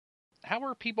how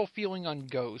are people feeling on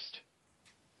Ghost?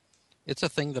 It's a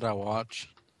thing that I watch.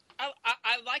 I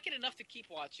like it enough to keep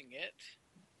watching it.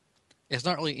 It's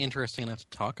not really interesting enough to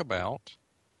talk about.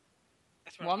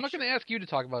 That's what Well, I'm not going to ask you to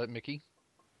talk about it, Mickey.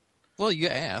 Well, you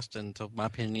asked, and so my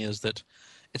opinion is that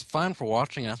it's fine for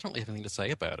watching. I don't really have anything to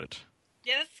say about it.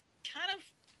 Yeah, that's kind of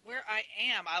where I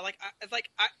am.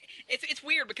 It's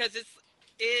weird because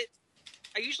I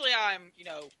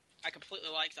completely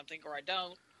like something or I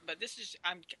don't, but this is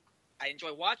I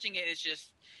enjoy watching it. It's just,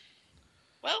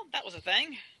 well, that was a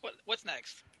thing. What's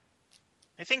next?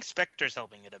 I think Spectre's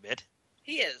helping it a bit.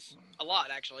 He is a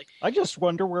lot, actually. I just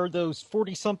wonder where those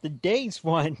 40-something days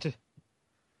went.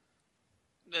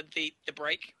 The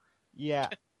break, Yeah.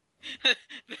 the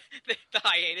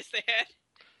hiatus they had.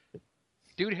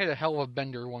 Dude had a hell of a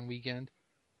bender one weekend.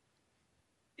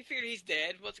 You figured he's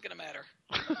dead. What's it gonna matter?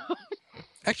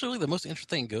 Actually, the most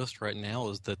interesting Ghost right now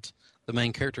is that the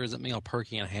main character isn't being all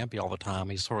perky and happy all the time.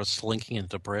 He's sort of slinking into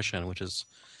depression,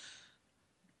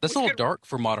 that's a little dark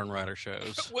for modern writer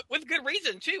shows. With good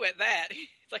reason too. At that,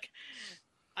 it's like,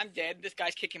 I'm dead. This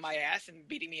guy's kicking my ass and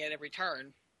beating me at every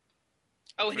turn.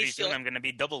 Oh, and Pretty soon I'm going to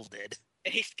be double dead.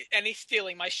 And he's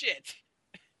stealing my shit.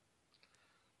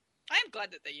 I am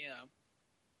glad that they,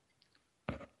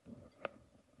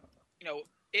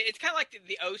 it's kind of like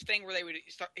the O's thing where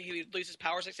he would lose his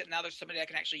powers, except now there's somebody that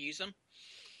can actually use them.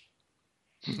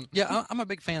 Yeah, I'm a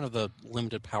big fan of the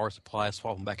limited power supply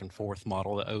swapping back and forth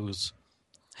model that O's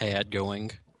had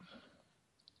going.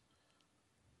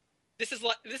 This is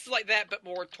like that, but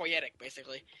more toyetic,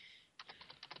 basically.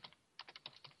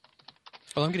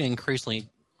 Well, I'm getting increasingly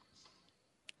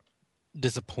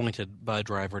disappointed by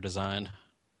driver design.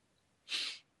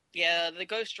 Yeah, the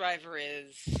Ghost Driver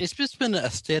is... It's just been a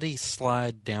steady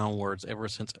slide downwards ever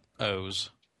since O's.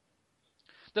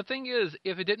 The thing is,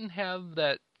 if it didn't have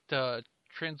that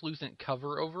translucent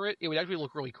cover over it, it would actually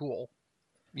look really cool.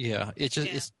 Yeah,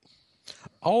 it's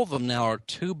all of them now are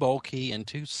too bulky and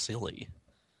too silly.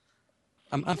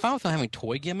 I'm fine with them having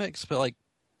toy gimmicks, but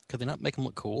could they not make them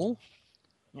look cool?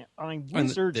 Yeah,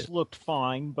 Wizards looked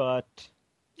fine, but...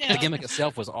 Yeah. The gimmick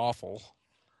itself was awful.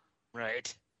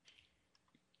 Right.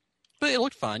 But it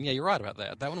looked fine. Yeah, you're right about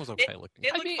that. That one was okay looking.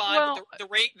 It looked fine, but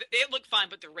it looked fine,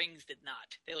 but the rings did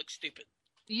not. They looked stupid.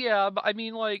 Yeah, but I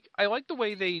mean, I like the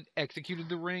way they executed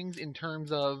the rings in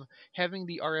terms of having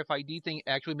the RFID thing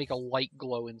actually make a light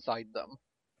glow inside them.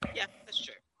 Yeah, that's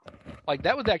true.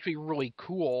 That was actually really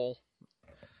cool.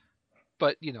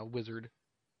 But, Wizard.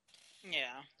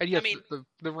 Yeah. And yes,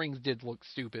 the rings did look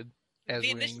stupid as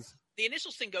rings. The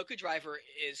initial Sengoku driver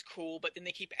is cool, but then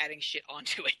they keep adding shit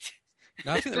onto it.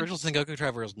 No, I think the original Sengoku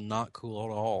driver is not cool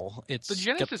at all. It's the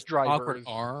Genesis got driver awkward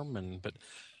arm, but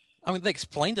I mean they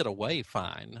explained it away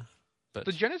fine. But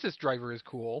the Genesis driver is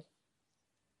cool.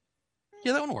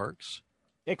 Yeah, that one works.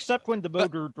 Except when the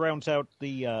motor drowns out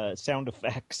the sound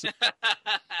effects.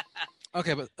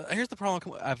 Okay, but here's the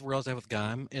problem I've realized with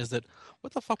Gaim is that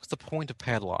what the fuck was the point of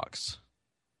padlocks?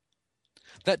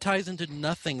 That ties into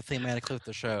nothing thematically with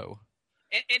the show.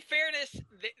 In fairness,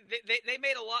 they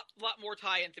made a lot more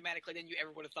tie-in thematically than you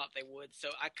ever would have thought they would, so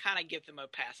I kind of give them a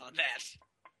pass on that.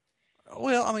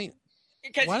 Well, I mean,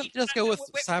 why don't you just go with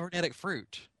cybernetic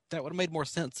fruit? That would have made more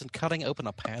sense than cutting open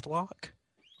a padlock.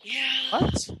 Yeah.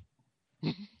 What?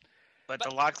 But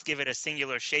the locks give it a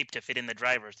singular shape to fit in the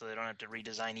driver, so they don't have to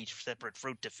redesign each separate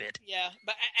fruit to fit. Yeah,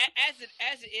 but as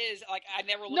it is, I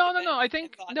never looked No, at I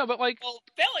think thought, no, but well,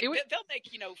 they'll make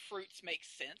fruits make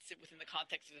sense within the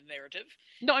context of the narrative.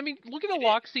 No, I mean look at the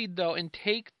lock seed though, and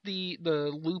take the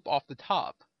loop off the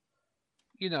top.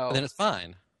 And then it's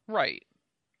fine. Right.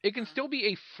 It can still be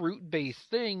a fruit-based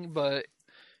thing,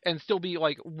 and still be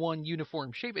one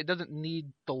uniform shape. It doesn't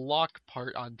need the lock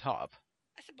part on top.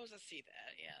 I suppose I see that.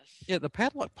 Yes. Yeah, the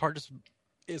padlock part just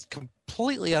is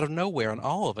completely out of nowhere on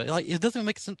all of it. It doesn't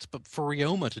make sense for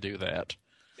Ryoma to do that.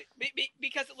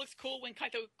 Because it looks cool when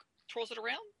Kaito twirls it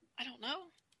around? I don't know.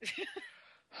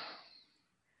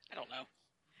 I don't know.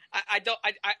 I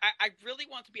really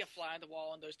want to be a fly on the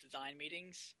wall in those design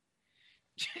meetings.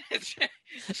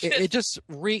 It just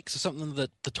reeks of something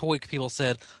that the toy people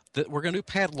said that we're going to do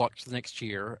padlocks the next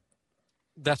year.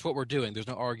 That's what we're doing. There's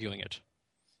no arguing it.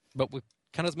 But we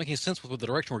kind of making sense with the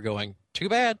direction we're going. Too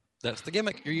bad. That's the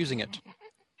gimmick. You're using it.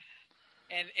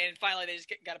 And finally, they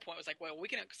just got a point. It was like, well, we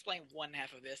can explain one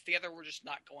half of this. The other, we're just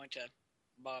not going to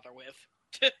bother with.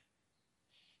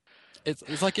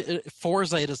 It's like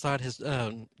Forza decided his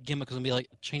gimmick was going to be like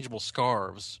changeable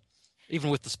scarves, even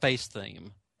with the space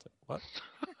theme. What?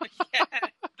 Yeah.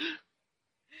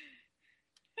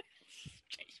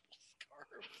 Changeable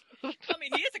scarves. I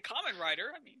mean, he is a common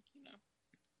writer. I mean,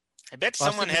 I bet Well, I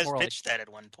was someone thinking has more like- pitched that at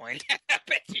one point. I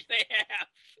bet you they have.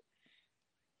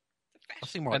 I've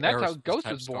seen more And that's how Aerosmith Ghost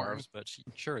type was born. scarves, but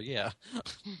sure, yeah.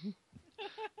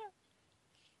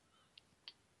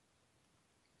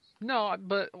 No,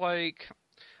 but like,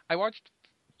 I watched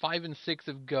 5 and 6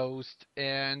 of Ghost,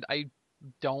 and I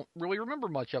don't really remember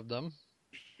much of them.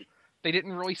 They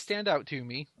didn't really stand out to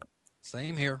me.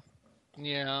 Same here.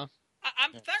 Yeah.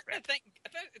 I'm That's starting to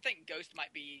right. think Ghost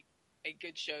might be a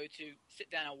good show to sit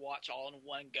down and watch all in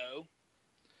one go,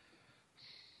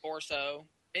 or so,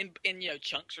 in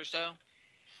chunks or so.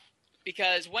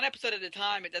 Because one episode at a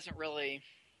time, it doesn't really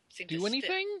seem to Do stick.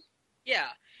 anything? Yeah,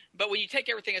 but when you take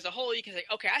everything as a whole, you can say,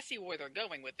 okay, I see where they're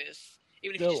going with this.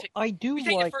 Even if Though you just I do take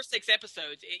the like first 6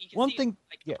 episodes, you can one see thing.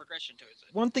 like Yeah, the progression to it.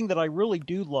 one thing that I really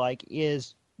do like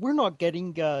is we're not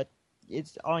getting.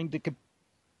 It's on the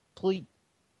complete.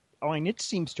 I mean, it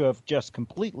seems to have just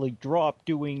completely dropped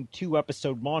doing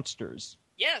 2-episode monsters.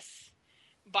 Yes,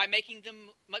 by making them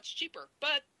much cheaper,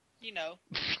 but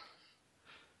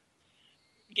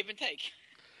give and take.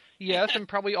 Yes, and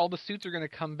probably all the suits are going to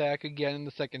come back again in the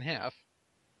second half,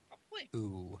 Probably.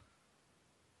 Ooh.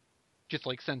 just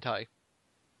like Sentai.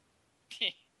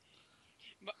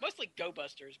 Mostly Go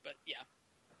Busters, but yeah.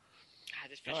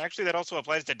 Just Well, actually, that also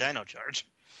applies to Dino Charge.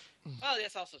 well,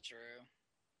 that's also true.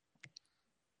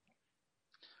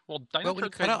 Well, Dino Well, when you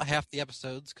Charge cut had- out half the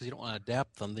episodes because you don't want to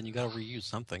adapt them, then you got to reuse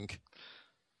something.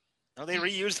 No, they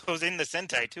reused those in the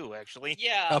Sentai too, actually.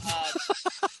 Yeah, Oh.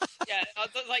 yeah.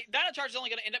 Like Dino Charge is only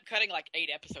going to end up cutting like 8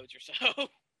 episodes or so.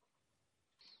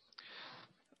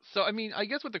 So, I mean, I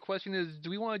guess what the question is, do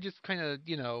we want to just kind of,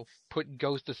 put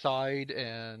Ghost aside,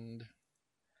 and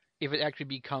if it actually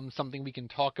becomes something we can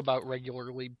talk about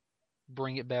regularly,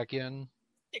 bring it back in?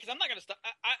 Yeah, because I'm not going to stop.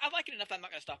 I like it enough that I'm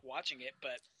not going to stop watching it,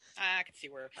 but I can see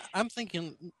where. I'm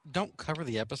thinking, don't cover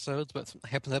the episodes, but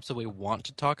if the episode we want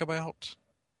to talk about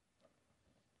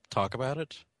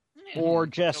it. Yeah. Or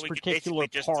just So we could particular basically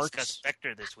just parts. discuss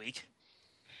Spectre this week.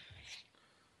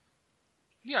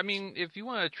 Yeah, I mean, if you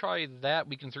want to try that,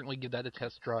 we can certainly give that a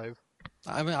test drive.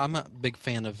 I mean, I'm a big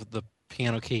fan of the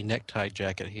piano key necktie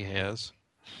jacket he has.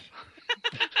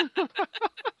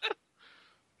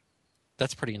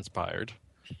 That's pretty inspired.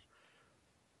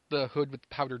 The hood with the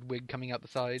powdered wig coming out the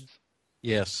sides.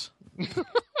 Yes.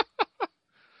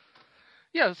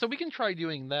 Yeah, so we can try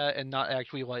doing that and not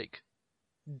actually,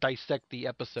 dissect the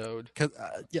episode. Because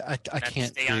I Have to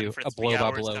can't stay on do for a 3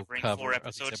 hours blow-by-blow covering cover 4 of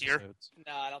these episodes here. episodes.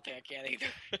 No, I don't think I can either.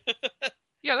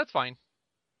 Yeah, that's fine.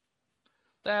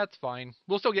 That's fine.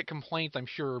 We'll still get complaints, I'm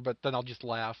sure, but then I'll just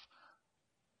laugh.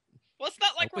 Well, it's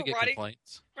not like Hope we we're get writing.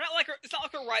 complaints. It's not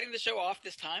like we're writing the show off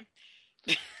this time.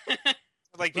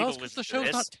 Like Well, people it's 'cause listen the to show's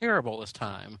this. not terrible this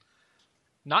time.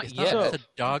 Not It's yet. not the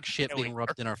dog shit Yeah, being we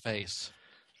rubbed in our face.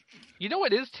 You know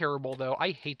what is terrible, though?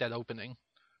 I hate that opening.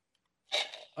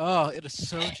 Oh, it is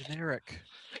so generic.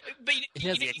 But It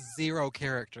has you know, zero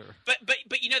character. but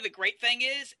the great thing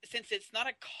is, since it's not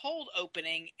a cold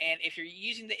opening, and if you're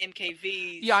using the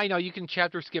MKVs, Yeah, I know. You can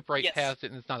chapter skip right Yes. past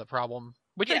it, and it's not a problem.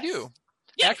 Which I Yes. do.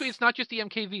 Yes! Actually, it's not just the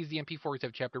MKVs. The MP4s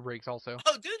have chapter breaks also.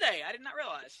 Oh, do they? I did not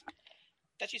realize.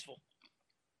 That's useful.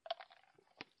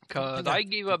 Because I I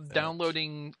think gave I up did that.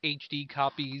 downloading HD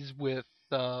copies with,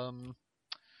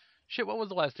 shit, what was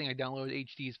the last thing I downloaded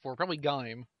HDs for? Probably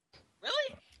Gaim.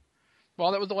 Really?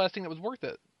 Well, that was the last thing that was worth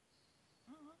it.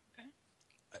 Oh, okay.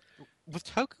 With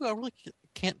Toku, I really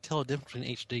can't tell a difference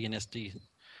between HD and SD.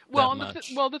 Well, that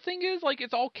and much. the thing is,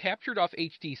 it's all captured off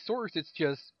HD source. It's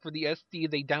just, for the SD,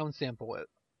 they downsample it.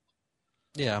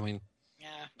 Yeah, I mean, Yeah.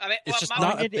 I mean, It's well, just my-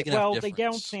 not a big enough they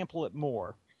difference. downsample it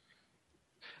more.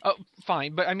 Oh,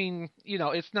 fine, but I mean,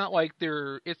 it's not like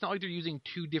they're using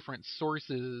two different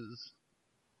sources.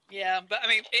 Yeah, but I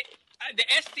mean, the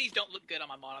SDs don't look good on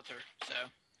my monitor, so.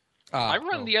 I run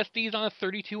well, the SDs on a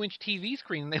 32-inch TV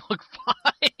screen, and they look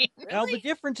fine. Now the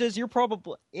difference is you're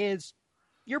probably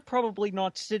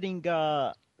not sitting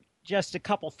just a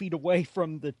couple feet away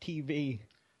from the TV.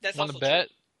 That's Want to also bet?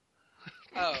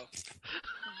 true. Oh.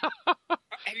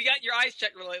 Have you got your eyes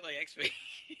checked lately, XP?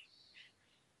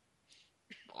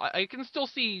 I can still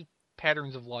see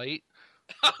patterns of light.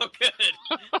 Oh, good.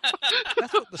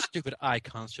 That's what the stupid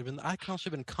icons should have been. The icons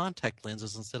should have been contact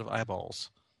lenses instead of eyeballs.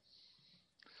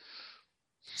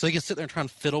 So you can sit there and try and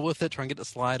fiddle with it, try and get it to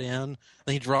slide in.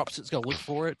 Then he drops it, it's got to look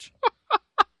for it.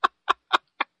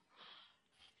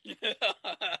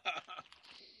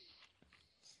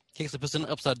 Kicks the piston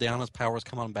upside down, his powers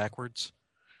come on backwards.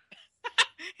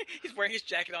 He's wearing his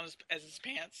jacket on as his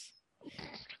pants.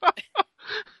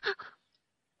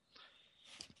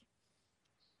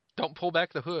 Don't pull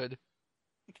back the hood.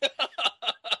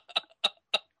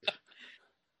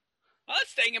 Well,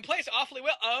 staying in place awfully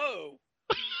well. Oh.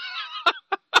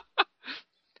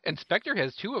 And Spectre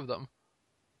has 2 of them.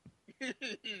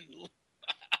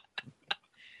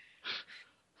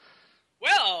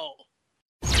 Well.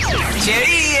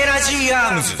 J-Energy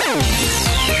Arms.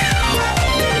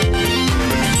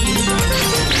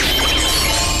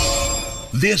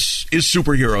 This is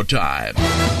Superhero Time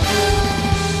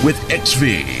with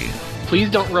XV. Please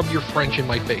don't rub your French in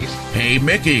my face. Hey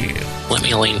Mickey. Let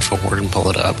me lean forward and pull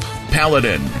it up.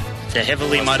 Paladin. The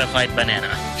heavily modified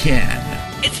banana. Ken.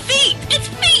 It's feet! It's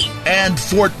feet! And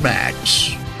Fort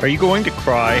Max. Are you going to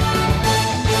cry?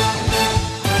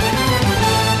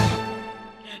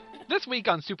 This week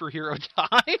on Superhero Time.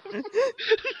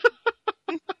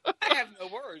 I have no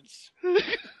words.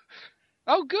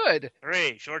 Oh, good.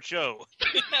 Hooray, short show.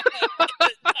 Good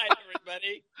night,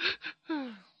 everybody.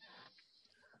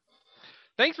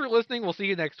 Thanks for listening. We'll see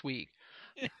you next week.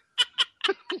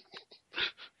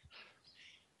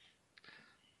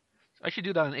 I should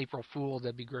do that on April Fool's.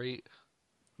 That'd be great.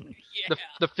 Yeah.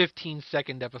 The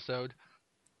 15-second episode.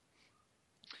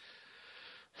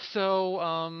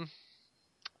 So,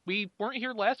 we weren't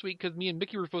here last week because me and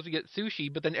Mickey were supposed to get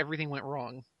sushi, but then everything went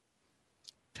wrong.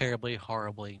 Terribly,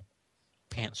 horribly,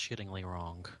 pants-shittingly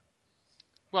wrong.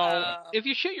 Well, if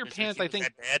you shit your Is pants, it I think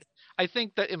that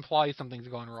bad? that implies something's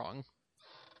gone wrong.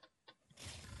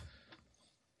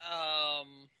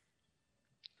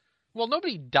 Well,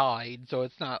 nobody died, so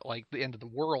it's not like the end of the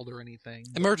world or anything.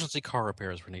 Emergency car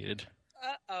repairs were needed.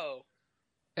 Oh.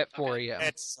 At 4 a.m.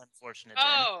 That's unfortunate. Then.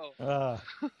 Oh.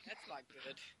 That's not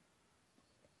good.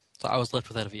 So I was left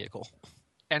without a vehicle.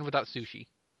 And without sushi.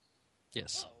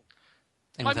 Yes. Oh.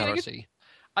 And I mean, without I guess- RC.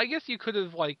 I guess you could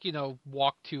have,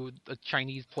 walked to a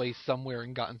Chinese place somewhere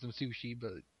and gotten some sushi,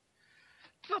 but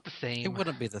it's not the same. It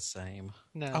wouldn't be the same.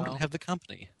 No. I wouldn't have the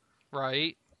company.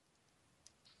 Right?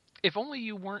 If only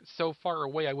you weren't so far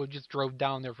away, I would have just drove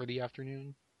down there for the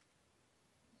afternoon.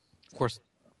 Of course,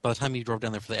 by the time you drove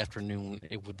down there for the afternoon,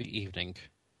 it would be evening.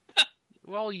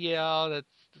 Well, yeah, that's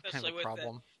kind Especially of a with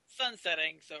problem. the sun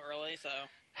setting so early, so.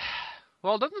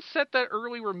 Well, it doesn't set that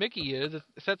early where Mickey is. It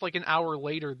sets like an hour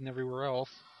later than everywhere else.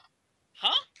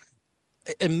 Huh?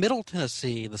 In Middle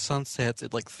Tennessee, the sun sets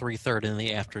at like 3:30 in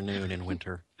the afternoon in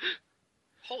winter.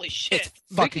 Holy shit. It's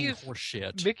fucking Mickey is-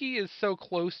 horseshit. Mickey is so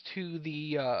close to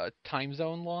the time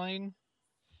zone line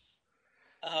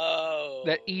Oh.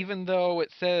 that even though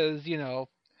it says, in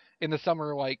the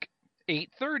summer,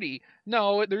 8:30,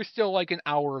 no, there's still like an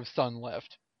hour of sun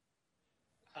left.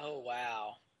 Oh,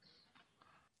 wow.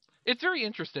 It's very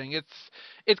interesting.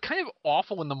 It's kind of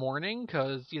awful in the morning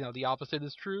because, the opposite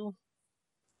is true.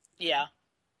 Yeah.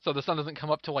 So the sun doesn't come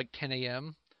up till 10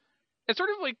 a.m. It's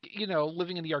sort of like,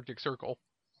 living in the Arctic Circle.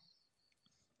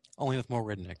 Only with more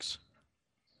rednecks.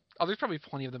 Oh, there's probably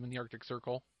plenty of them in the Arctic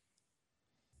Circle.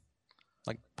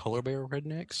 Like polar bear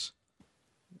rednecks?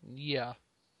 Yeah.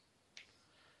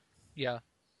 Yeah.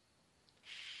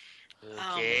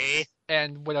 Okay.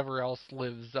 And whatever else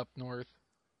lives up north.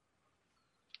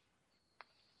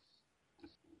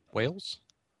 Whales?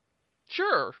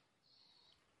 Sure.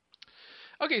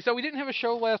 Okay, so we didn't have a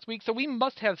show last week, so we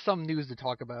must have some news to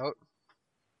talk about.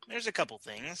 There's a couple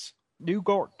things.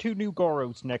 Two new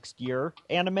Goros next year,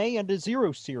 anime and a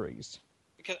Zero series.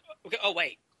 Oh,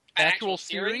 wait. An Actual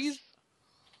series?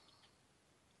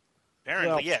 Apparently,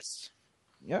 Well- yes.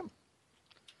 Yeah.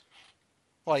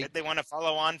 Said they want to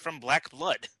follow on from Black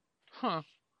Blood. Huh.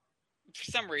 For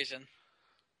some reason.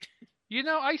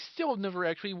 I still have never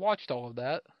actually watched all of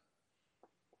that.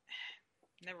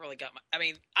 Never really got my... I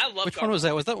mean, I love Which one was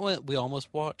that? Was that one we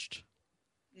almost watched?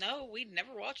 No, we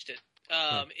never watched it.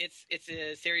 It's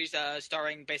a series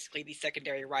starring basically the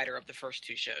secondary writer of the first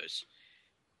 2 shows.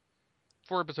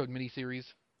 4-episode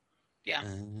miniseries. Yeah.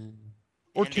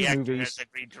 Or And 2 the actor movies. has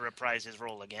agreed to reprise his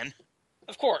role again.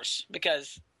 Of course,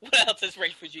 because what else is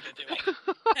Ray Fujita doing?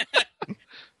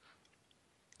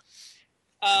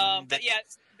 But yeah,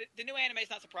 the new anime is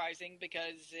not surprising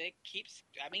because it keeps...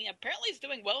 I mean, apparently it's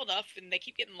doing well enough, and they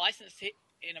keep getting licensed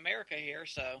in America here,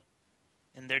 so...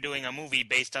 And they're doing a movie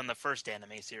based on the first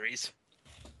anime series.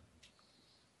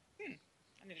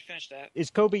 I need to finish that.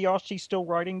 Is Kobayashi still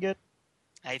writing it?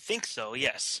 I think so,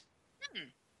 yes.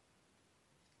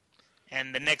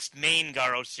 And the next main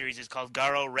Garo series is called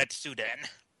Garo Retsudan.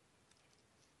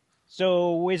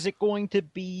 So is it going to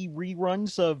be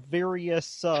reruns of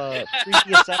various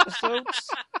previous episodes?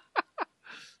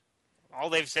 All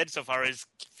they've said so far is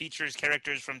features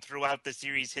characters from throughout the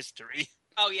series' history.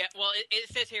 Oh, yeah. Well, it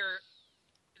says here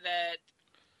that...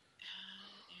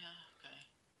 yeah, okay.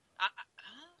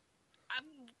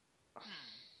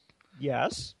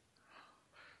 Yes.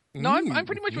 No, I'm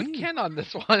pretty much with Ken on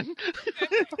this one.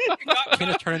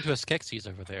 Gonna turn into a Skeksis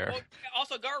over there. Well,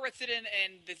 also, Gar Resident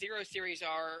and the Zero series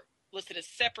are listed as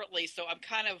separately, so I'm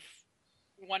kind of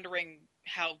wondering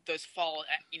how those fall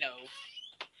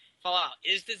out.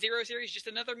 Is the Zero series just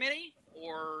another mini,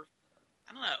 or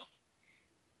I don't know?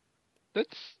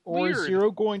 That's Or weird. is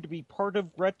Zero going to be part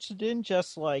of Retsuden,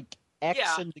 just like X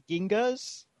Yeah. and the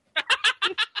Gingas?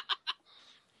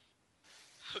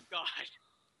 Oh God.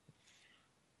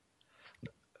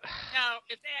 Now,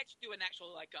 if they actually do an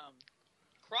actual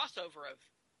crossover of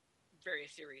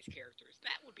various series characters,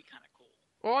 that would be kind of cool.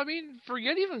 Well, I mean,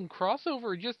 forget even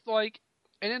crossover, just like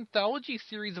an anthology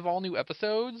series of all new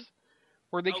episodes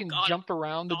where they Oh, can God. jump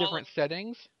around the different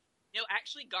settings.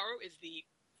 Actually, Garo is the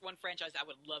one franchise I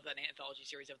would love that anthology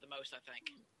series of the most, I think.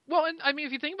 Well, and I mean,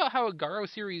 if you think about how a Garo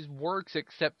series works,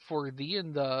 except for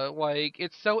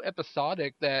it's so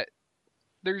episodic that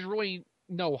there's really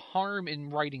no harm in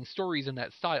writing stories in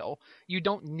that style. You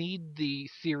don't need the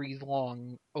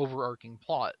series-long overarching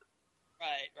plot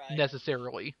Right.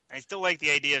 necessarily. I still like the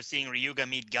idea of seeing Ryuga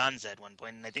meet Gonza at one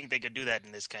point, and I think they could do that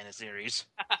in this kind of series.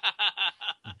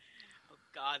 Oh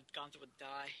God, Gonzo would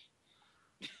die.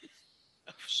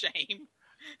 Of shame.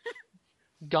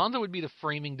 Gonzo would be the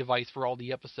framing device for all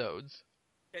the episodes.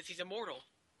 Because he's immortal.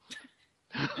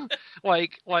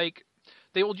 like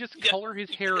they will just Yeah. color his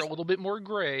hair a little bit more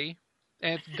gray,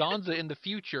 and it's Gonza in the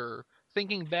future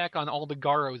thinking back on all the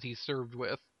Garos he's served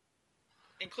with.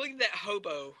 Including that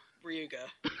hobo, Ryuga.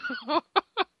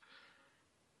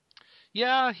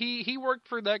 Yeah, he worked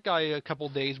for that guy a couple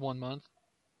days, 1 month.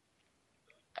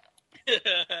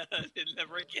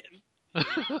 Never again.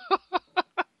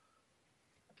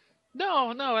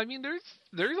 No, I mean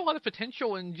there's a lot of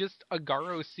potential in just a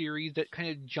Garo series that kind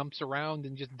of jumps around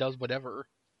and just does whatever,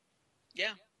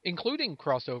 Yeah. including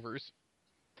crossovers.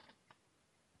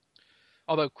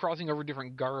 Although crossing over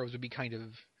different Garos would be kind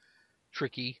of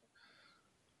tricky.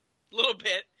 A little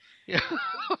bit. Yeah.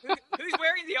 Who's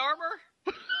wearing the armor?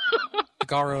 The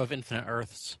Garo of Infinite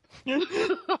Earths.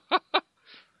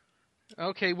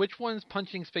 Okay, which one's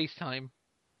punching space-time?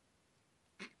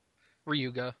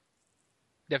 Ryuga.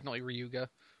 Definitely Ryuga.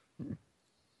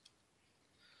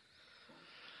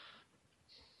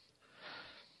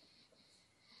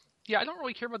 Yeah, I don't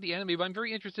really care about the anime, but I'm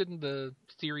very interested in the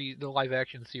series, the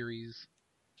live-action series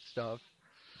stuff.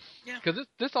 Yeah. Because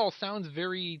this all sounds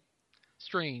very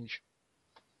strange.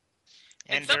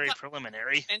 And And very someti-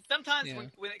 preliminary. And sometimes Yeah.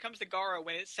 when it comes to Garo,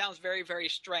 when it sounds very, very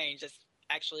strange, that's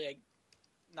actually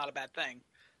not a bad thing.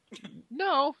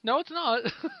 No, it's not.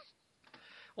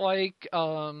 Like,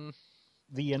 The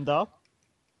and the?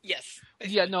 Yes.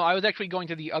 yeah, no, I was actually going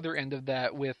to the other end of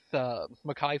that with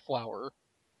Makai Flower,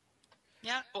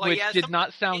 Yeah. Well, which yeah, did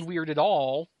not sound weird at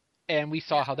all, and we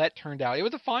saw Yeah. how that turned out. It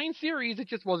was a fine series, it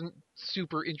just wasn't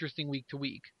super interesting week to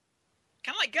week.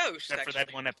 Kind of like Ghost, Except for actually.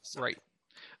 that one episode. Right.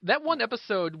 That one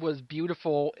episode was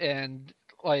beautiful and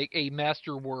like a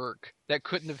masterwork that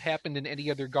couldn't have happened in any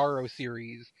other Garo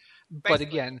series. But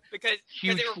Basically, again, because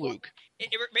huge it, fluke. It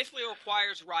basically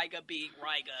requires Raiga being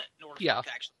Raiga in order for Yeah. it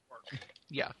to actually work.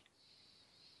 Yeah.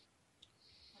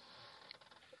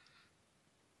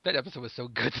 That episode was so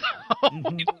good.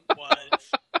 It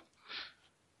was.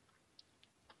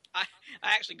 I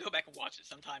actually go back and watch it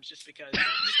sometimes just because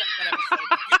just that one episode.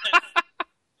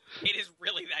 Because it is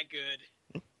really that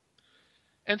good.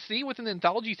 And see, with an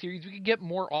anthology series, we could get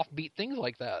more offbeat things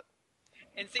like that.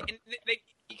 And see, and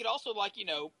you could also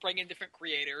bring in different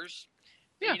creators.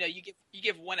 Yeah. You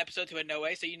give one episode to a Noe,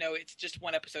 so it's just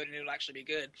one episode and it'll actually be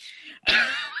good.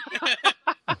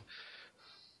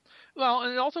 Well,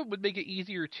 and it also would make it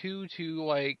easier too to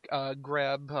like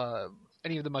grab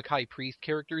any of the Makai Priest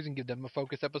characters and give them a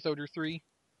focus episode or 3.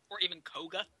 Or even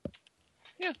Koga.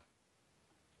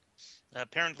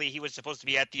 Apparently, he was supposed to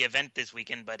be at the event this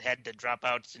weekend, but had to drop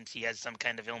out since he has some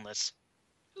kind of illness.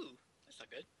 Ooh, that's not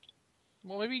good.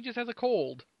 Well, maybe he just has a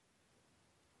cold.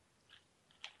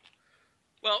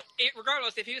 Well,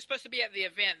 regardless, if he was supposed to be at the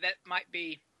event, that might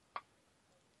be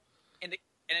an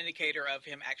indicator of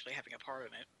him actually having a part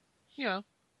in it. Yeah.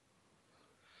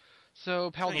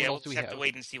 So, Paladin, So, yeah, what we'll else do just we have have? to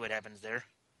wait and see what happens there.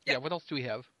 Yeah, what else do we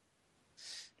have?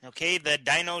 Okay, the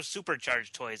Dino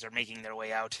Supercharged toys are making their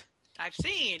way out. I've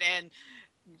seen, and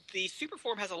the super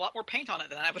form has a lot more paint on it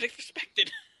than I would have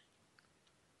expected.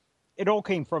 It all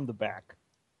came from the back.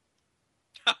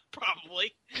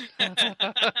 Probably.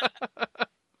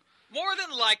 More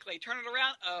than likely. Turn it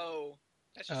around. Oh,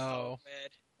 that's just so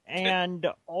bad. And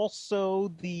also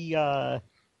the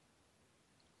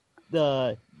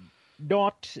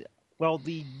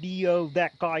Neo,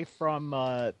 that guy from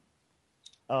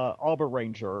Alba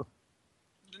Ranger.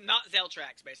 not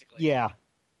Zeltrax, basically. Yeah.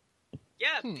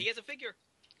 Yeah, he has a figure.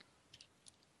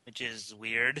 Which is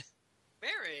weird.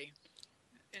 Very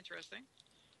interesting.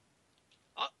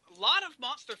 A lot of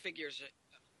monster figures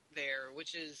there,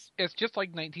 which is It's just like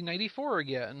 1994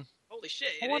 again. holy shit.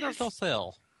 I it wonder is. if they'll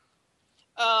sell.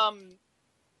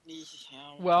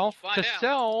 Well, find to out.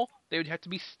 sell, they would have to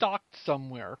be stocked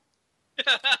somewhere.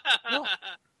 Well,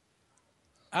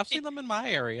 I've seen them in my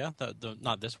area.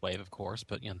 Not this wave, of course,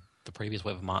 but the previous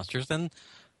wave of monsters. And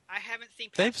I haven't seen.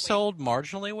 Past they've wave. sold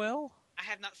marginally well. I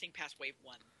have not seen past Wave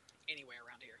 1 anywhere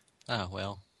around here. Oh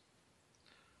well.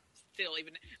 Still,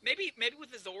 even maybe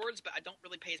with the Zords, but I don't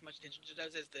really pay as much attention to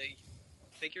those as the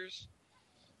figures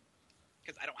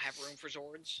because I don't have room for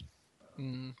Zords.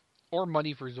 Or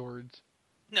money for Zords.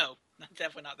 No,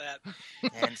 definitely not that.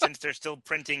 And since they're still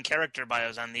printing character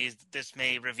bios on these, this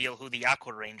may reveal who the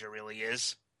Aqua Ranger really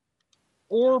is.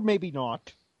 Or maybe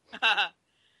not.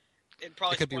 It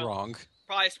probably I could be spoil- wrong.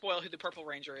 Probably spoil who the Purple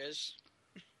Ranger is.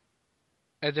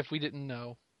 As if we didn't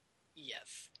know.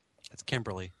 Yes, It's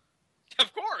Kimberly.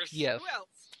 of course. Yes.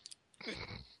 Who else?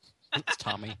 It's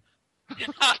Tommy.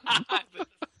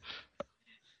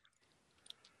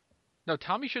 No,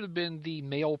 Tommy should have been the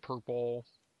male purple.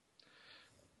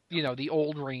 The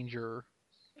old Ranger.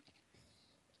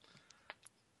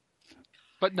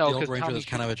 But no, the old because Ranger Tommy was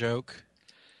kind of a joke.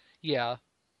 Yeah,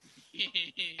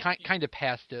 kind of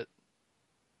past it.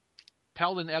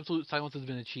 Paladin absolute silence has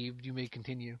been achieved. You may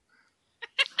continue.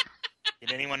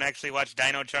 Did anyone actually watch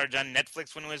Dino Charge on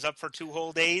Netflix when it was up for 2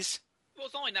 whole days? Well,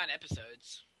 it's only 9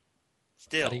 episodes. I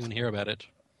Still. didn't even hear about it.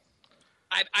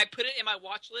 I put it in my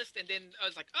watch list, and then I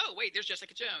was like, oh, wait, there's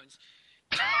Jessica Jones.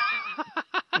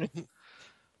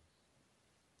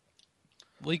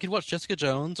 Well, you could watch Jessica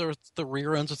Jones or the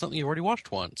reruns of something you've already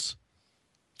watched once.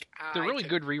 They're really I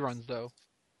good reruns, though.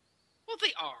 Well,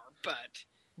 they are, but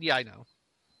Yeah, I know.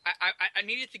 I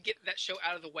needed to get that show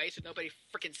out of the way so nobody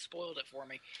freaking spoiled it for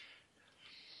me.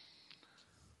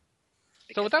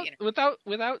 So Because the internet-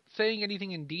 without saying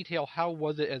anything in detail, how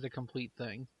was it as a complete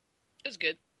thing? It was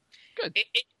good. Good. It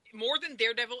more than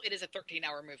Daredevil, it is a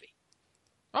 13-hour movie.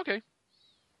 Okay.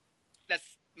 That's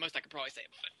the most I could probably say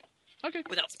about it Okay.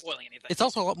 without spoiling anything. It's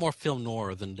also a lot more film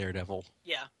noir than Daredevil.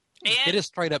 Yeah, It and is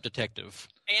straight up detective.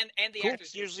 and the Cool. actors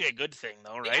It's usually a good thing,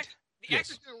 though, the right? act- the Yes.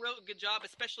 actors do a real good job,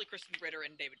 especially Kristen Ritter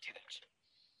and David Tennant.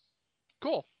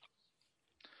 Cool.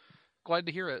 Glad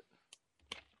to hear it.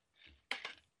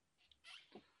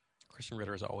 Christian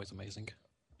Ritter is always amazing.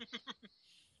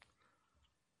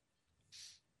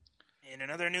 In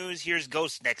another news, here's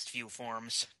Ghost's next few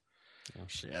forms. Oh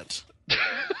shit!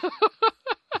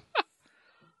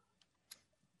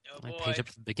 Oh I boy. page up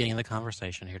at the beginning of the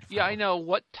conversation here. Yeah, I know.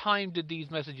 What time did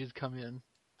these messages come in?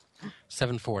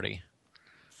 7:40.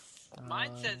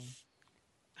 Mine says,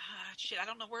 shit, I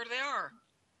don't know where they are.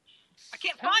 I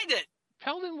can't find it.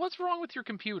 Paladin, what's wrong with your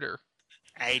computer?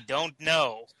 I don't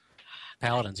know.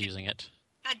 Paladin's using it.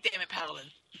 God damn it, Paladin.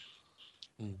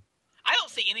 Hmm. I don't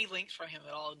see any links from him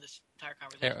at all in this entire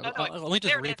Here, conversation. Oh, no, let me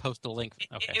just there it is. repost the link.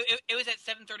 Okay. It was at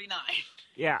 7:39.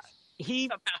 Yeah. He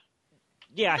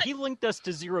linked us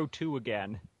to 02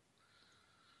 again.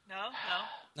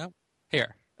 No.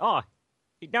 Here. Ah,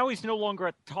 now he's no longer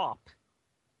at the top.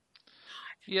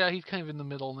 Yeah, he's kind of in the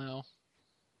middle now.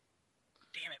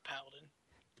 Damn it, Paladin.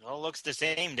 It all looks the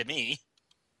same to me.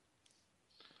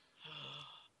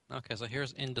 Okay, so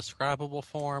here's indescribable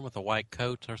form with a white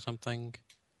coat or something.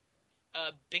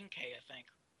 Benkei, I think.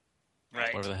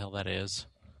 Right. Whatever the hell that is.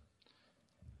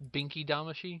 Binky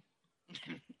Damashi?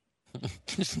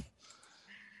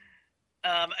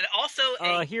 And also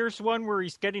Here's one where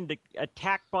he's getting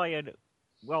attacked by a.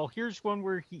 Well, here's one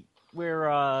where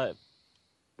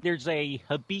there's a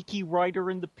Hibiki writer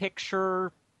in the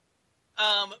picture.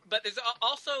 but there's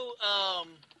also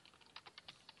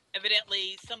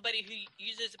evidently somebody who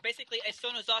uses basically a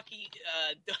Sonozaki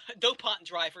dopant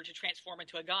driver to transform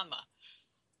into a Ganma.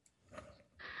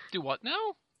 Do what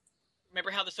now?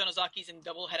 Remember how the Sonozakis in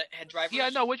Double had drivers? Yeah,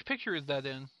 no, which picture is that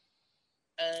in?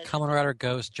 Kamen Rider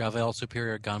Ghost Javel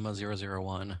Superior Ganma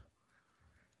 001.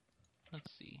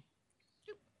 Let's see.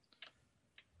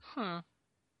 Huh.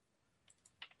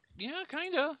 Yeah,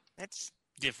 kinda. That's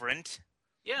different.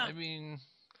 Yeah. I mean,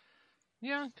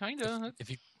 yeah, kinda. If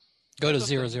you go to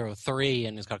That's okay. 003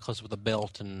 and it's got close with a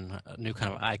belt and a new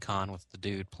kind of icon with the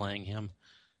dude playing him.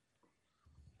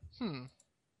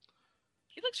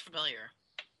 He looks familiar.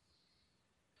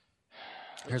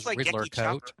 Here's like Riddler Geki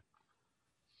coat. Chopper.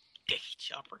 Geki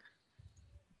Chopper.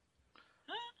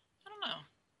 I don't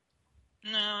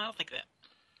know. No, I don't think that.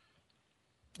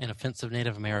 An offensive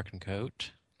Native American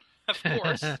coat. Of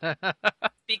course.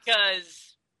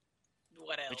 Because,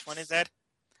 What else? Which one is that?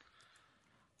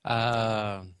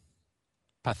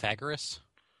 Pythagoras.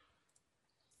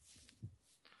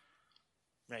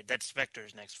 Right, that's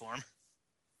Spectre's next form.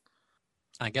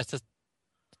 I guess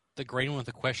the green one with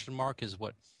the question mark is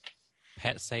what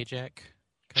Pat Sajak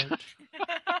coat,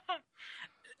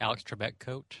 Alex Trebek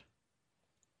coat.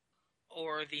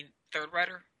 Or the third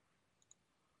rider?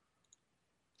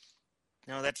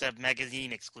 No, that's a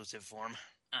magazine exclusive form.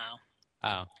 Oh.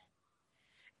 Oh,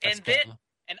 And that's then, good.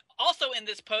 and also in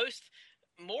this post,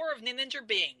 more of Ninja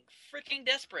being freaking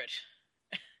desperate.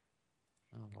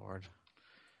 Oh Lord.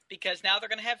 Because now they're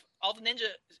going to have all the ninja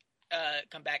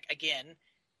come back again.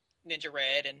 Ninja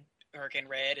Red and Hurricane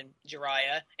Red and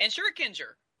Jiraiya and Shurikenja.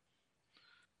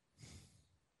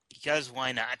 Because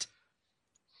why not?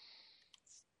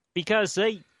 Because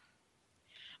they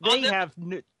On the- have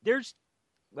there's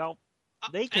well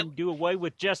they can and- do away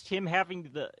with just him having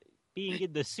being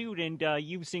in the suit and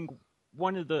using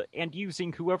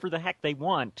using whoever the heck they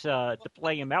want to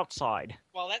play him outside.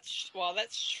 While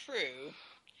that's true,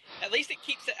 at least it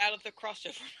keeps it out of the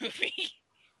crossover movie.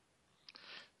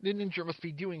 The Ninja must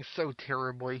be doing so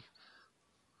terribly.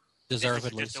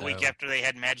 Deservedly Just so. a week after they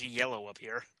had Magi Yellow up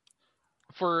here.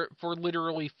 For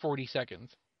literally 40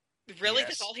 seconds. Really? Yes.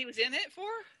 That's all he was in it for?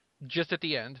 Just at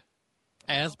the end.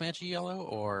 As Magi Yellow,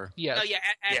 or Yes. Oh yeah,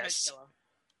 as Yes. Yellow.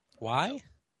 why?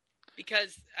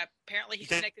 Because apparently he's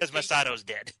Because connected to... Masato's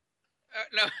dead.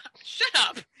 No, shut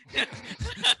up!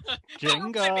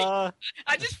 Jenga.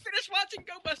 I just finished watching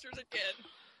Go Busters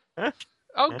again.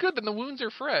 Oh, good. Then the wounds are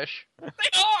fresh. They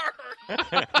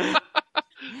are!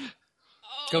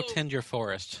 Go Oh, tend your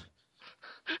forest.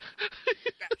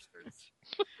 bastards.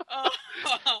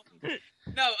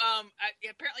 No,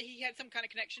 apparently he had some kind of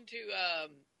connection to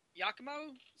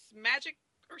Yakumo's magic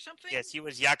or something. Yes, he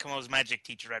was Yakumo's magic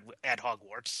teacher at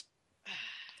Hogwarts.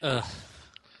 Ugh.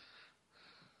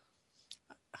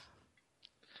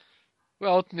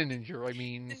 Well, it's Ninja. I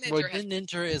mean, Ninja what- has-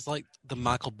 Ninja is like the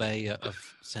Michael Bay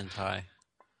of Sentai.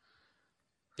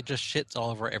 It just shits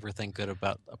all over everything good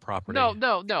about a property. no.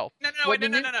 No, What wait, no.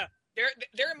 Nin-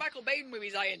 There are Michael Bay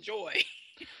movies I enjoy.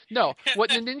 No, what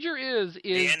the Ninja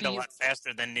They is end a lot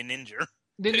faster than Ninja.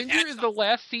 the Could've Ninja had is the something.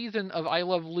 last season of I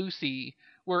Love Lucy,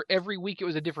 where every week it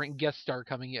was a different guest star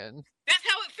coming in. That's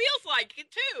how it feels like it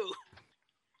too.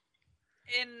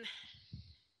 And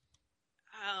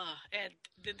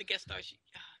did the guest star?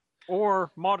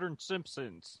 Or Modern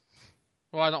Simpsons.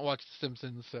 Well, I don't watch The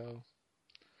Simpsons, so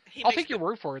He I'll makes take your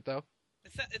word for it, though.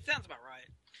 It sounds about right.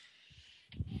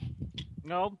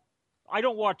 No, I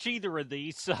don't watch either of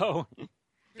these, so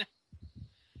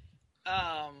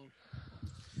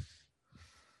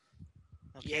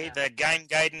Okay, Yeah. the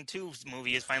Gaiden 2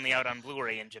 movie is finally out on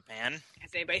Blu-ray in Japan.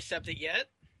 Has anybody subbed it yet?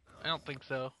 I don't think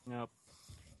so. no.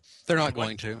 They're not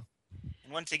going to.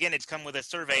 And once again, it's come with a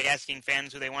survey asking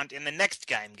fans who they want in the next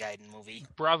Gaiden movie.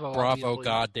 Bravo. Bravo, obviously.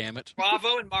 God damn it.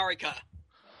 Bravo and Marika.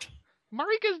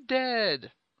 Marika's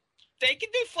dead. They can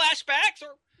do flashbacks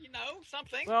or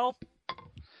something. Well,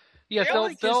 Yes,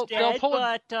 Eric they'll is dead, pull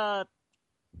a,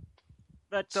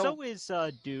 but they'll- so is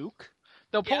Duke.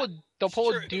 they'll pull Yeah, they'll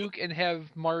pull true. a Duke and have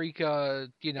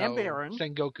Marika, And Baron.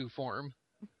 Sengoku form.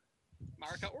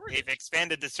 Marika Origin. They've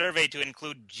expanded the survey to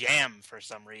include Jam for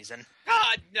some reason.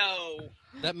 God no.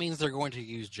 That means they're going to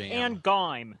use Jam. And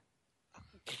Gaim.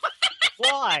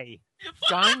 Why?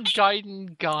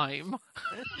 Gaiden Gaim.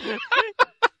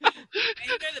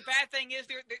 And the bad thing is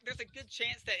there's a good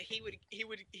chance that he would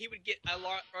get a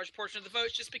large portion of the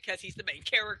votes just because he's the main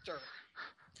character.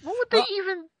 What would they Well,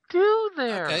 even do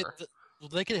there? Okay, well,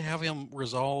 they could have him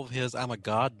resolve his "I'm a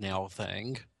god now"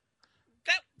 thing.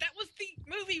 That was the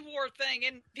movie war thing,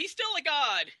 and he's still a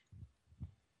god.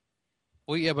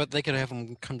 Well, yeah, but they could have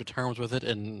him come to terms with it,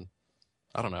 and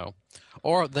I don't know,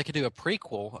 or they could do a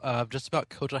prequel of just about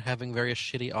Kota having various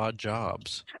shitty odd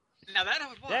jobs. Now that I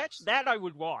would watch. That I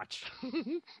would watch.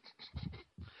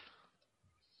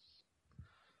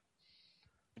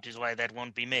 Which is why that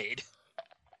won't be made.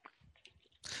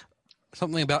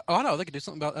 Something about they could do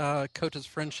something about Kota's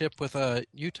friendship with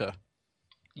Yuta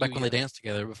back when they danced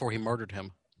together before he murdered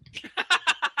him.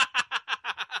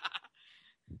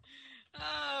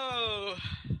 Oh.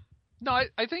 No,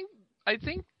 I think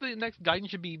the next Gaiden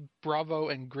should be Bravo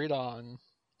and Gridon.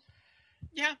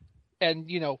 Yeah. And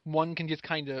one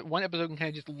episode can kind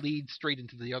of just lead straight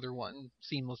into the other one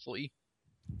seamlessly.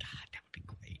 God, that would be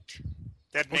great.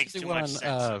 That What makes did they too much want,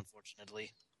 sense,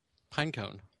 unfortunately.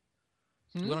 Pinecone.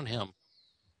 Hmm? What on him?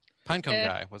 Pinecone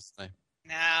guy was the name.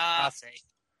 Nah. Ase.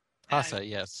 Hase,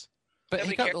 yes. But he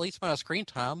Nobody got cares. the least amount of screen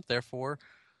time, therefore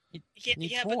he Yeah,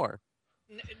 needs yeah, but more.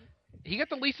 He got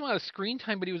the least amount of screen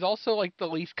time, but he was also like the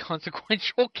least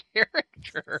consequential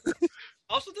character.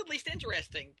 Also, the least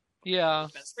interesting. Yeah.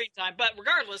 Screen time, but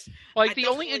regardless, Like I the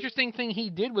only definitely- interesting thing he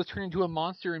did was turn into a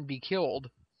monster and be killed.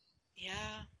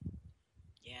 Yeah.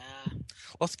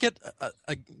 Let's get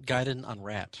a Gaiden on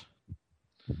Rat.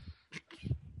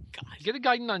 God. Get a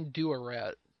Gaiden on Do a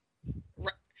Rat.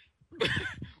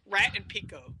 Rat and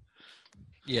Pico.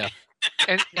 Yeah.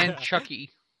 And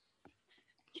Chucky.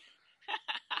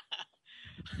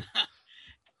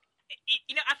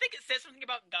 You know, I think it says something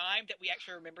about Gaim that we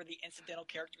actually remember the incidental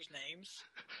characters' names.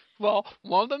 Well,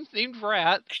 one of them's named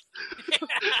Rat.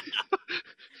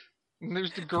 And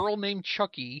there's the girl named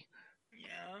Chucky.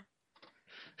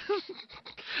 Yeah.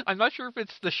 I'm not sure if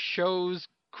it's the show's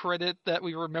credit that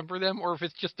we remember them or if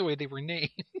it's just the way they were named.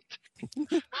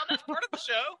 Well, that's part of the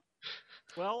show.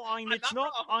 Well, I'm it's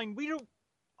not not. wrong. We don't.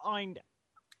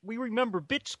 We remember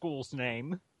Bitch School's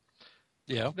name.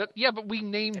 Yeah. Yeah, but we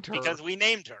named her. Because we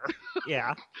named her.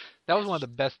 Yeah. That was one of the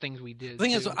best things we did. The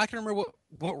thing is, too. I can remember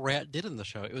what Rat did in the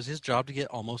show. It was his job to get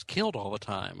almost killed all the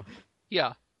time.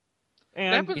 Yeah.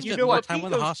 And was- you Spent know more what time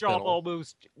in the Pico's job hospital.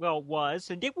 almost was,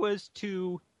 and it was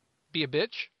to Be a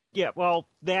bitch.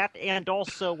 that, and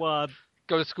also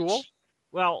Go to school.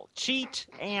 cheat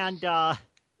and then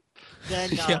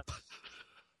Yep.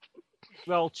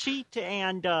 cheat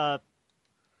and have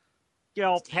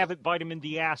it bite him in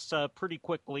the ass pretty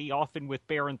quickly, often with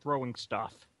Baron throwing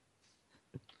stuff.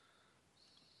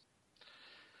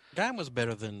 Gaim was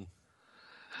better than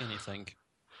anything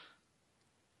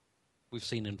we've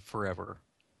seen in forever.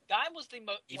 Gaim was the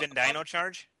most. Even Dino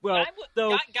Charge? Well,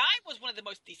 though Gaim was one of the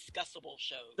most discussable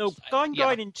shows. though I Gun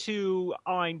Yeah. Gaiden 2,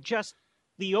 I'm just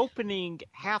the opening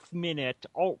half minute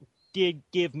did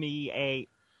give me a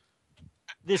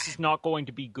this is not going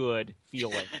to be good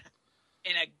feeling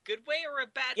in a good way or a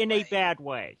bad in way? a bad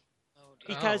way. Oh, dear.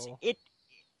 Because Oh.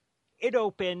 it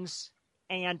opens,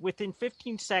 and within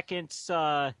 15 seconds,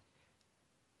 you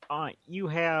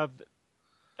have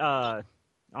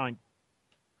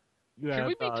you Should have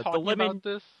we be the talking lemon. about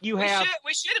this? You we have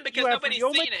shouldn't because you have nobody's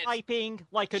Ryoma seen it. typing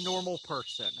like a normal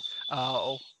person.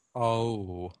 Oh.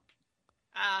 Oh.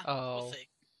 Oh. We'll see.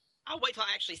 I'll wait till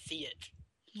I actually see it.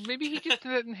 Maybe he just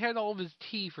hadn't had all of his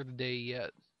tea for the day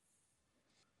yet.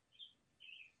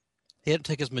 He had to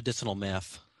take his medicinal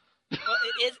meth. Well,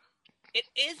 it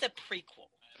is a prequel.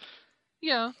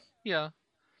 Yeah. Yeah.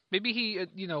 Maybe he,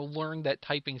 learned that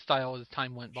typing style as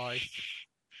time went by.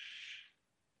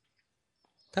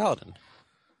 Paladin.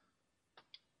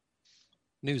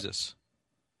 News us.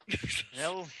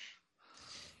 Well,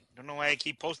 don't know why I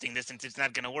keep posting this since it's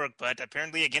not going to work, but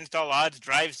apparently, against all odds,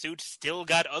 Drive Suit still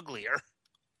got uglier.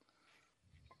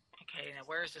 Okay, now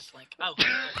where is this link? Oh,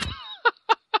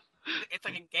 it's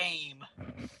like a game.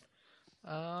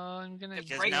 I'm gonna. It's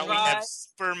Because Break now we Drive. have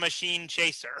Super Machine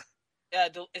Chaser.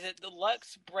 Is it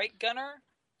Deluxe Brake Gunner?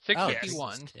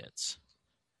 651. yes, tits.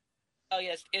 Oh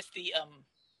yes, it's the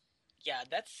Yeah,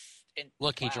 that's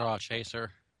Lucky wow. draw,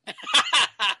 Chaser.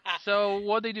 So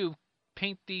what they do?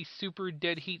 Paint the super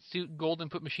dead heat suit gold and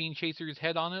put Machine Chaser's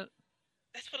head on it?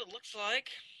 That's what it looks like.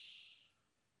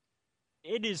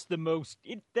 It is the most.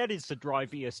 That is the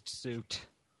driviest suit.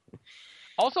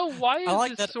 Also, why is I like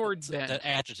his that sword bent? that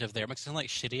adjective there. It makes it sound like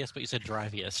shittiest, but you said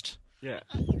driviest. Yeah.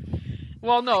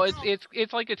 Well, no,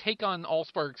 it's like a take on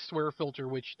Allspark's swear filter,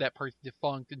 which that part's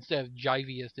defunct. Instead of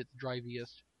jiviest, it's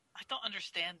driviest. I don't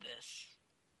understand this.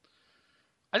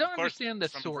 I don't Of course, understand the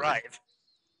from sword. Drive.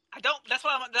 I don't. That's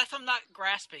what I'm not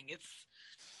grasping. It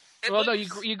Well, no,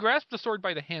 looks- you grasp the sword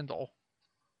by the handle.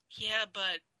 Yeah,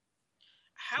 but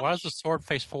how? Why would does the sword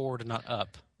face forward and not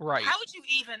up? Right. How would you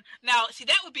even now? See,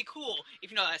 that would be cool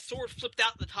if a sword flipped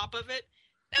out the top of it.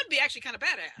 That would be actually kind of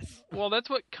badass. Well, that's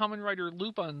what Kamen Rider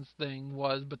Lupin's thing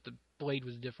was, but the blade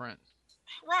was different.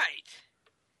 Right.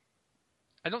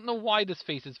 I don't know why this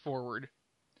faces forward.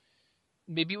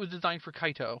 Maybe it was designed for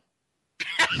Kaito.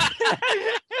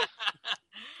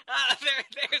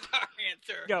 There's our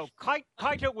answer. No,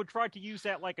 Kaito would try to use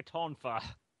that like a tonfa.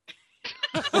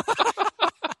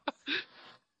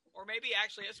 Or maybe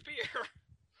actually a spear.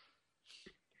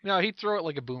 No, he'd throw it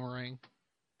like a boomerang.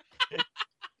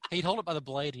 He'd hold it by the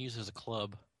blade and use it as a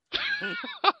club. It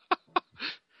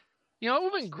would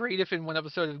have been great if in one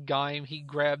episode of Gaim he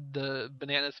grabbed the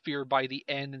banana spear by the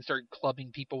end and started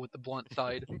clubbing people with the blunt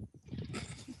side.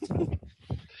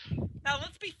 Now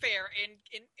let's be fair.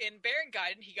 In Baron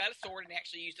Gaiden, he got a sword and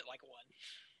actually used it like one.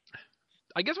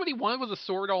 I guess what he wanted was a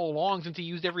sword all along, since he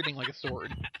used everything like a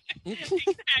sword.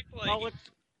 Exactly. Well,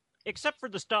 except for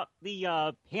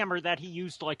the hammer that he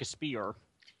used like a spear.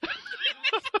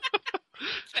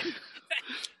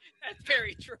 That's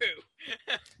very true.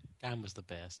 Gaim was the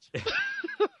best.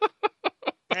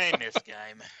 I miss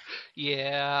Gaim.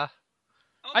 Yeah.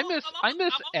 I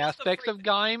miss aspects of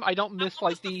Gaim. I don't miss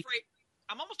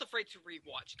I'm almost afraid to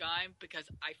rewatch Gaim because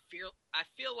I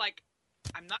feel like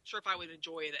I'm not sure if I would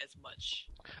enjoy it as much.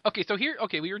 Okay, so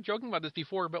we were joking about this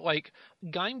before, but like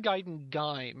Gaim Gaiden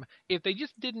Gaim, if they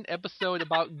just did an episode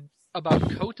about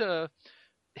Kota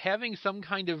having some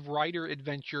kind of writer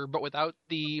adventure, but without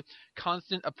the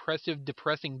constant oppressive,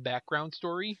 depressing background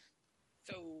story.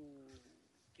 So,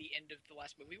 the end of the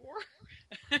last movie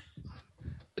war?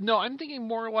 No, I'm thinking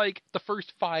more like the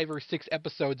first 5 or 6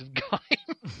 episodes of Gaim.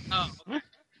 Oh, okay.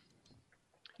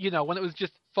 You know, when it was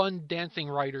just fun dancing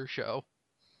writer show.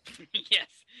 Yes.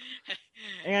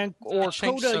 And or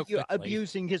changed Kota so quickly.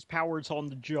 abusing his powers on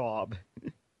the job.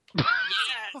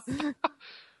 Yes.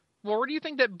 Well, where do you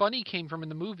think that bunny came from in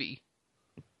the movie?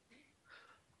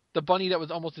 The bunny that was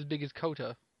almost as big as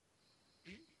Kota.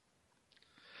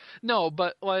 No,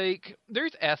 but like,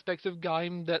 there's aspects of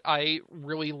Gaim that I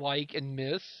really like and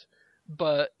miss,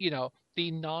 but you know, the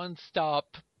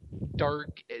non-stop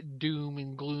dark doom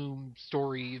and gloom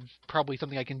story is probably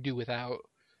something I can do without.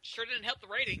 Sure didn't help the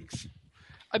ratings.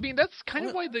 I mean, that's kind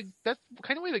of why the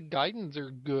Gaidens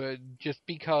are good, just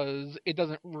because it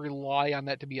doesn't rely on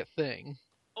that to be a thing.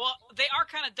 Well, they are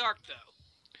kind of dark, though.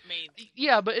 I mean,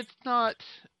 Yeah, but it's not.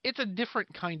 It's a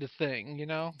different kind of thing, you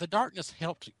know. The darkness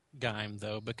helped Gaim,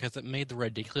 though, because it made the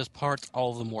ridiculous parts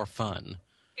all the more fun.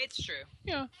 it's true.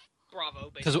 Yeah.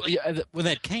 Bravo, Because basically. when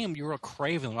that came, you were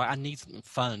craving, like, I need something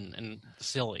fun and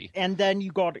silly. And then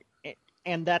you got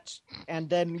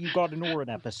an Orin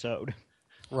episode.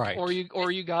 Right. Or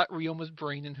you got Ryoma's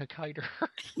brain in Hokkaido.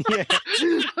 Yeah.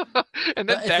 And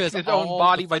then But if back in it's his own all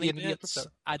body the by the funny end of the bits,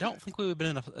 episode. I don't think we would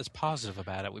have been as positive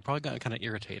about it. We probably got kind of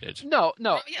irritated. No,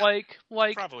 Yeah. like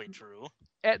Probably true.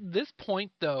 at this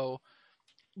point though,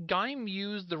 Gaim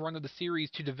used the run of the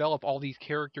series to develop all these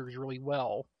characters really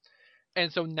well.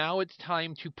 And so now it's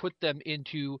time to put them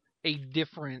into a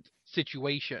different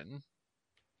situation.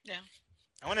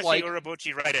 I want to Like- see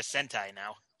Urobuchi write a Sentai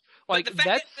now. Like But the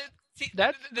fact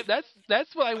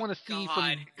that's what I want to see God.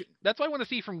 from that's what I want to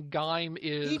see from Gaim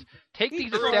is He- take he these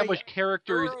tried- established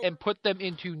characters Uro- and put them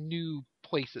into new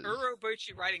places.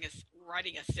 Urobuchi writing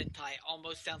a Sentai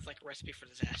almost sounds like a recipe for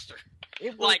disaster.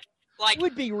 It would, Like it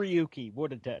would be Ryuki,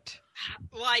 wouldn't it?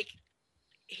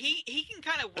 he can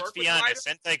kind of work Let's with be writer. honest,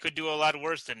 Sentai could do a lot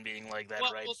worse than being like that,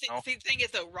 Well, right? see, now. see, the thing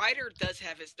is, though, writer does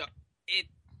have his it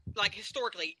like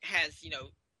historically has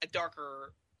a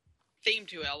darker theme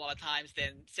to it a lot of times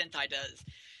than Sentai does.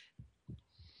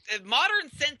 Modern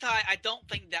Sentai, I don't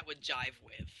think that would jive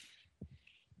with.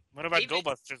 What about even- Go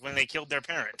Busters when they killed their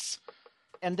parents?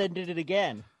 And then did it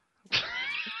again.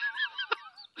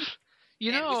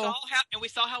 You And know, we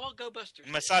saw how well Go Busters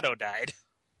did. Masato died.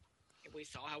 And we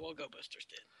saw how well Go Busters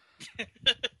did.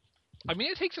 I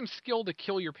mean, it takes some skill to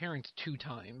kill your parents 2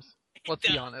 times. Let's be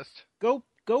does. honest. Go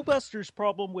Buster's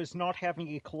problem was not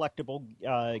having a collectible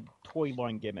toy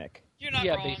line gimmick. You're not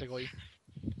Yeah, wrong. basically.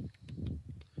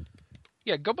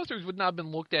 Yeah, GoBusters would not have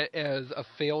been looked at as a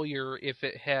failure if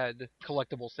it had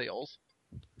collectible sales.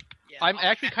 Yeah, I'm all it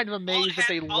actually had- kind of all it amazed that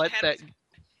had- they all let it had that.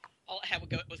 All it had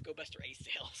was Go Buster A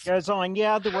sales. Goes on,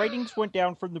 yeah, the ratings went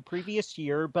down from the previous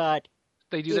year, but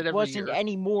They do that it every wasn't year.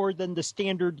 any more than the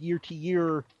standard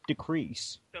year-to-year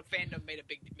decrease. So fandom made a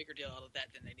bigger deal out of that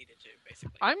than they needed to,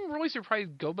 basically. I'm really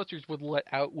surprised GoBusters would let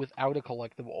out without a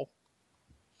collectible.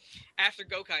 After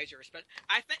Gokaiser, but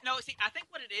I think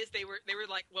what it is, they were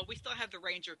like, well, we still have the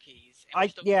Ranger keys. And we're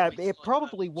still Yeah, gonna make it selling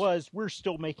probably votes. was. We're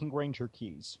still making Ranger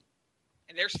keys.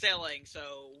 And they're selling,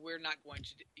 so we're not going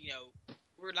to,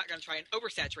 we're not going to try and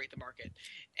oversaturate the market,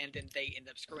 and then they end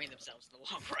up screwing themselves in the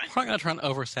long run. We're not going to try and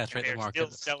oversaturate They're the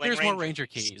market. still selling Here's more Ranger Ranger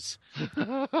keys.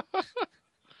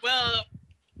 Well,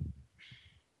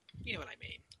 you know what I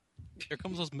mean. Here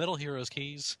comes those Metal Heroes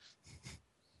keys.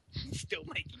 Still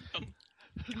making them.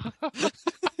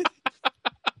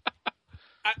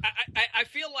 I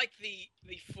feel like the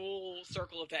full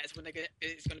circle of that is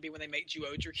is going to be when they make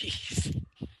Juodra keys.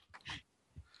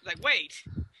 Like, wait,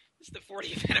 this is the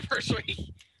 40th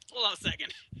anniversary. Hold on a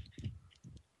second.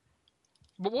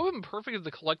 But what would have been perfect as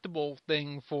the collectible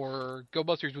thing for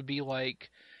GoBusters would be like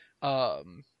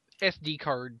SD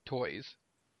card toys.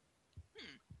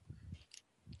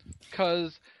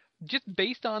 Because just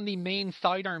based on the main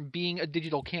sidearm being a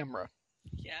digital camera,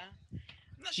 Yeah, I'm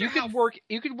not sure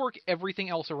you could work everything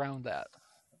else around that.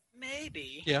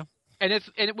 Maybe. Yeah. And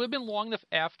it would have been long enough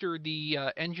after the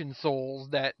engine souls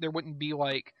that there wouldn't be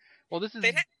like, well,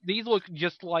 these look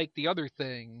just like the other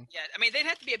thing. Yeah, I mean they'd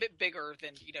have to be a bit bigger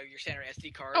than your standard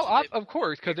SD cards. Oh, a bit of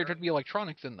course, because bigger. there'd have to be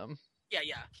electronics in them. Yeah.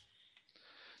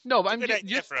 No, but It's a I'm good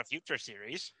idea just for a future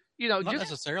series. Not just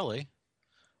necessarily.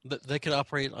 They could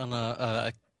operate on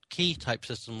a key type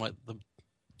system like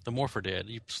the Morpher did.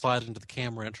 You slide into the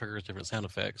camera and it triggers different sound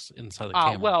effects inside the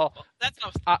camera. well, That's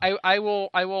what I was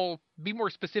I will be more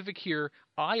specific here.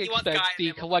 I He wants expect Gaia the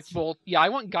memories. collectible. Yeah, I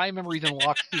want Gaia memories and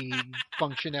Loxy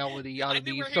functionality out I of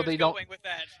knew these, where he so was they don't going with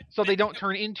that. so they don't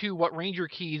turn into what Ranger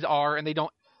keys are, and they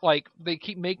don't they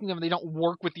keep making them. And they don't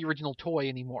work with the original toy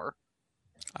anymore.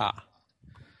 Ah.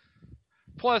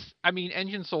 Plus, I mean,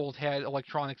 Engine Souls had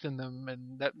electronics in them,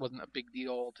 and that wasn't a big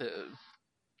deal to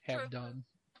have True. done.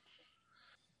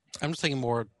 I'm just thinking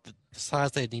more the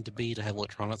size they need to be to have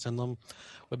electronics in them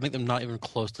would make them not even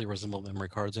closely resemble memory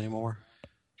cards anymore.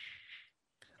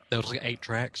 They would like 8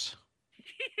 tracks.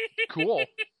 Cool.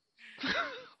 It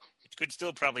could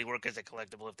still probably work as a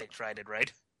collectible if they tried it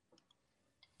right.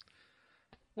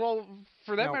 Well,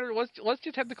 for that No. matter, let's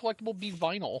just have the collectible be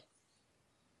vinyl.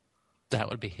 That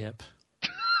would be hip.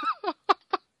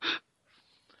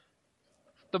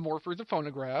 The Morpher's a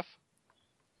phonograph.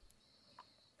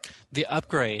 The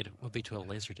upgrade would be to a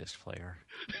Laserdisc player.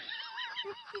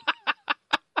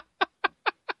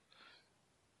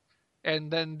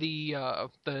 And then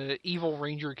the evil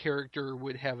Ranger character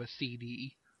would have a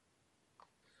CD.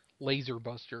 Laser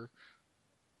Buster.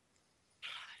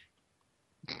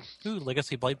 Ooh,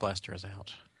 Legacy Blade Blaster is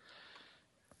out.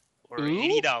 Or Ooh.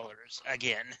 $80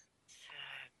 again.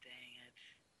 Dang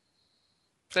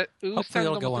it. That Hopefully sounded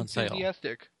it'll go almost on sale.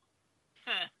 enthusiastic.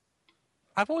 Huh.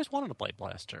 I've always wanted a Blade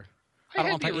Blaster. I I don't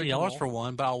had want to the pay original. $80 for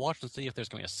one, but I'll watch and see if there's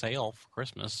going to be a sale for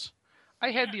Christmas.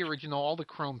 I had the original. All the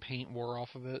chrome paint wore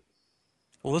off of it.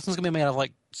 Well, this one's going to be made out of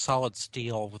like solid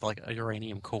steel with like a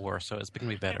uranium core, so it's going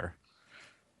to be better.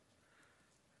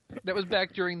 That was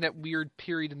back during that weird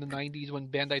period in the 90s when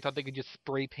Bandai thought they could just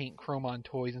spray paint chrome on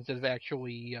toys instead of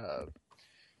actually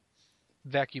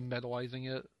vacuum metallizing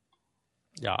it.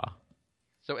 Yeah.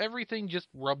 So everything just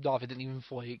rubbed off. It didn't even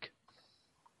flake.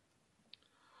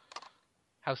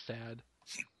 How sad.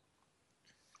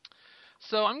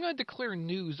 So I'm going to declare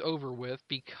news over with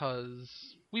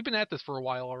because we've been at this for a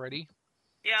while already.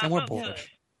 Yeah, And we're well, bored. good.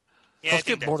 Yeah, I Let's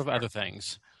think get bored that's of fair. other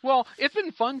things. Well, it's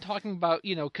been fun talking about,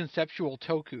 conceptual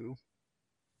toku.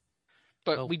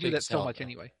 But Oh, we do big that so salad. much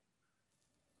anyway.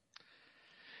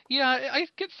 Yeah, I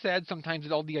get sad sometimes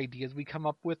at all the ideas we come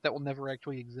up with that will never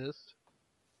actually exist.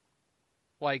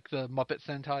 Like the Muppet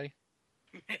Sentai.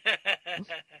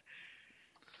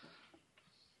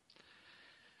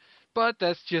 But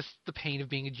that's just the pain of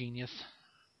being a genius.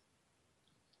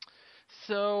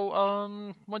 So,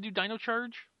 want to do Dino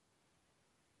Charge?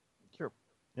 Sure.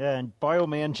 And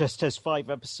Bioman just has 5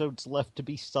 episodes left to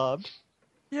be subbed,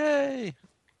 Yay!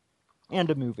 and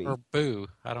a movie. Or boo.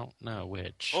 I don't know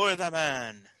which. For the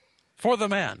man. For the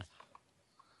man.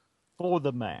 For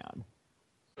the man.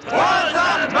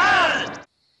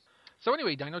 So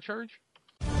anyway, Dino Charge?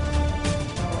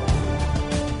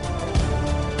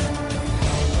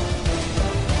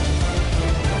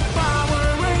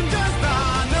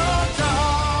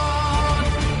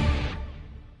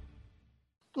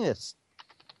 Yes.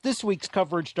 This week's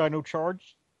coverage, Dino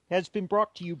Charge, has been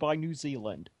brought to you by New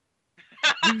Zealand.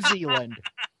 New Zealand.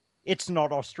 It's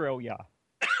not Australia.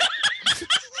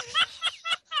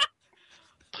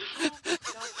 God.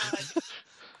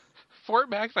 Fort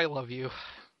Max, I love you.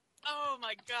 Oh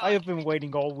my god. I have been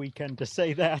waiting all weekend to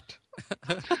say that.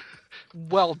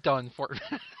 Well done, Fort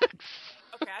Max.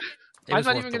 Okay, It I'm was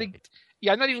not worth even the gonna- wait.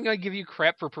 Yeah, I'm not even going to give you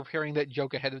crap for preparing that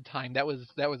joke ahead of time. That was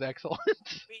excellent.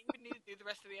 we even need to do the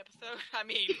rest of the episode. I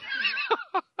mean,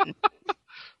 that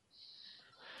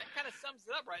kind of sums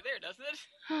it up right there, doesn't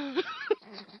it?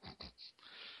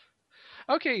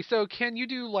 Okay, so Ken, you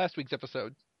do last week's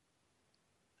episode.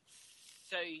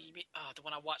 So you mean the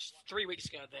one I watched 3 weeks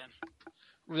ago?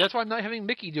 Then. That's why I'm not having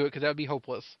Mickey do it, because that would be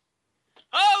hopeless.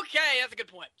 Okay, that's a good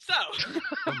point. So,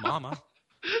 Oh, mama.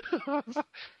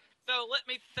 so let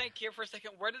me think here for a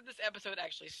second. Where did this episode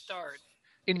actually start?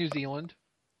 In New Zealand.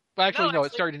 Well, actually, no, it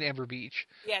actually- started in Amber Beach.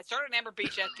 Yeah, it started in Amber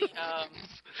Beach at the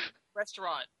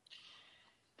restaurant.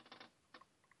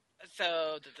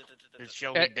 So, Is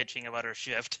Shelby Eh. bitching about her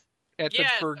shift? At the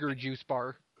Yes, Burger okay. Juice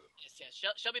Bar. yes.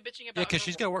 She'll be bitching about. Yeah, because her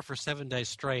she's got to work for 7 days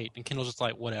straight, and Kendall's just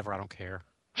like, whatever, I don't care.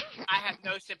 I have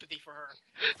no sympathy for her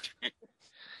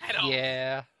at all.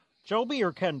 Yeah. Shelby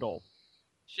or Kendall?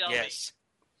 Shelby. Yes.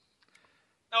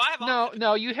 No, I have all No, sympathy.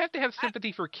 no, you have to have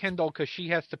sympathy for Kendall, because she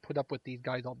has to put up with these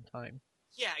guys all the time.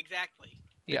 Yeah, exactly.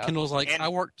 Yeah. Kendall's like, And- I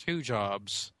work 2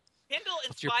 jobs. Kendall, in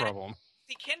What's your spite problem?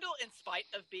 see, Kendall, in spite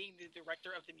of being the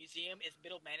director of the museum, is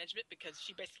middle management because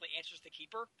she basically answers the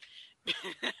keeper.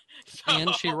 So,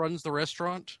 And she runs the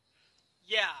restaurant?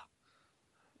 Yeah.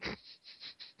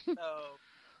 So,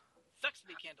 sucks to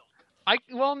be Kendall.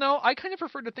 I kind of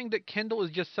prefer to think that Kendall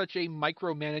is just such a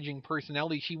micromanaging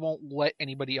personality. She won't let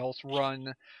anybody else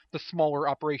run the smaller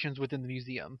operations within the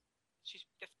museum.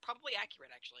 That's probably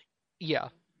accurate, actually. Yeah.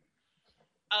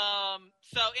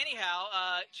 So anyhow,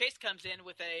 Chase comes in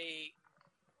with a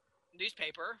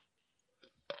newspaper.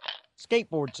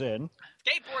 Skateboards in.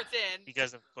 Skateboards in.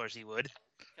 Because of course he would.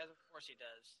 Because of course he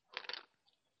does.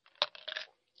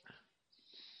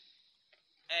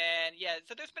 And yeah,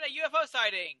 so there's been a UFO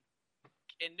sighting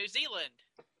in New Zealand.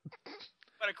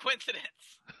 What a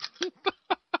coincidence.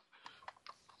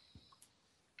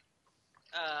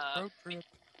 Road trip.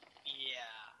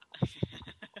 Yeah.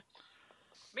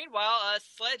 Meanwhile,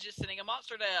 Sledge is sending a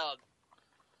monster down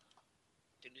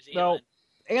to New Well, Zealand.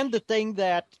 and the thing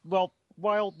that, well,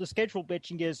 while the schedule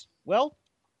bitching is, well,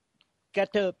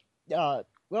 got to,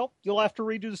 you'll have to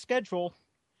redo the schedule.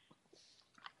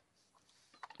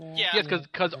 Yeah. Yes,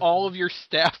 because all of your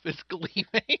staff is gleaming.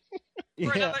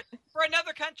 Yeah. For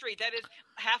another country that is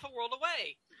half a world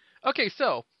away. Okay,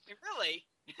 so Really?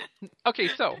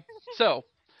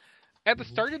 at the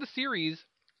start of the series,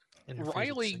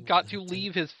 Riley got to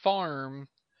leave his farm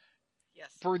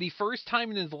Yes. for the first time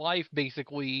in his life,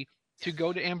 basically, to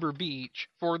go to Amber Beach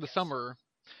for the summer.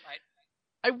 Right.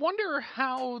 I wonder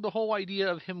how the whole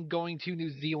idea of him going to New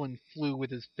Zealand flew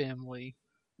with his family.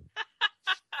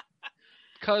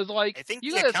 Because, like, I think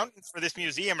you the gotta... accountants for this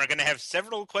museum are going to have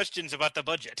several questions about the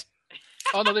budget.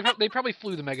 Oh no, they probably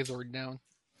flew the Megazord down.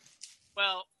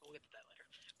 Well, we'll get to that later.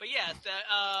 But yes,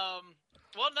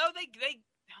 well, no, they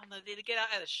get out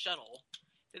at a shuttle.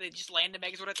 Did they just land the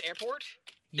Megazord at the airport?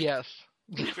 Yes.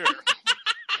 Sure.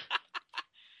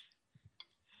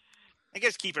 I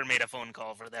guess Keeper made a phone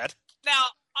call for that. Now,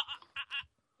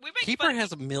 we make Keeper fun.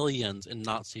 has millions in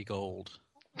Nazi gold.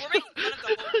 We're making fun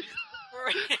of the whole.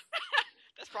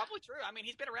 That's probably true. I mean,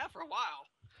 he's been around for a while.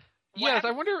 Yes,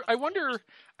 I wonder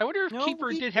if No, Keeper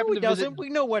he did happen to doesn't. visit. We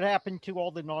know what happened to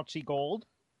all the Nazi gold.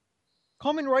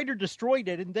 Common Rider destroyed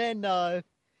it and then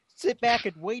sit back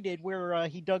and waited where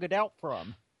he dug it out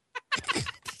from.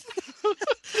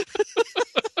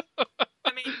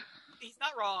 I mean, he's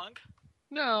not wrong.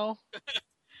 No.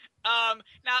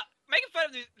 Now making fun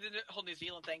of the whole New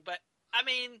Zealand thing, but I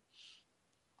mean,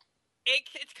 it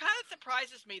kind of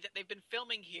surprises me that they've been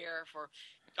filming here for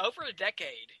over a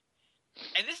decade,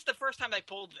 and this is the first time they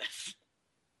pulled this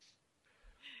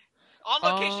on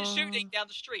location shooting down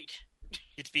the street.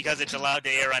 It's because it's allowed to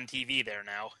air on TV there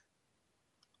now.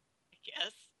 I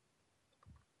guess.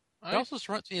 It also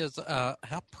strikes me as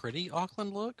how pretty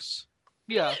Auckland looks.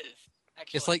 Yeah. It is,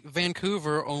 actually. It's like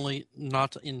Vancouver, only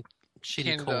not in shitty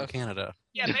Canada. cold Canada.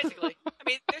 Yeah, basically. I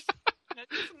mean, there's some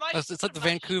nice. It's like the some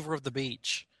nice- Vancouver of the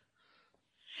beach.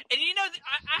 And you know,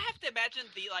 I have to imagine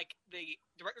the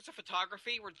directors of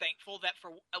photography were thankful that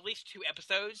for at least 2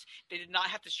 episodes they did not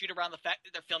have to shoot around the fact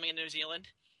that they're filming in New Zealand.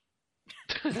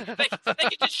 they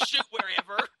could just shoot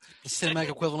wherever. The cinematic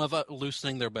equivalent of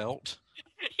loosening their belt.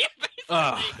 Yeah, basically.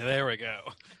 Ah, there we go.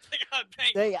 God,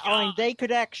 thank I mean, God. they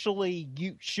could actually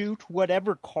shoot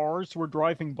whatever cars were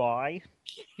driving by.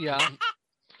 Yeah.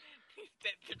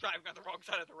 They're driving on the wrong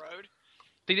side of the road.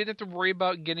 They didn't have to worry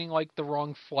about getting like the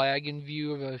wrong flag in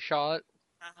view of a shot.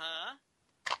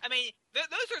 I mean,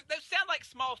 those sound like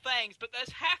small things, but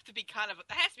those have to be kind of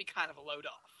a load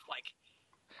off. Like,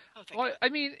 oh, thank Well, God. I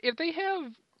mean, if they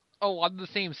have a lot of the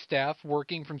same staff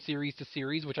working from series to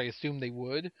series, which I assume they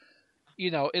would,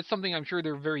 you know, it's something I'm sure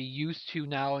they're very used to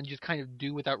now and just kind of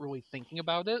do without really thinking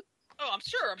about it. Oh, I'm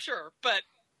sure, but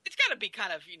it's got to be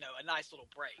kind of, a nice little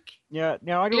break. Yeah.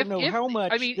 Now I don't know If- how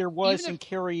much I mean, there was even in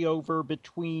carryover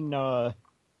between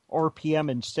RPM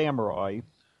and Samurai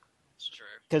It's true.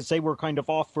 because they were kind of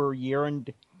off for a year,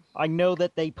 and I know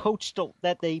that they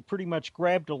that they pretty much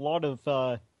grabbed a lot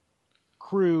of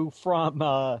crew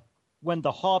from when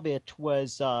The Hobbit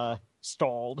was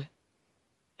stalled.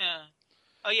 Yeah.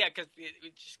 Oh yeah, because we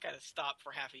just kind of stopped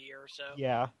for half a year or so.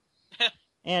 Yeah.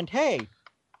 And hey,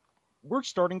 we're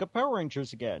starting up Power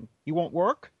Rangers again. You won't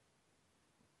work?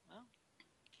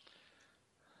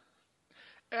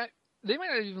 They might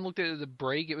not have even looked at it as a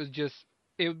break. It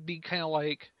would be kind of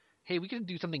like, hey, we can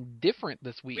do something different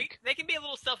this week. They can be a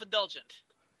little self-indulgent.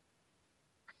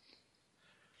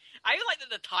 I even like that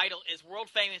the title is World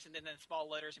Famous and then in small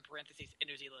letters in parentheses in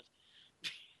New Zealand.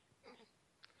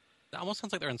 It almost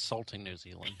sounds like they're insulting New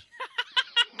Zealand.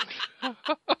 But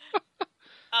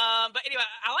anyway,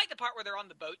 I like the part where they're on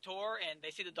the boat tour and they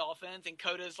see the dolphins and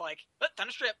Coda's like, oh, time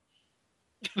to strip.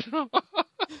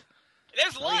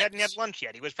 There's Well, lunch. he hadn't had lunch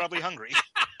yet. He was probably hungry.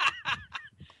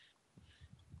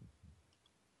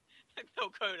 No,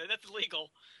 Coda, that's illegal.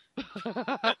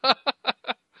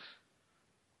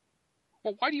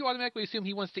 Well, why do you automatically assume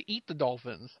he wants to eat the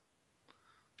dolphins?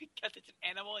 Because it's an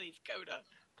animal and he's Coda.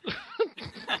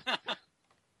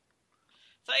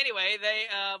 So anyway, they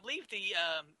leave the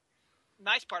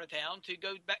nice part of town to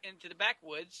go back into the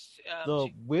backwoods. The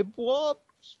Wibwab?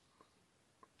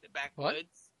 The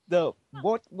backwoods.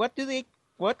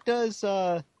 What does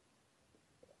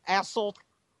Assel?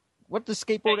 What does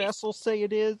Skateboard Hey. Assel say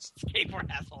it is? Skateboard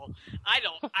asshole. I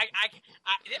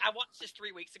watched this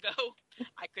 3 weeks ago.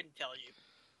 I couldn't tell you.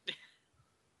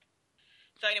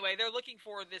 So anyway, they're looking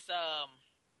for this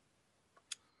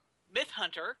myth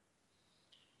hunter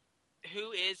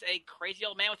who is a crazy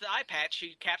old man with an eye patch who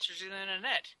captures it in a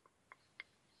net.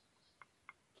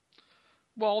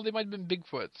 Well, they might have been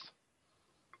Bigfoots.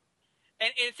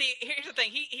 And see, here's the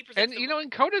thing. He presents And, them- you know, in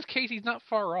Coda's case, he's not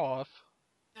far off.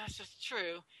 That's just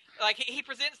true. Like, he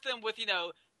presents them with, you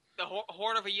know, the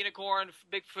horn of a unicorn,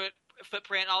 Bigfoot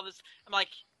footprint, all this. I'm like,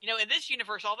 you know, in this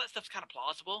universe, all that stuff's kind of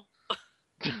plausible.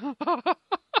 I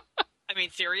mean,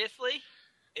 seriously?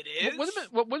 It is?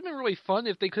 What would have been really fun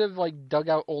if they could have, like, dug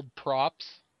out old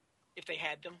props. If they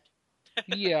had them.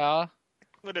 Yeah.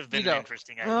 Would have been You know, an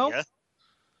interesting well, idea.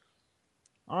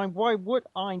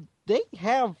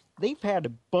 They've had a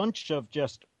bunch of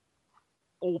just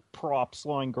old props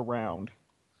lying around.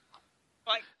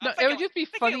 Like, No, I'm it would thinking- just be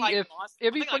thinking funny like if Monster- it'd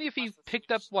I'm be thinking funny like if he Monster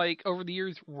picked up Suits. like over the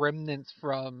years remnants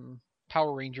from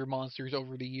Power Ranger monsters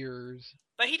over the years,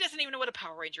 But he doesn't even know what a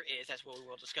Power Ranger is, as we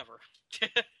will discover.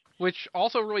 which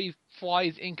also really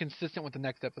flies inconsistent with the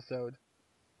next episode.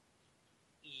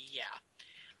 Yeah.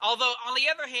 Although, on the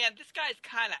other hand, this guy's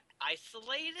kind of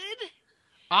isolated.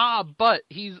 But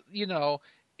he's, you know,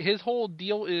 his whole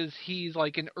deal is he's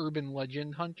like an urban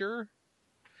legend hunter.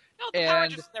 No, the Power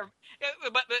And- Rangers never.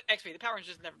 But XP, the Power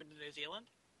Rangers never been to New Zealand.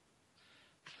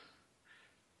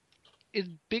 Is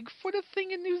Bigfoot a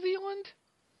thing in New Zealand?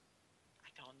 I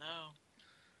don't know.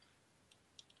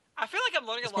 I feel like I'm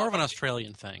learning It's a lot. more of an about-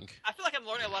 Australian thing. I feel like I'm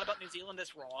learning a lot about New Zealand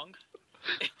that's wrong.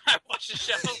 I watch the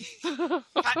show.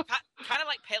 Kind of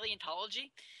like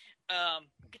paleontology. But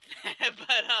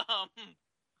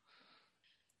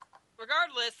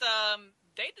regardless,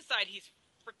 they decide he's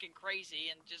freaking crazy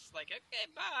and just like,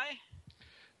 okay, bye.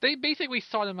 They basically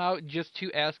sought him out just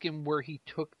to ask him where he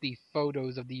took the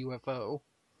photos of the UFO.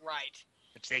 Right.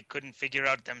 Which they couldn't figure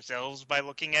out themselves by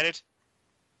looking at it.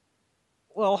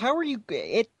 Well, how are you?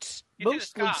 It's It's in the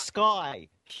mostly sky. sky.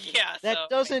 Yeah. That so,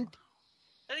 doesn't.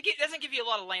 doesn't give you a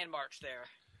lot of landmarks there.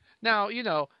 Now, you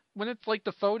know, when it's like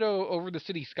the photo over the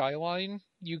city skyline,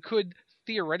 you could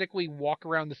theoretically walk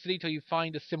around the city till you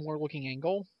find a similar looking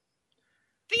angle.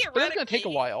 But Theoretically, it's going to take a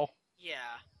while. Yeah.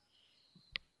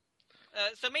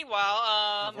 So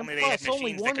meanwhile, If only they had Plus,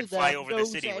 only machines that one could of them fly over the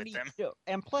knows city with any- them.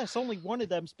 And plus, only one of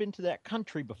them's been to that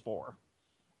country before.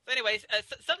 so anyways,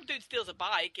 some dude steals a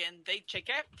bike and they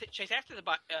chase after the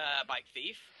bike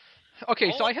thief.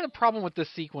 Okay, so Oh. I had a problem with this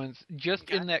sequence, just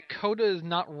Okay. in that Coda is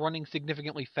not running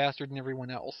significantly faster than everyone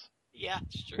else, Yeah,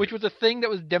 it's true. which was a thing that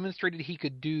was demonstrated he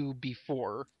could do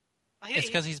before. It's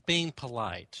because he's being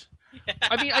polite.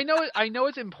 I mean, I know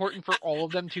it's important for all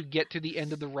of them to get to the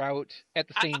end of the route at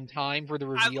the same time for the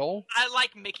reveal. I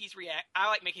like Mickey's I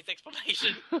like Mickey's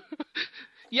explanation.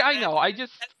 Yeah, I know. I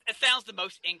just, It sounds the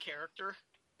most in character.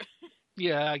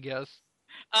 yeah, I guess.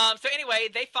 So anyway,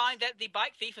 they find that the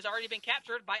bike thief has already been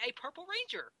captured by a Purple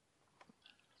Ranger.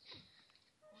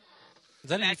 Is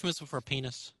that a euphemism for a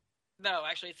penis? No,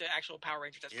 actually, it's an actual Power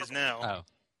Ranger. That's Is Purple. now.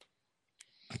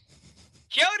 Oh.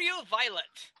 Kyoryu Violet.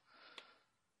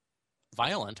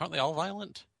 Violent? Aren't they all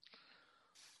violent?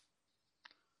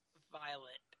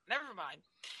 Violet. Never mind.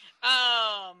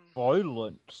 Violence.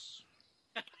 Violet.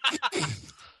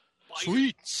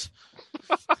 Sweets!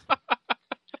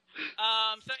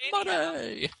 So anyhow,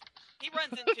 Money! he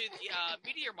runs into the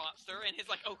meteor monster and he's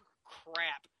like, "Oh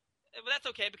crap!" But that's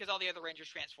okay because all the other Rangers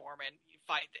transform and you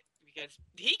fight it because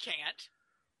he can't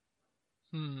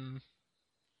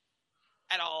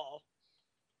at all.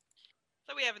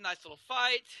 So we have a nice little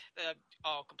fight,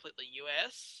 all completely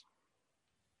U.S.,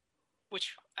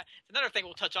 which is another thing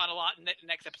we'll touch on a lot in the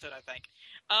next episode, I think.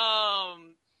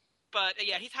 But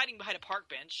yeah, he's hiding behind a park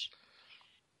bench,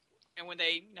 and when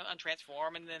they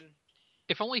untransform, and then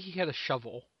If only he had a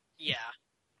shovel. yeah,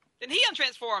 then he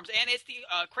untransforms, and it's the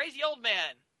crazy old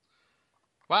man.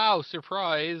 Wow,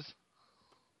 surprise.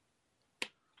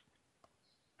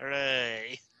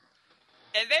 Hooray.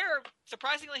 And they're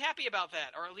surprisingly happy about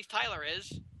that, or at least Tyler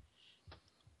is.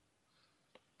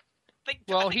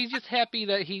 Well, he's just happy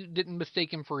that he didn't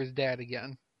mistake him for his dad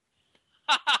again.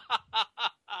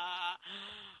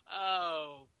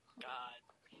 Oh, God.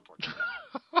 Poor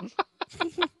child.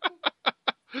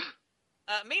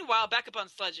 Meanwhile, Meanwhile, back up on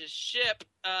Sledge's ship,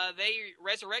 they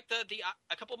resurrect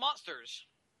a couple monsters.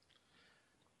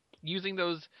 Using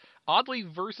those oddly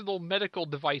versatile medical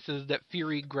devices that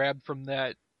Fury grabbed from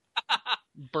that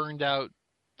burned out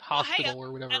hospital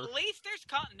or whatever. At least there's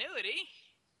continuity.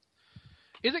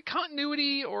 Is it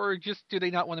continuity, or just do they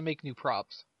not want to make new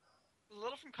props? A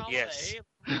little from column Yes.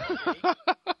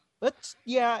 A.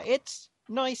 It's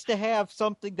nice to have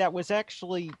something that was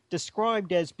actually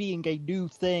described as being a new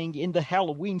thing in the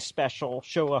Halloween special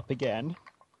show up again.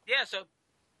 Yeah, so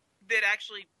that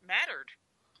actually mattered.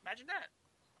 Imagine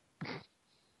that.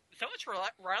 So much for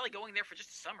Riley going there for just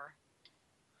a summer.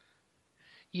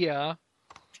 Yeah.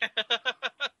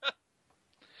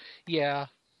 Yeah.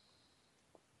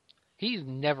 He's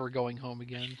never going home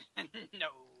again. No.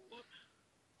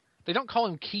 They don't call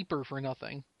him Keeper for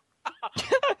nothing.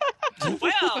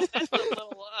 Well, that's a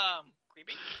little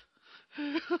creepy.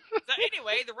 So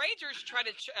anyway, the Rangers try to.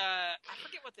 I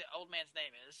forget what the old man's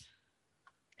name is.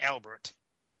 Albert.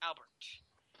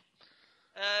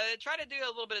 Try to do a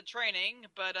little bit of training,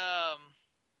 but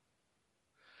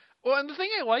Well, and the thing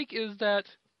I like is that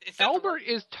except for- Albert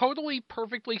is totally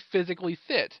perfectly physically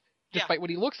fit, despite what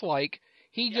he looks like.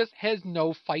 He just has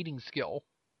no fighting skill.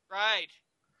 right.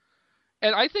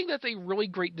 And I think that's a really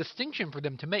great distinction for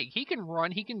them to make. He can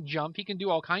run, he can jump, he can do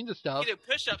all kinds of stuff. You do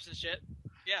push-ups and shit.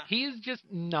 Yeah, He is just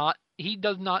not, he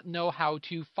does not know how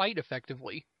to fight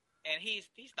effectively. and he's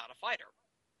not a fighter.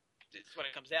 That's what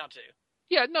it comes down to.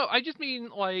 Yeah, no, I just mean,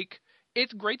 like,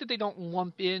 it's great that they don't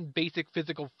lump in basic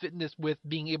physical fitness with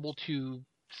being able to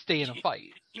stay in a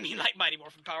fight. You mean like Mighty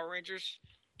Morphin Power Rangers?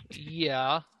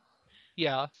 Yeah.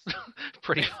 Yeah.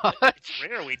 Pretty It's much.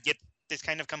 rare we'd get this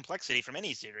kind of complexity from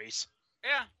any series.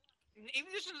 Yeah,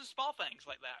 even just in the small things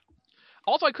like that.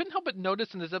 Also, I couldn't help but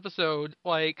notice in this episode,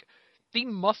 like, the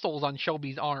muscles on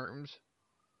Shelby's arms.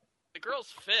 The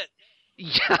girl's fit.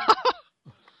 Yeah.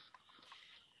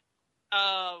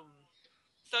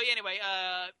 So anyway,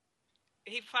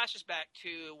 he flashes back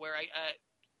to where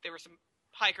there were some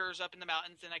hikers up in the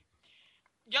mountains, and a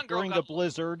young girl During a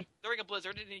blizzard. during a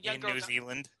blizzard, and a young In girl. New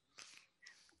Zealand.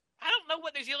 I don't know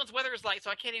what New Zealand's weather is like,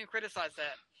 so I can't even criticize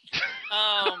that.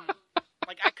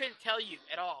 Like I couldn't tell you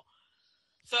at all.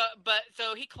 So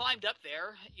he climbed up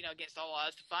there, against all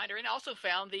odds to find her, and also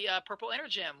found the purple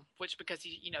energem, which because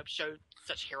he, showed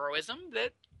such heroism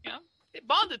that it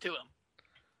bonded to him.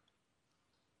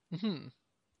 Hmm.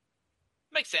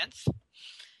 Makes sense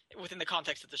within the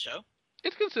context of the show.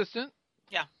 It's consistent.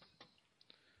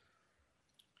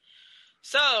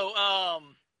 So,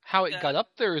 How it got up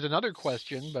there is another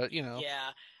question, but, yeah,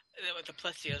 with the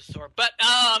plesiosaur. But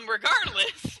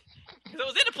regardless, it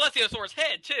was in a plesiosaur's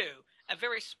head too, a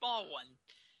very small one.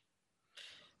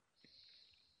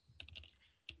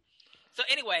 So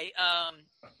anyway,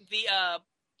 the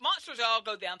monsters all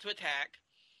go down to attack,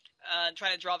 and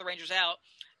try to draw the Rangers out,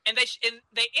 and they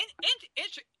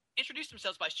introduce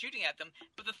themselves by shooting at them.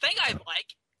 But the thing I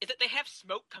like is that they have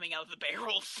smoke coming out of the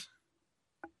barrels.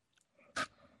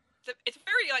 It's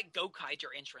very like Gokaiger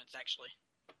entrance, actually.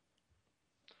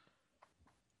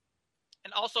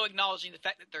 And also acknowledging the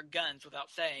fact that they're guns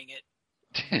without saying it.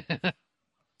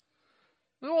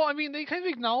 Well, I mean, they kind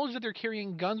of acknowledged that they're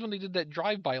carrying guns when they did that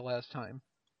drive-by last time.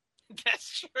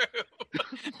 That's true.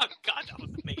 Oh, God, that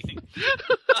was amazing.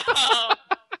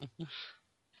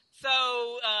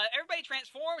 So, everybody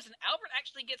transforms, and Albert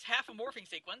actually gets half a morphing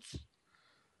sequence.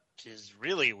 Which is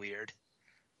really weird.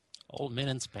 Old men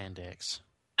in spandex.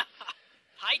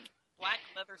 Tight black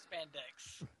leather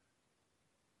spandex.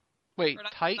 Wait, Or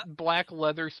not- tight black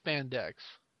leather spandex.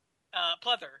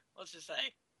 Pleather, let's just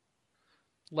say.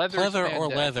 Leather Pleather or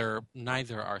spandex. leather,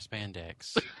 neither are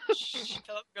spandex. Shh,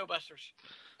 tell it, Go Busters.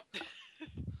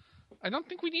 I don't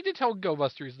think we need to tell Go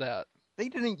Busters that. They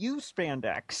didn't use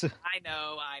spandex. I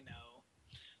know.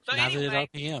 So Neither anyway,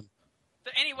 did RPM.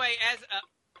 as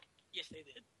yes, they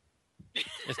did.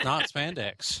 It's not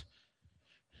spandex.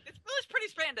 It's pretty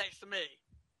spandex to me.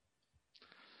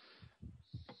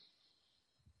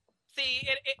 See,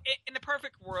 in the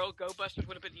perfect world, Go Busters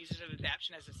would have been used as an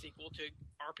adaptation as a sequel to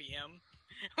RPM,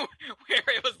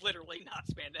 where it was literally not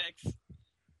spandex.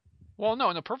 Well, no,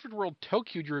 in a perfect world,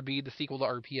 ToQger would be the sequel to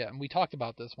RPM. We talked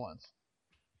about this once.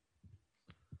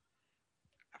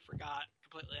 I forgot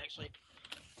completely, actually.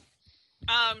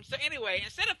 So anyway,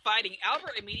 instead of fighting,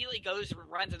 Albert immediately goes and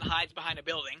runs and hides behind a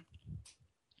building.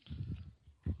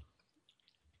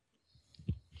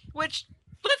 Which,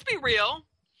 let's be real,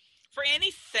 for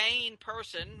any sane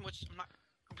person, which I'm not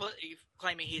completely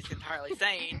claiming he's entirely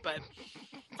sane, but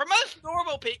for most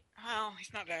normal people, well,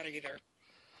 he's not that either.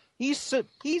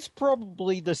 He's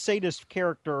probably the sadist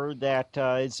character that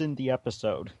is in the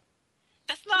episode.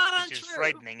 That's not true.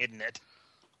 frightening, isn't it?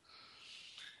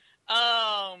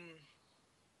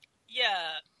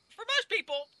 Yeah. For most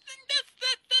people,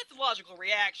 that's a logical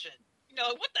reaction. You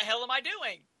know, what the hell am I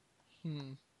doing?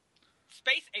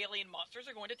 Space alien monsters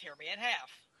are going to tear me in half.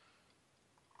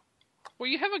 Well,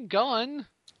 you have a gun.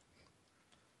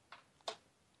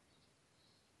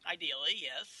 Ideally,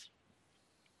 yes.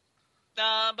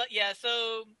 But yeah,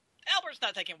 so Albert's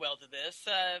not taking well to this.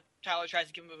 Tyler tries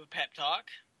to give him a pep talk.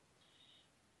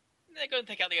 They go and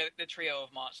take out the trio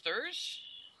of monsters,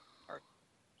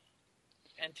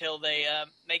 until they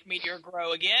make Meteor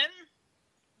grow again.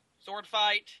 Sword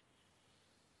fight.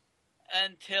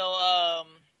 Until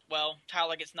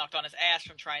Tyler gets knocked on his ass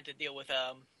from trying to deal with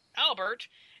Albert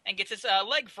and gets his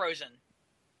leg frozen.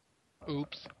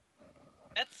 Oops.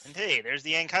 And hey, there's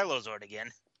the Ankylozord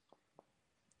again.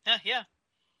 Yeah.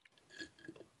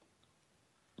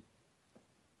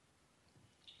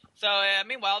 So,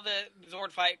 meanwhile, the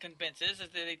Zord fight commences as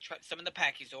they summon the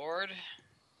Pachysord.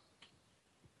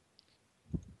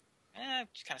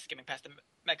 Just kind of skimming past the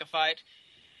mecha fight.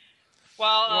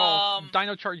 Well,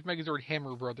 Dino Charge Megazord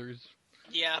Hammer Brothers.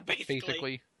 Yeah,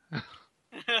 basically.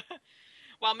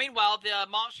 Well, meanwhile, the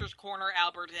monsters corner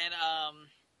Albert and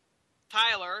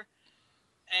Tyler.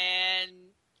 And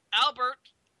Albert,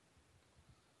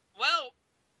 well,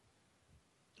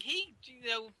 he,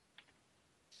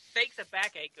 fakes a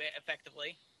backache,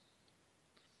 effectively.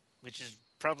 Which is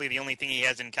probably the only thing he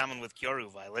has in common with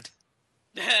Kyoru Violet.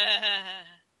 Now,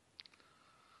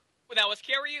 was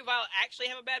Kyoru Violet actually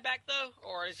have a bad back, though?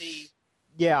 Or is he...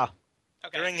 Yeah.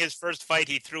 Okay. During his first fight,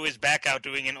 he threw his back out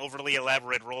doing an overly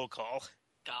elaborate roll call.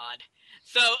 God.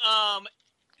 So,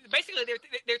 basically,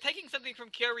 they're taking something from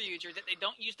Kyoryuger that they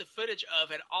don't use the footage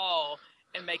of at all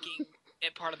and making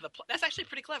it part of the plot. That's actually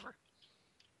pretty clever.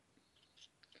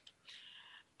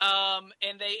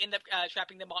 And they end up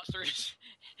trapping the monsters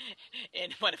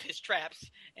in one of his traps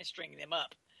and stringing them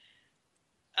up.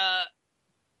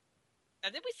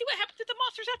 Did we see what happened to the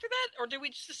monsters after that? Or did we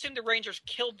just assume the Rangers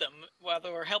killed them while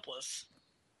they were helpless?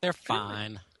 They're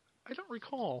fine. I don't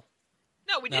recall.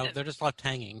 No, we didn't. No, they're just left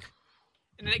hanging.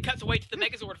 And then it cuts away to the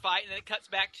Megazord fight, and then it cuts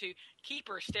back to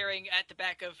Keeper staring at the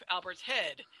back of Albert's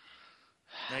head.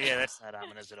 No, yeah, that's not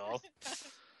ominous at all.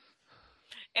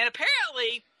 And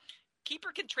apparently,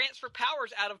 Keeper can transfer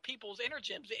powers out of people's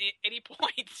energems at any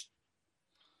point.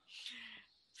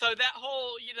 So that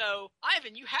whole,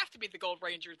 Ivan, you have to be the Gold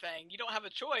Ranger thing. You don't have a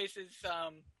choice is,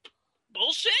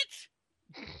 bullshit?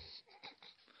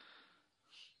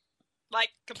 Like,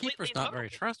 completely Keeper's not very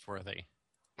trustworthy.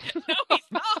 No,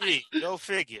 he's not. Gee, go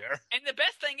figure. And the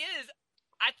best thing is,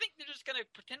 I think they're just going to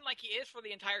pretend like he is for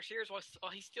the entire series while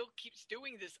he still keeps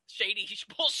doing this shady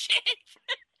bullshit.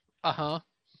 Uh-huh.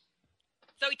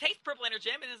 So he takes Purple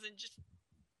Energem and isn't just...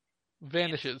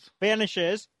 Vanishes.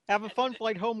 Have a fun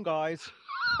flight home, guys.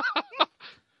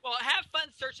 Well, have fun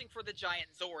searching for the giant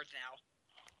Zords now.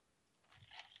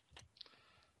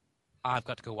 I've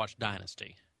got to go watch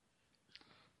Dynasty.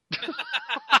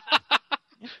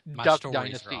 My Duck stories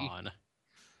Dynasty. are on.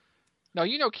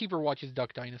 No, Keeper watches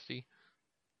Duck Dynasty.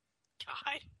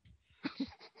 God.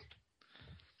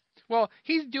 Well,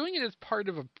 he's doing it as part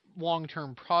of a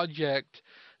long-term project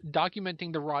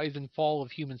documenting the rise and fall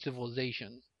of human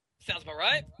civilization. Sounds about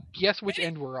right. Guess which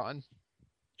end we're on.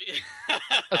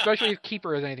 Especially if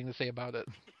Keeper has anything to say about it.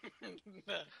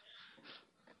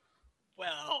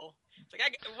 Well, it's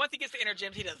like once he gets the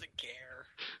Energems, he doesn't care.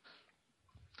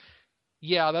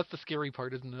 Yeah, that's the scary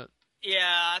part, isn't it? Yeah,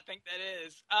 I think that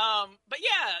is. But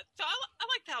yeah, so I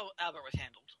liked how Albert was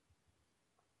handled.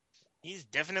 He's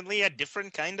definitely a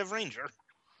different kind of ranger.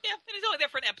 Yeah, and it's only there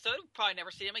for an episode. We'll probably never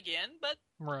see him again, but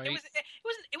Right.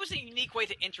 it was a unique way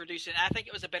to introduce it. I think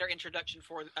it was a better introduction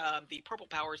for the purple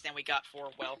powers than we got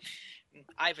for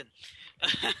Ivan.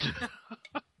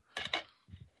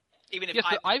 Even if Yes,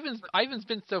 but Ivan's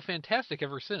been so fantastic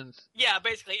ever since. Yeah,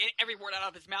 basically every word out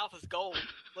of his mouth is gold,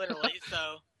 literally.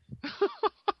 So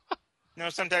No,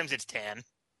 sometimes it's tan.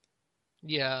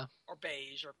 Yeah. or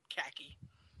beige or khaki.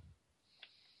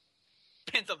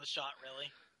 Depends on the shot,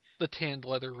 really. The tanned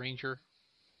leather ranger.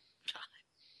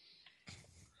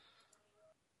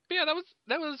 But yeah,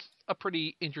 that was a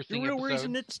pretty The interesting real episode.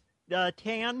 reason it's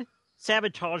tan,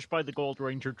 sabotaged by the Gold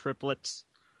Ranger triplets.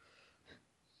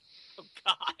 Oh,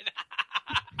 God.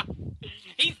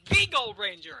 He's the Gold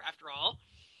Ranger, after all.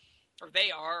 Or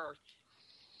they are. Or,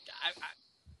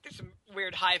 there's some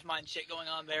weird hive mind shit going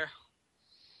on there.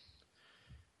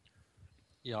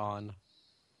 Yawn.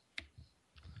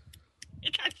 I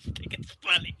just think it's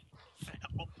funny. So.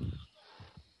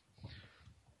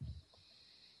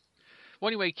 Well,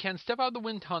 anyway, Ken, step out of the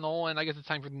wind tunnel, and I guess it's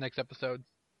time for the next episode.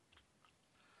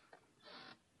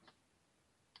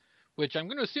 which I'm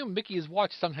going to assume Mickey has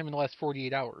watched sometime in the last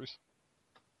 48 hours.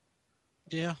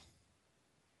 Yeah.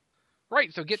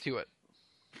 Right, so get to it.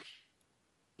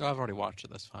 No, I've already watched it.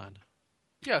 That's fine.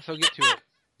 Yeah, so get to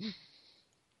it.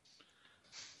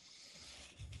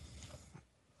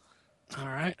 All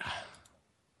right.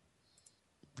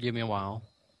 Give me a while.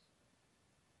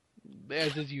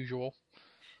 As is usual.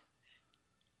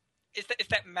 It's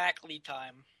that Mac lead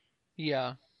time.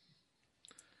 Yeah.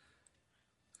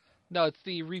 No, it's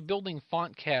the rebuilding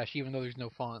font cache, even though there's no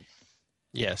fonts.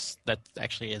 Yes, that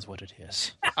actually is what it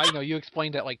is. I know, you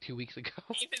explained that like 2 weeks ago.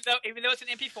 Even though it's an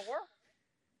MP4.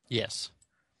 Yes.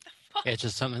 It's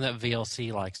just something that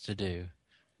VLC likes to do.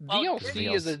 Well,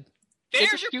 VLC is a...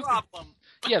 There's it's a your stupid- problem.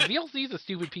 Yeah, VLC is a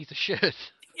stupid piece of shit.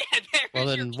 Yeah, there's Well,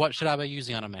 your... then what should I be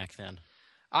using on a Mac then?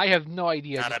 I have no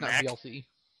idea. Not It's a not Mac? VLC.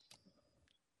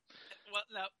 Well,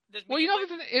 no. Does Well, you know,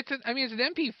 Mickey it's an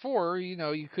MP4. You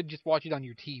know, you could just watch it on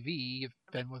your TV if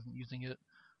Ben wasn't using it.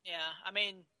 Yeah, I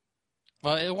mean,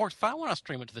 Well, it works fine when I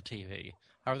stream it to the TV.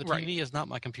 However, the Right. TV is not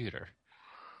my computer.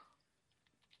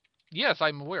 Yes,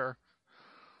 I'm aware.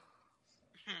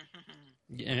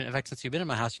 And in fact, since you've been in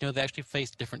my house, you know they actually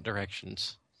face different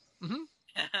directions.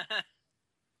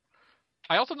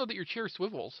 I also know that your chair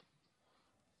swivels.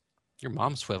 Your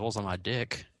mom swivels on my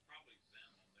dick.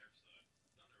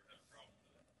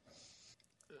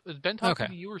 Is Ben talking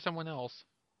Okay. to you or someone else?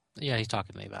 Yeah, he's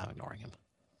talking to me, but I'm ignoring him.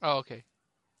 Oh, okay.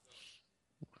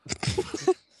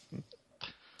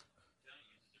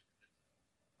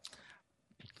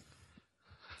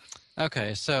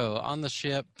 Okay, so on the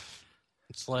ship,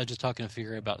 Sledge is talking to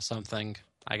Fury about something.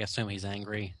 I assume he's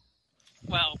angry.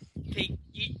 well, he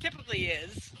typically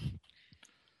is.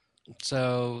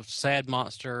 So, Sad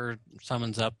Monster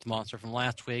summons up the monster from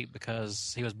last week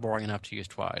because he was boring enough to use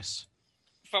twice.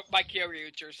 By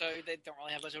Kyoryuger, so they don't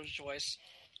really have much of a choice.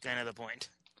 Kind of the point.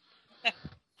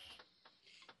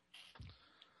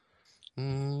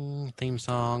 Theme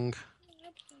song.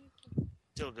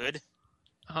 Still good.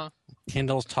 Uh-huh.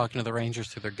 Kendall's talking to the Rangers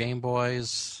through their Game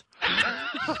Boys.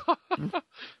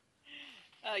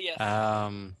 Yes.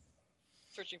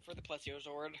 Searching for the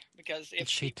Plesiozord, because if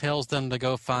She tells them to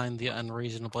go find the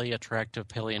unreasonably attractive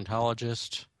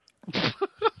paleontologist.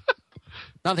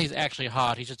 Not that he's actually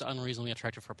hot, he's just unreasonably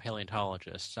attractive for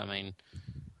paleontologists. I mean,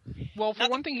 Well, for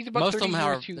one thing, he's about most of 30 them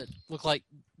years are, too... that look like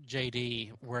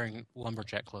JD wearing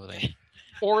lumberjack clothing.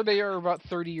 Or they are about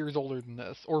 30 years older than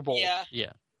this, or both. yeah,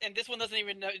 Yeah. and this one doesn't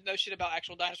even know shit about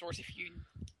actual dinosaurs if you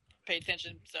pay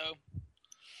attention. So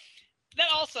that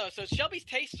also, so Shelby's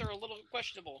tastes are a little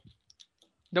questionable.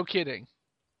 No kidding.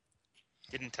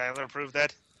 Didn't Tyler prove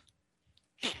that?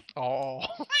 Oh.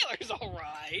 Tyler's all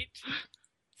right.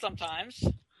 Sometimes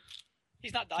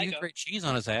he's not He has Daigo. great cheese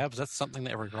on his abs. That's something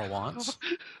that every girl wants.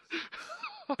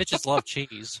 Bitches love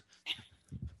cheese.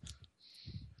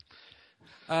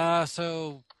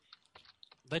 So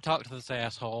they talk to this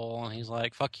asshole, and he's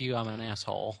like, "Fuck you, I'm an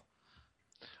asshole."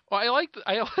 Well,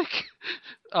 I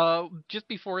like, just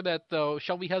before that, though,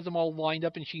 Shelby has them all lined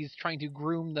up and she's trying to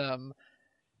groom them.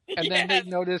 And then they Yes.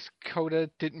 notice Coda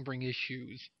didn't bring his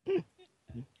shoes. Oh,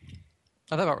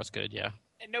 that part was good, yeah.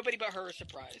 And nobody but her is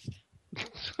surprised.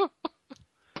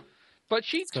 But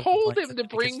she Let's go told complain him to to the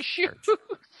bring biggest shoes. church.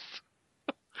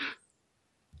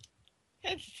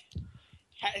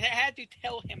 Had to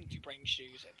tell him to bring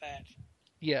shoes at that.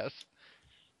 Yes.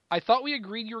 I thought we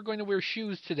agreed you were going to wear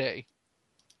shoes today.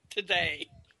 Today.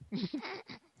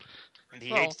 And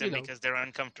he Well, hates them you know. because they're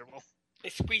uncomfortable. They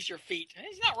squeeze your feet.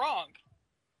 He's not wrong.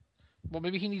 Well,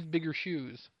 maybe he needs bigger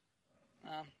shoes.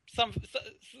 Some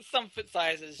foot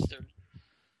sizes are...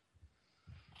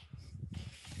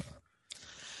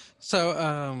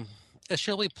 So, as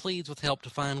Shelby pleads with help to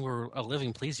find where a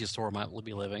living plesiosaur might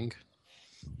be living,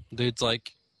 dude's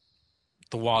like,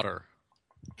 the water.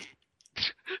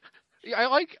 Yeah,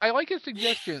 I like his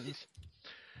suggestions.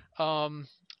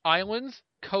 Islands,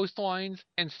 coastlines,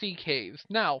 and sea caves.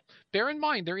 Now, bear in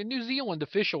mind they're in New Zealand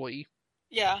officially,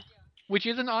 Yeah. which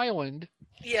is an island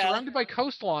Yeah. surrounded by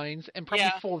coastlines and probably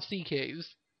Yeah. full of sea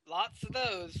caves. Lots of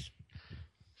those.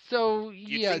 So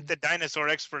You'd yeah, think the dinosaur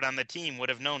expert on the team would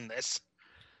have known this.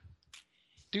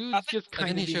 dude's I think- just And kind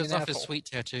then of he being shows an off his asshole. sweet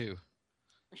tattoo.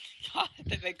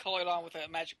 They color it on with a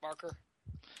magic marker.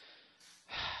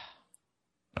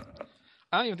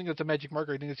 I don't even think that's a magic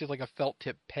marker. I think it's just like a felt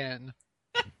tip pen.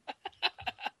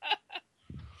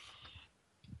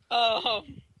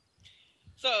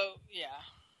 So, yeah.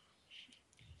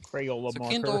 Crayola So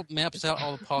marker. Kendall maps out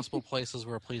all the possible places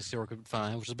where a plesiosaur could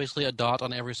find, which is basically a dot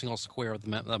on every single square of the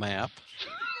map.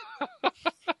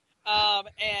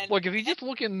 And Look, if you just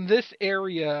look in this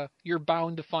area, you're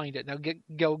bound to find it. Now get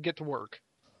to work.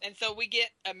 And so we get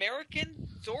American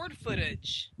Zord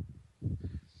footage.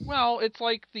 Well, it's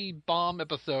like the bomb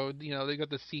episode. You know, they got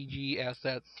the CG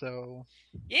assets, so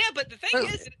Yeah, but the thing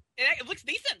is, it looks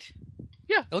decent.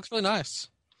 It looks really nice.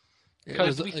 It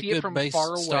 'Cause was we a see it good from base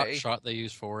far stock away. shot they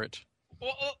used for it.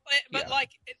 Well, but Yeah.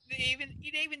 like, they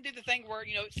even do the thing where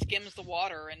it skims the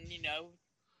water, and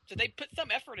so they put some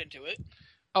effort into it.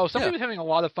 oh, somebody Yeah. was having a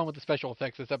lot of fun with the special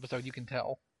effects this episode. You can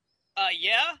tell.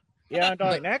 Yeah. Yeah,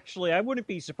 and actually, I wouldn't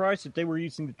be surprised if they were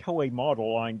using the Toei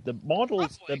model line. The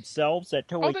models Probably. themselves that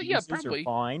Toei yeah, uses probably. are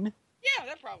fine. Yeah,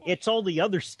 that probably. It's all the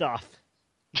other stuff.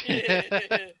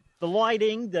 The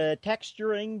lighting, the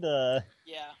texturing, the...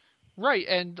 Yeah. Right,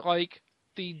 and like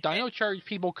the Dino Charge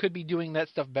people could be doing that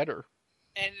stuff better.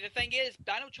 And the thing is,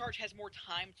 Dino Charge has more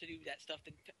time to do that stuff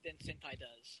than Sentai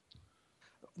does.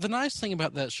 The nice thing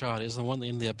about that shot is the one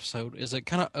in the episode is it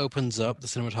kind of opens up the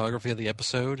cinematography of the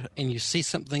episode, and you see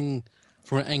something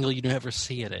from an angle you never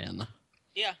see it in.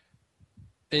 Yeah.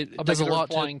 It A does a Megazord lot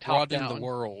to flying top broaden down. the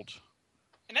world.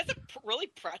 And that's a really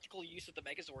practical use of the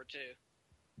Megazord, too.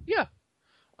 Yeah.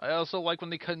 I also like when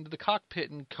they cut into the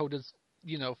cockpit and Koda's,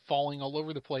 falling all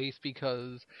over the place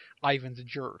because Ivan's a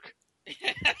jerk. Oh,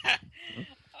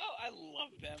 I love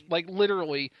them. Like,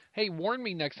 literally, hey, warn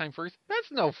me next time first.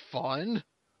 That's no fun.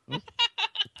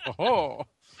 Oh.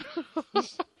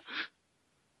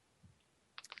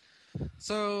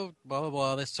 So, blah, blah,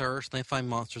 blah. They search and they find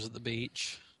monsters at the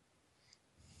beach.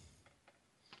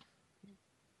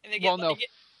 And they Well, no. they get-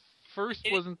 First,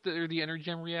 it- wasn't there the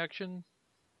Energem reaction?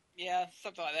 yeah,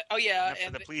 something like that. Oh, yeah. Enough for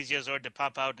And the Plesiozord to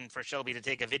pop out and for Shelby to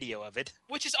take a video of it.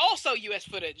 which is also U.S.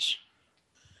 footage,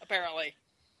 apparently.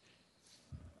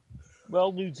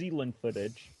 Well, New Zealand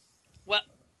footage. Well,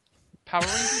 Power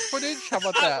Rangers footage? How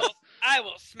about I that?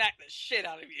 will smack the shit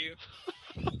out of you.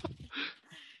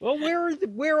 Well,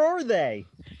 where are they?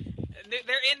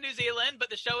 They're in New Zealand, but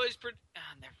the show is...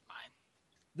 never mind.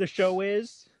 The show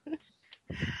is?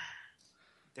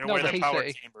 They're No, where the the power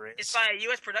Heisei. chamber is. It's by a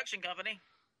U.S. production company.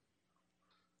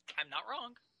 I'm not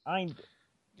wrong.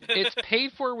 It's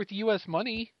paid for with U.S.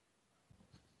 money.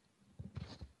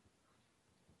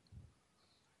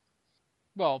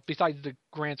 Well, besides the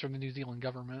grants from the New Zealand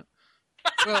government.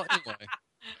 Well, anyway.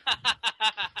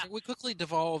 We quickly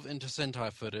devolve into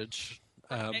Sentai footage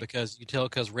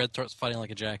because Red starts fighting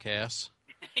like a jackass.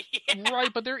 Yeah.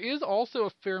 Right, but there is also a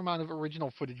fair amount of original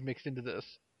footage mixed into this.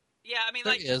 Yeah, I mean,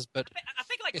 There like... is, but I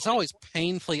think, like... it's always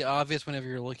painfully obvious whenever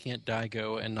you're looking at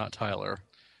Daigo and not Tyler.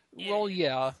 Yeah. Well,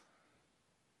 yeah.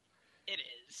 It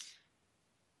is.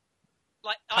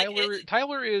 Like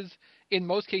Tyler is, in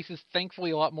most cases,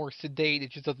 thankfully a lot more sedate. It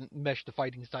just doesn't mesh the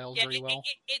fighting styles very well.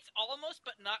 It's almost,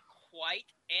 but not quite,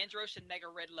 Andros and Mega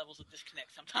Red levels of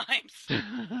disconnect sometimes.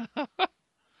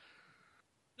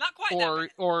 Not quite that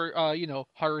or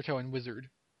Haruto and Wizard.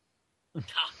 bad.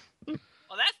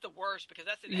 Well, that's the worst, because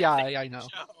that's an Yeah, insane I know.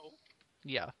 show.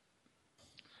 Yeah.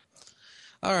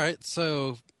 All right,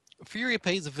 so Fury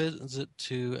pays a visit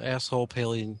to asshole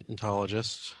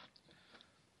paleontologist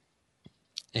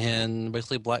and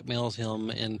basically blackmails him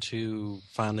into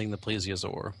finding the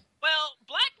plesiosaur. Well,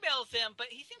 blackmails him, but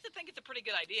he seems to think it's a pretty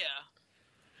good idea.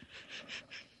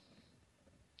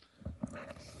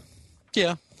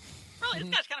 Yeah. Really, this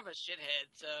guy's kind of a shithead,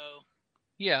 so...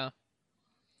 Yeah.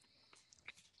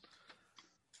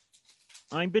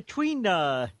 I'm between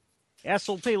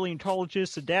asshole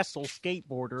paleontologist and asshole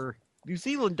skateboarder. New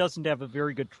Zealand doesn't have a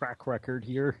very good track record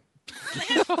here.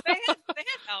 They have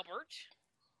Albert.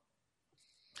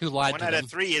 Who lied One to out them.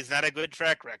 of 3 is not a good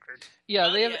track record. Yeah,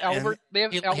 Oh, they have yeah. Albert. They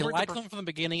have He Albert, lied to them from the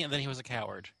beginning, and then he was a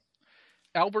coward.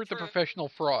 Albert the True. professional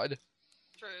fraud.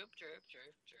 True.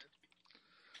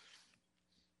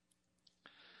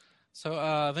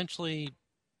 So eventually,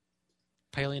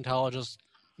 paleontologist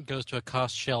goes to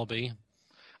accost Shelby.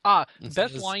 Ah, And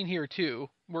best says- line here too,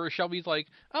 where Shelby's like,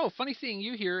 "Oh, funny seeing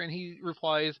you here," and he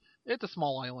replies, "It's a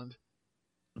small island."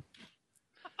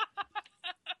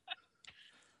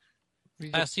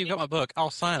 He's I just- see you've got my book. I'll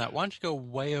sign it. Why don't you go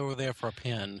way over there for a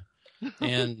pen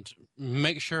and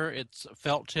make sure it's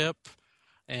felt tip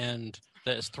and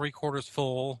that it's 3/4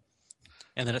 full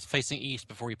and that it's facing east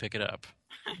before you pick it up.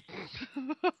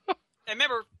 And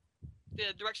remember,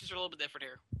 the directions are a little bit different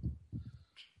here.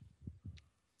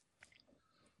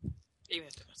 Even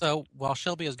if- So while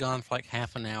Shelby is gone for like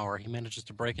half an hour, he manages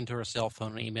to break into her cell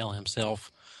phone and email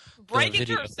himself Break the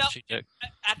into video that herself. she took.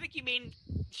 I think you mean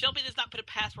Shelby does not put a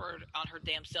password on her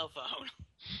damn cell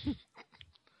phone.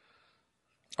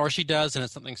 Or she does, and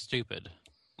it's something stupid.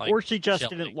 Like Or she just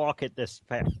Shelby. didn't lock it this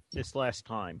last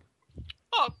time.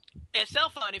 Oh, a cell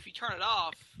phone, if you turn it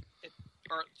off,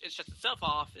 or it shuts itself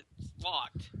off, it's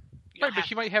locked. You Right, don't but have she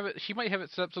to- might have it. She might have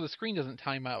it set up so the screen doesn't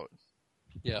time out.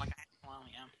 Yeah. Like, well,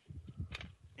 yeah.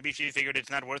 Maybe she figured it's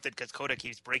not worth it because Coda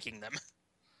keeps breaking them.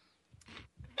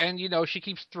 And she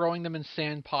keeps throwing them in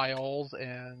sand piles,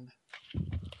 and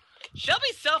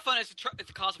Shelby's cell phone is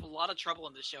the cause of a lot of trouble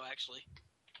in this show, actually,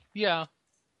 yeah.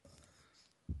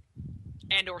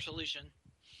 and/or solution.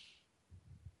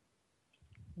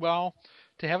 Well,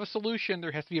 to have a solution,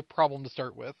 there has to be a problem to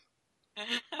start with.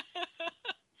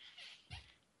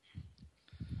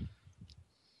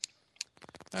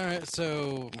 All right,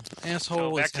 so So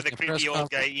asshole back is to the having a press creepy old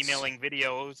guy conference. emailing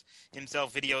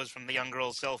videos from the young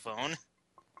girl's cell phone.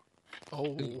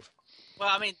 Oh, Well,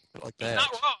 I mean, like he's that.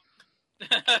 not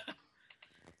wrong.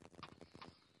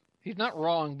 he's not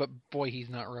wrong, but boy, he's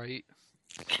not right.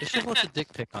 They should have left a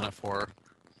dick pic on it for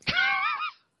her.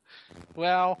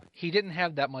 Well, he didn't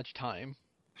have that much time.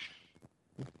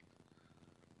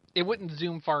 It wouldn't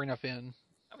zoom far enough in.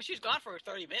 I mean, she was gone for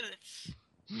 30 minutes.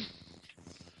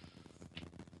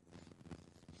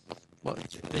 What?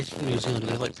 In New Zealand, do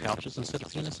they like pouches instead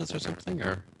of penises or something?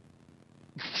 Or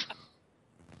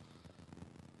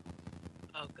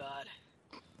Oh, God.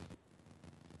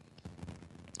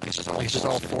 it's just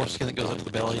all foreskin that goes up the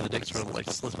belly and the dick sort of like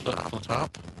slips up from the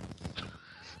top?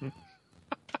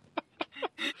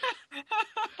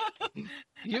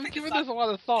 You've think given it's this a lot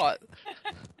of thought.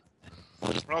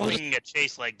 We're all making a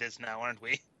chase like this now, aren't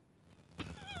we?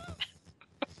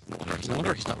 No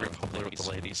wonder he's not very popular with the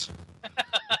ladies.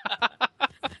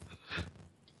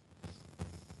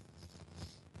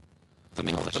 The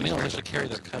males should carry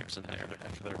their cubs in there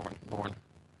after they're born.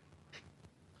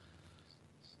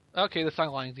 Okay, the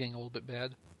sound line's getting a little bit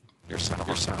bad. You're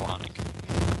Salonic.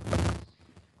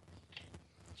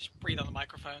 Just breathe on the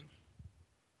microphone.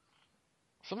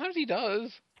 Sometimes he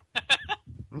does.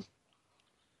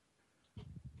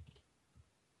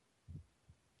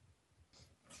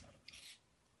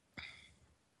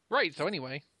 Right, so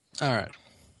anyway. Alright.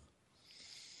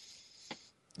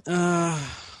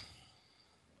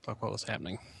 Fuck, what was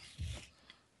happening?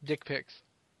 Dick pics.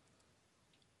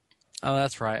 Oh,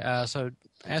 that's right. So,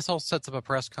 Asshole sets up a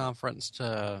press conference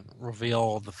to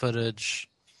reveal the footage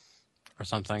or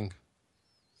something.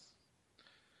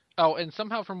 Oh, and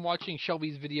somehow from watching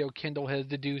Shelby's video, Kendall has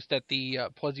deduced that the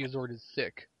Plesiosaur is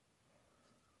sick.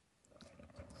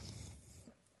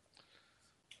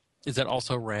 Is that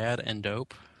also rad and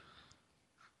dope?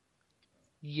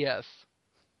 Yes.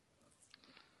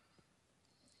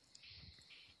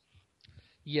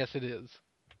 Yes, it is.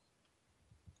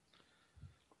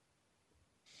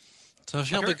 So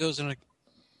Shelby goes in a...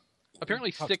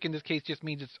 Apparently sick in this case just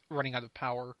means it's running out of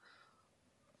power.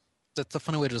 That's a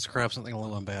funny way to describe something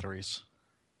low on batteries.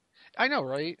 I know,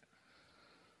 right?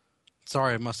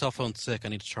 Sorry, my cell phone's sick. I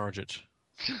need to charge it.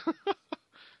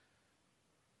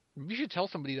 You should tell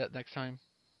somebody that next time.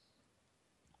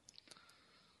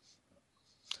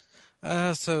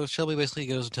 So Shelby basically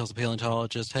goes and tells the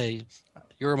paleontologist, hey,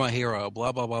 you're my hero,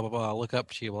 blah, blah, blah, blah, blah, look up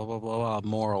to you, blah, blah, blah, blah,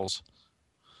 morals.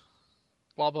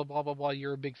 Blah, blah, blah, blah, blah,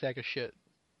 you're a big sack of shit.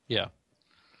 Yeah.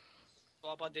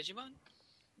 Blah, blah, Digimon?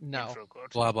 No. Intro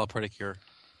quote. Blah, blah, pedicure.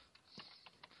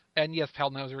 And yes, Pal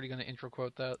now is already going to intro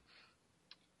quote that.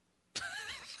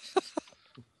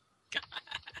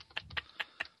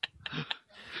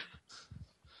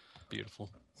 Beautiful.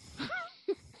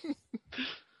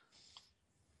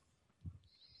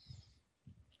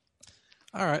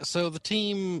 All right, so the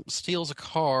team steals a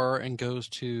car and goes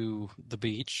to the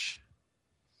beach.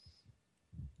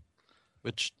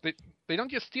 Which, They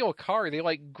don't just steal a car, they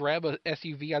like grab a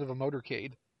SUV out of a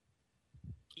motorcade.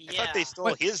 I Yeah. thought they stole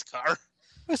What? his car.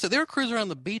 wait, so they were cruising around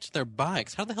the beach with their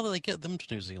bikes. How the hell did they get them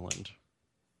to New Zealand?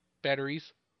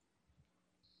 Batteries.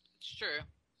 It's true.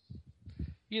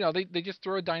 They just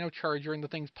throw a dino charger and the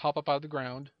things pop up out of the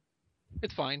ground.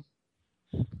 It's fine.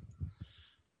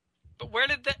 But where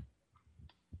did the...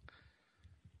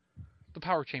 The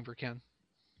power chamber can.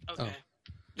 Okay.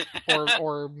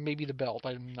 Or maybe the belt,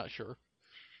 I'm not sure.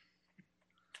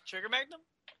 Trigger Magnum?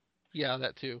 Yeah,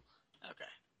 that too.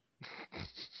 Okay.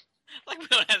 Like we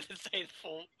don't have to say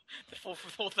the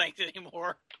full things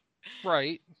anymore.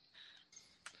 Right.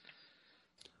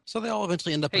 So they all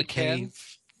eventually end up in Hey, a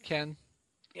cave. Ken,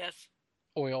 Yes,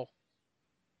 oil.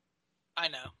 I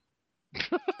know.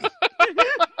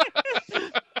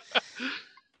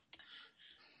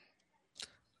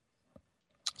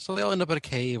 So they all end up at a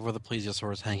cave where the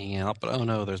plesiosaur is hanging out, but oh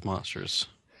no, there's monsters.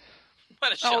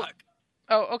 What a shock.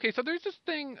 Oh, okay, so there's this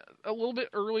thing a little bit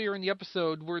earlier in the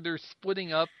episode where they're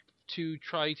splitting up to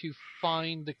try to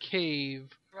find the cave,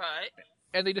 Right.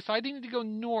 and they decide they need to go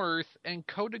north, and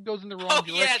Coda goes in the wrong Oh,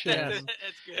 yeah, direction. that's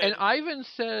good. And Ivan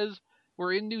says,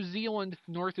 Where in New Zealand,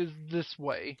 north is this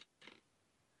way.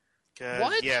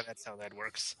 What? Yeah, that's how that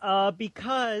works.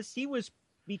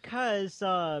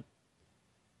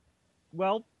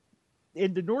 Well,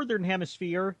 in the northern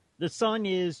hemisphere, the sun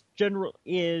is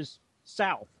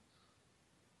south.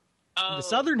 Oh. In the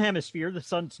southern hemisphere, the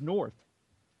sun's north.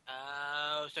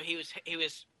 Oh, so he was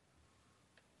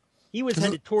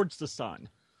headed towards the sun.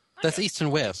 That's east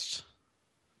and west.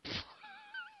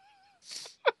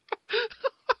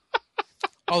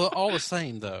 all the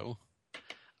same, though.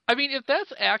 I mean, if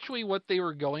that's actually what they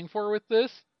were going for with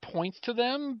this, points to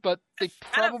them, but they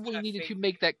probably needed to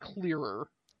make that clearer.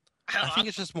 I think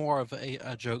it's just more of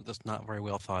a joke that's not very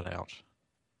well thought out.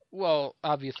 Well,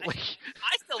 obviously.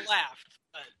 I still laughed.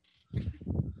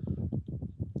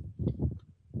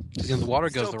 Because the water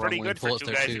goes Still the pretty wrong way good and for bullets two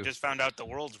there guys too. who just found out the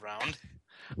world's round.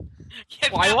 Yeah,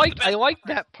 Well, I that was liked the best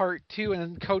part. that part too, and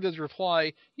then Coda's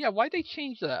reply, yeah, why'd they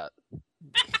change that?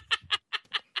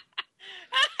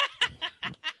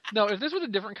 No, if this was a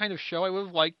different kind of show, I would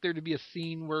have liked there to be a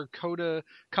scene where Coda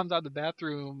comes out of the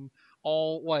bathroom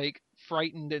all, like,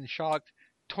 frightened and shocked.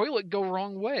 Toilet go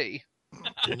wrong way.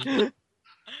 I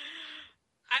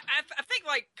think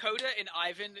like Coda and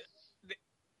Ivan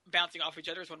bouncing off each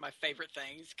other is one of my favorite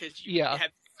things because you Yeah.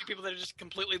 have two people that are just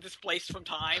completely displaced from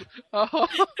time. Also,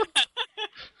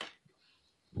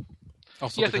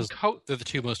 Yes, because and they're the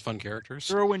two most fun characters.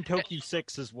 Throw in Tokyo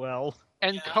 6 as well.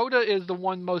 And Yeah. Coda is the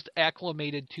one most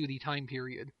acclimated to the time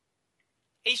period.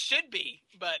 He should be,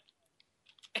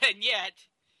 and yet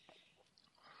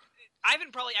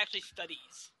Ivan probably actually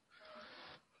studies.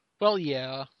 Well,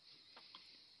 yeah.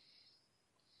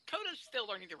 Coda's still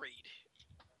learning to read.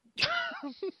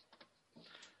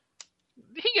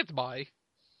 He gets by.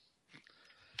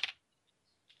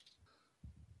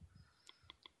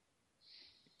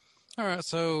 All right,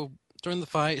 so during the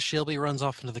fight, Shelby runs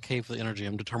off into the cave of the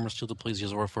Energium, determined to steal the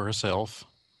Plesiosaur for herself.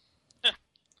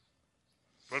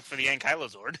 Worked for the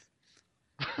Ankylozord.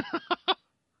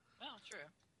 Well, true.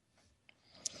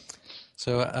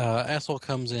 So Asshole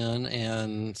comes in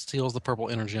and steals the purple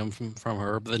Energium from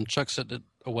her, but then chucks it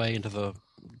away into the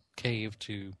cave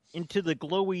to...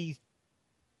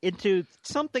 into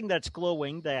something that's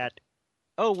glowing that,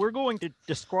 we're going to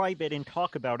describe it and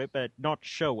talk about it, but not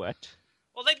show it.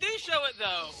 Well, they do show it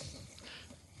though.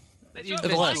 They show At it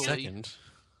the last flying. second.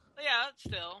 Yeah,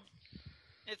 still,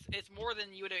 it's more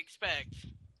than you would expect.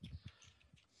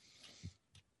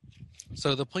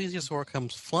 So the Plesiosaur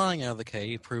comes flying out of the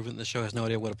cave, proving the show has no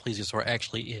idea what a Plesiosaur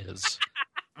actually is.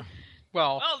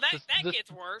 Well, Well, that this-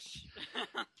 gets worse.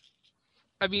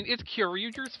 I mean, it's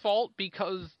Kyryuger's fault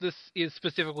because this is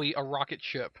specifically a rocket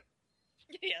ship.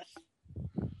 Yes.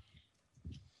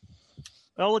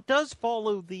 Well, it does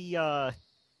follow the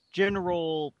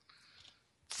general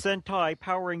Sentai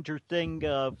Power Ranger thing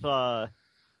of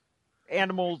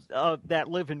animals that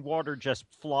live in water just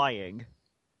flying.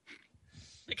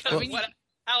 Because Well,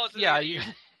 how else is Yeah, it you,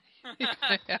 you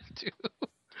have to.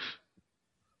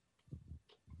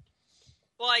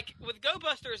 Like with Go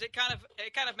Busters, it kind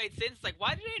of made sense. Like,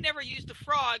 why did they never use the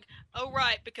frog? Oh,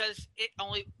 right, because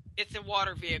it's a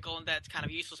water vehicle, and that's kind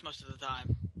of useless most of the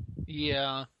time.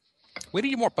 Yeah. We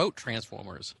need more boat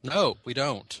transformers. No, we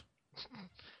don't.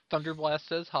 Thunderblast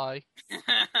says hi.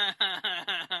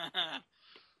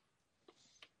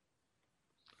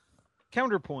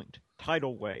 Counterpoint,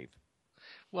 tidal wave.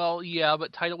 Well, yeah,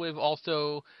 but Tidal Wave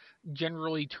also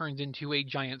generally turns into a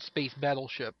giant space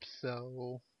battleship,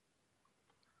 so...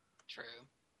 True.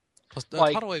 Plus, the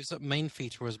Like- Tidal Wave's main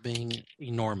feature was being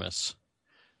enormous.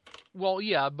 Well,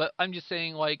 yeah, but I'm just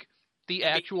saying, like, the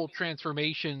actual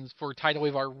transformations for Tidal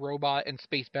Wave are robot and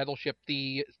space battleship.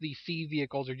 The sea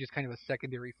vehicles are just kind of a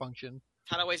secondary function.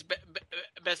 Tidalway's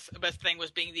best thing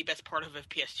was being the best part of a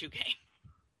PS2 game.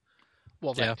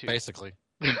 Well, Yeah, that too. basically.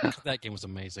 That game was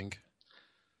amazing.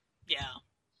 Yeah.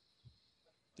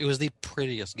 It was the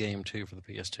prettiest game, too, for the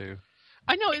PS2.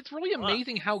 I know, it's really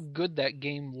amazing how good that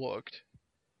game looked.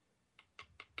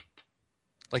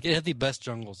 Like, it had the best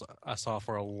jungles I saw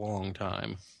for a long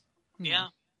time. Yeah.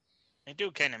 I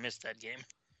do kind of miss that game.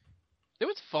 It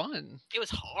was fun. It was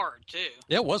hard too.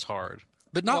 It was hard.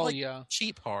 But not Well, like yeah.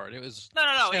 cheap hard. It was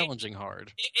No. challenging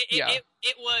hard. Yeah.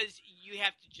 It was. You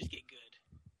have to just get good.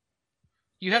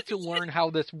 You have to learn how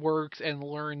this works and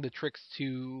learn the tricks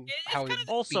to It's how to kind of-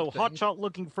 Also, beat things. Hotshot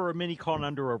looking for a mini-con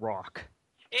under a rock.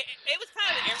 It was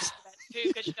kind of an era for that too,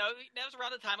 because that was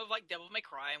around the time of like Devil May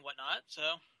Cry and whatnot. So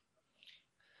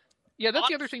Yeah, that's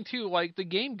the other thing too. Like the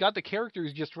game got the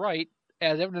characters just right,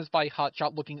 as evidenced by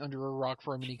Hotshot looking under a rock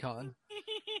for a minicon.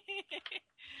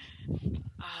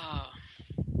 Oh,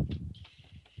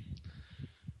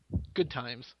 Good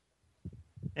times.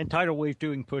 And Tidal Wave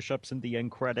doing push-ups in the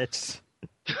end credits.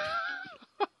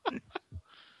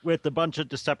 With a bunch of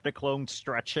Decepticlones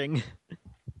stretching.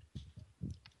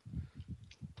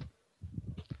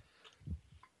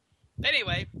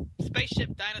 Anyway,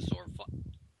 spaceship dinosaur.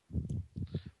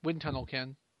 Wind tunnel,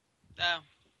 Ken. Oh,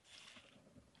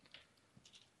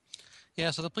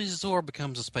 Yeah, so the plesiosaur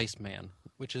becomes a spaceman,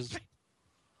 which is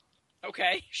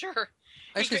okay, sure.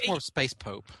 actually it's more of Space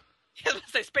Pope. I was going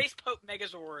to say Space Pope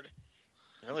Megazord.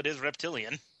 Well, it is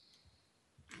reptilian.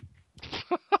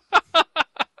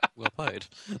 Well played.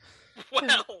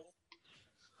 Well.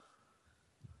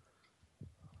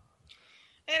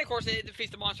 And of course, it defeats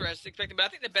the monster as expected. But I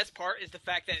think the best part is the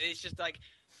fact that it's just like,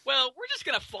 well, we're just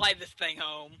going to fly this thing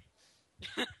home.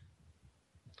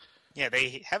 Yeah,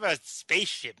 they have a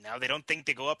spaceship now. They don't think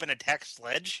they go up and attack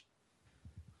Sledge.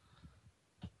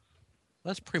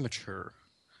 That's premature.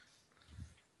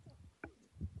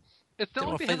 It's They not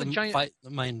don't like they fight have a the, giant. fight the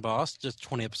main boss just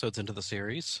 20 episodes into the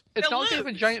series. It's They'll not like they have a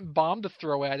lose. giant bomb to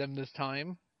throw at him this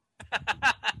time.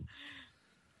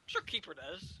 Sure, Keeper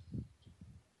does.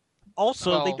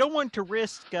 Also, they Well- don't want to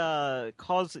risk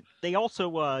They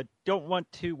also don't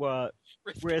want to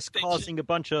risk extinction causing a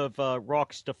bunch of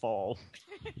rocks to fall.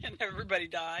 and everybody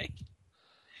die.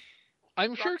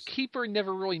 I'm sure Rocks. Keeper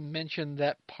never really mentioned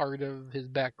that part of his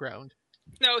background.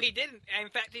 No, he didn't. In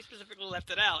fact, he specifically left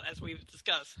it out, as we've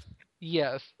discussed.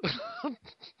 Yes.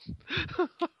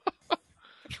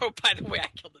 Oh, by the way, I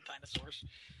killed the dinosaurs.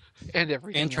 And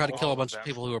everything. And try to else. kill a All of bunch of them.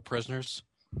 people who are prisoners.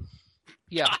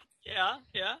 Yeah.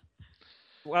 Yeah.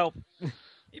 Well,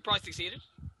 He probably succeeded.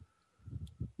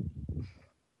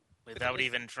 Without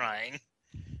even trying.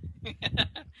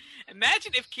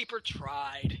 Imagine if Keeper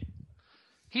tried.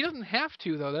 He doesn't have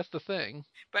to, though. That's the thing.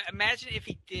 But imagine if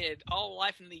he did. All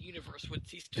life in the universe would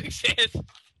cease to exist.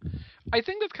 I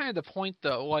think that's kind of the point,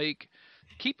 though. Like,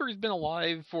 Keeper's been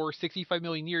alive for 65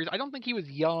 million years. I don't think he was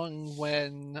young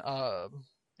when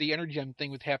the Energem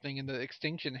thing was happening and the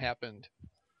extinction happened.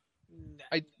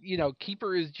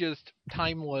 Keeper is just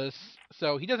timeless,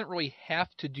 so he doesn't really have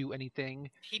to do anything.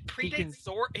 He predates can-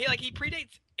 Zord. He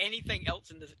predates anything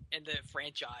else in the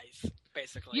franchise,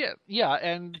 basically. Yeah,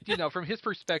 and from his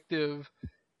perspective,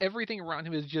 everything around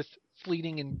him is just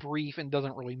fleeting and brief and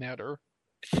doesn't really matter.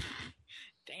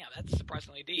 Damn, that's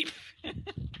surprisingly deep.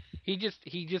 He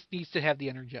just needs to have the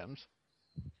Energems.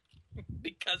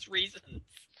 Because reasons.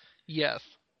 Yes.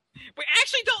 We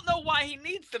actually don't know why he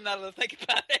needs them. Now that I think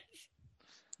about it.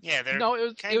 Yeah, they're No, it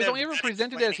was kind of only ever not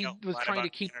presented as he explaining a was lot trying to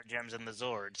about keep. the Energems and the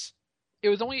Zords. It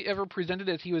was only ever presented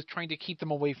as he was trying to keep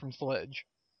them away from Sledge.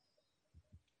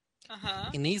 Uh-huh.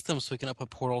 He needs them so he can open a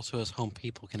portal so his home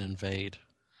people can invade.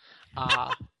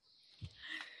 Ah.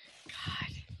 God.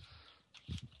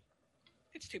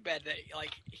 It's too bad that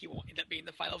he won't end up being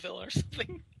the final villain or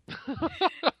something.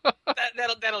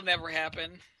 That'll never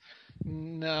happen.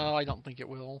 No, I don't think it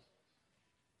will.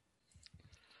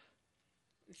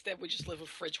 Instead, we just live with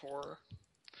fridge horror.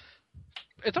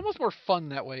 It's almost more fun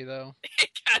that way, though. It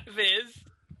kind of is.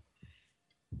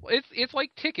 It's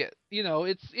like Ticket.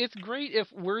 It's great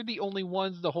if we're the only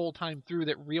ones the whole time through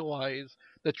that realize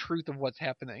the truth of what's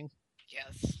happening.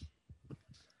 Yes.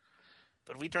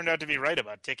 But we turned out to be right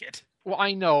about Ticket. Well,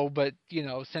 I know, but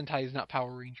Sentai is not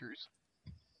Power Rangers.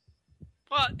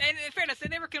 Well, and in fairness, they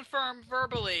never confirmed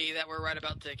verbally that we're right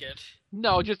about Ticket.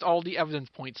 No, just all the evidence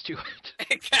points to it.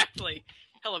 Exactly.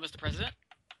 Hello, Mr. President.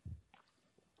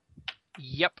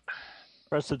 Yep.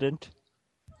 President.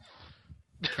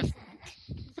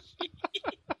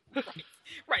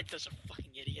 Right, such a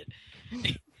fucking idiot.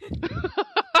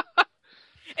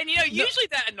 And usually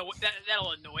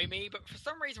that'll annoy me, but for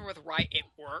some reason with Wright it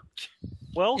worked.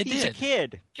 Well, It he's a did.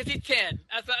 kid. Because he's 10.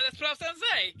 That's what I was going to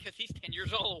say. Because he's 10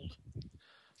 years old.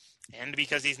 And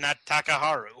because he's not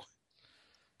Takaharu.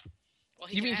 Well,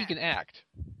 You mean he can act?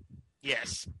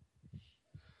 Yes.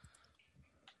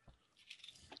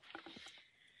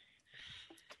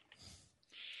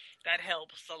 That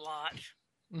helps a lot.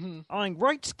 Hmm. I mean,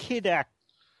 Wright's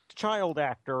child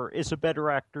actor is a better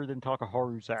actor than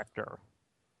Takaharu's actor.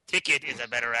 Ticket is a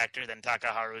better actor than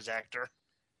Takaharu's actor.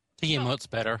 He emotes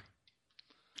better.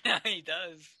 He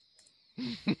does.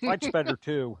 Wright's better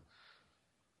too.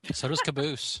 So does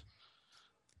Caboose.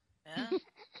 Yeah.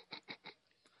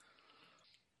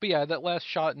 But yeah, that last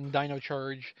shot in Dino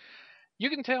Charge, you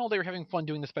can tell they were having fun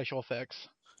doing the special effects.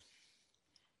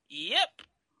 Yep.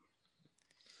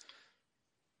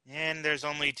 And there's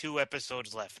only 2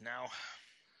 episodes left now.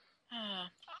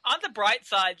 On the bright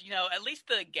side, at least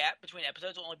the gap between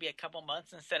episodes will only be a couple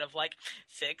months instead of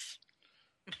 6.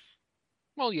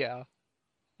 Well, yeah.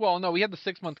 Well, no, we had the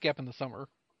 6-month gap in the summer.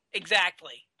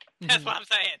 Exactly. That's what I'm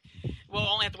saying. We'll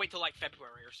only have to wait till like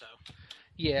February or so.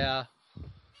 Yeah.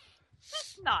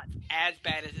 It's not as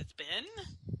bad as it's been.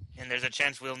 And there's a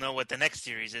chance we'll know what the next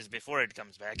series is before it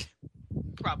comes back.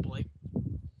 Probably.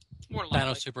 More Dino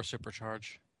likely.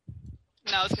 Supercharge.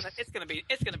 No, it's gonna be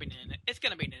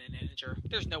Ninja.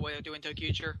 There's no way they're doing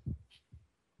ToQger.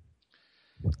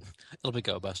 It'll be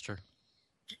Go Buster.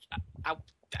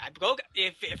 I'd go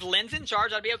if Lynn's in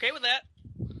charge. I'd be okay with that.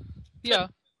 Yeah.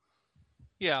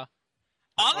 Yeah.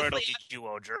 Or it'll Honestly, be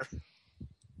Duoger.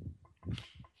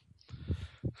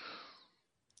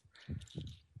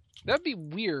 That'd be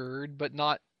weird, but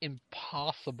not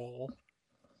impossible.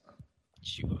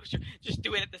 just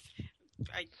do it at this.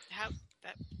 I have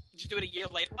that. Just do it a year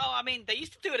later. Oh, I mean, they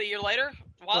used to do it a year later,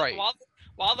 Right.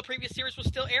 while the previous series was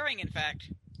still airing. In fact,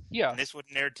 Yeah. And this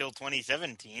wouldn't air till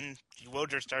 2017.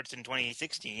 Duoger starts in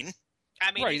 2016.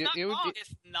 I mean, Right, it's not it would wrong. be-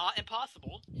 It's not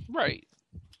impossible. Right.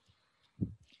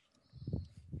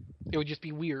 It would just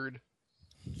be weird.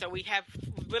 So we have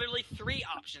literally 3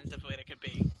 options of what it could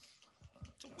be.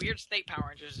 It's a weird state Power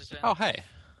Rangers is in. Oh, hey.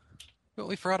 What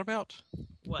we forgot about?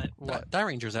 What? What? Die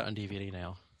Ranger's out on DVD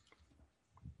now.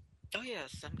 Oh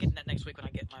yes, I'm getting that next week when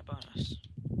I get my bonus.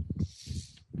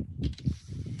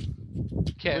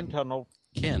 Ken. Wind tunnel.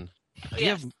 Ken, Oh, do you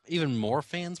yes. have even more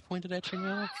fans pointed at you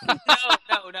now?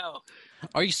 No.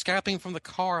 Are you Skyping from the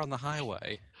car on the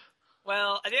highway?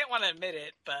 Well, I didn't want to admit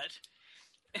it,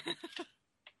 but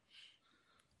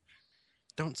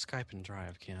Don't Skype and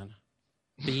drive, Ken.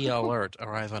 Be alert,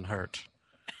 arrive unhurt.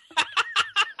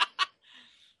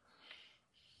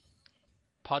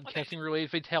 Podcasting related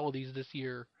fatalities this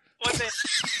year. one day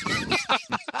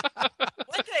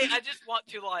I just want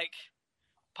to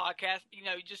podcast.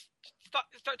 Just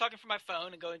start talking from my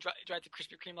phone and go and drive to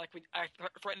Krispy Kreme like I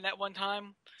threatened that one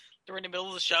time during the middle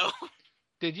of the show.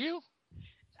 Did you?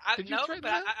 Did you No, threaten but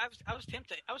that? I was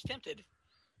tempted. I was tempted.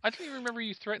 I don't even remember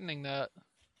you threatening that.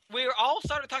 We were all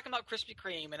started talking about Krispy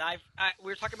Kreme, and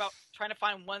we were talking about trying to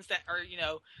find ones that are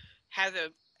have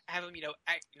them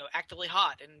actively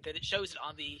hot, and that it shows it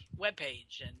on the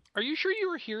webpage. And Are you sure you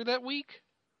were here that week?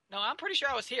 no, I'm pretty sure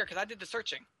I was here because I did the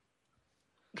searching.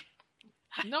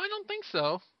 No, I don't think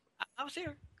so. I was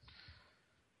here.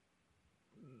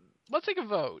 Let's take a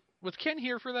vote. Was Ken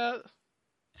here for that?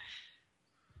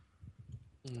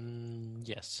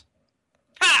 Yes.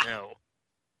 Ha! No.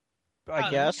 I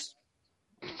Oh, guess.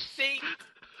 See,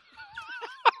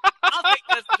 I'll take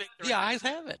this victory. The eyes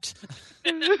have it.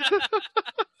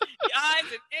 The eyes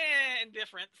and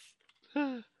indifference.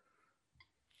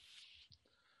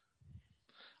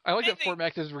 I like that Maybe.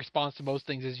 Formax's response to most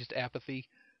things is just apathy.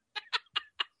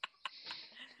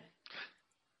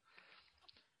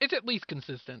 It's at least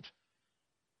consistent.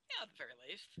 Yeah, at the very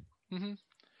least.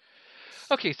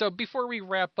 hmm Okay, so before we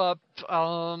wrap up,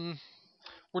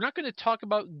 we're not going to talk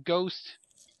about Ghost,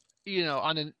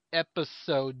 on an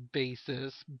episode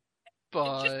basis,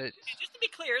 but Just to be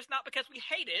clear, it's not because we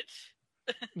hate it.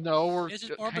 no, we're It's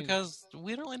just more hang- because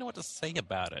we don't really know what to say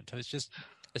about it.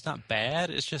 It's not bad.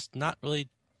 It's just not really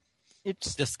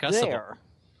It's discussable. there.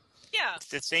 Yeah, It's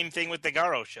the same thing with the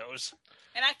Garo shows.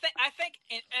 and I think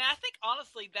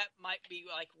honestly that might be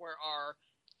like where our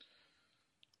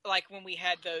when we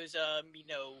had those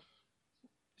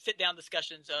sit down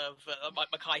discussions of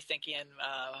Mackay Stinky and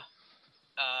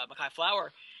Mackay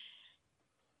Flower.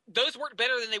 Those worked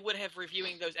better than they would have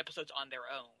reviewing those episodes on their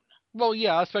own. Well,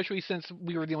 yeah, especially since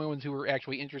we were the only ones who were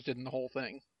actually interested in the whole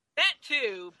thing. That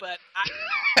too, but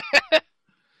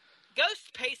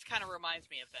Ghost pace kind of reminds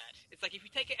me of that. It's like if you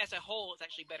take it as a whole, it's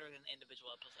actually better than individual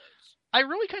episodes. I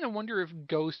really kind of wonder if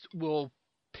Ghost will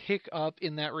pick up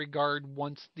in that regard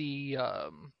once the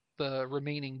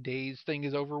remaining days thing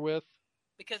is over with.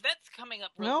 Because that's coming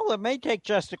up. No, it may take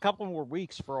just a couple more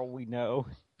weeks for all we know.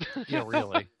 Yeah,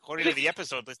 really. According to the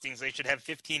episode listings, they should have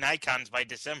 15 icons by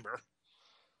December.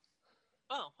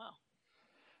 Oh, wow.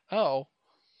 Oh.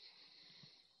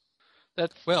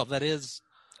 That's. Well, that is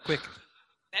quick.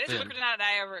 That is Yeah. quicker than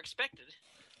I ever expected.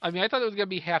 I mean, I thought it was going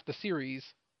to be half the series.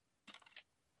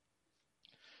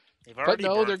 They've already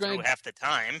no, burned they're through gonna- half the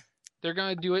time. They're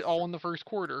going to do it all in the first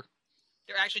quarter.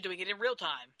 They're actually doing it in real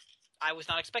time. I was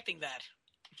not expecting that.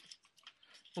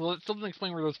 Well, it still doesn't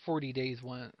explain where those 40 days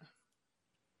went.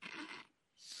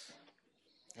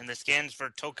 And the scans for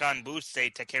Tokan Boost say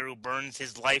Takeru burns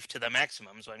his life to the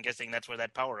maximum, so I'm guessing that's where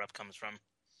that power-up comes from.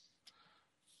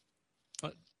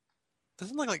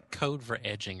 Doesn't look like code for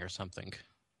edging or something.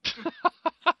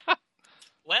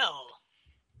 Well,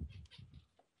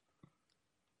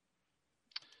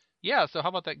 Yeah, so how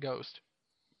about that Ghost?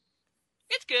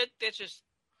 it's good. It's just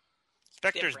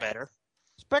Spectre's Different. better.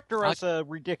 Spectre has a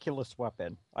ridiculous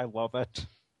weapon. I love it.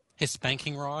 His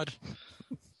spanking rod.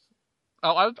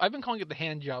 Oh, I've been calling it the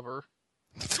hand jobber.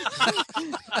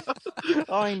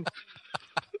 I mean,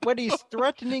 when he's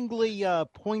threateningly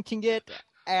pointing it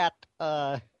at,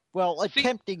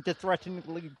 attempting to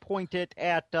threateningly point it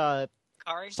at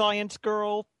Kari? Science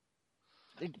Girl,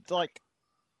 it's like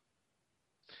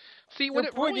See, you're what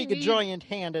it really pointing a needs, giant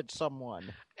hand at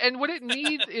someone. and what it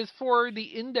needs is for the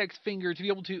index finger to be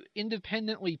able to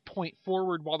independently point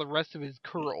forward while the rest of it is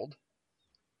curled.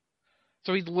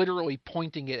 So he's literally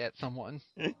pointing it at someone.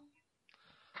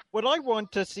 What I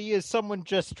want to see is someone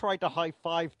just try to high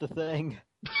five the thing.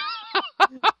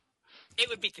 It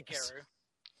would be Takeru.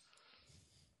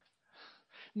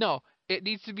 No, it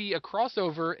needs to be a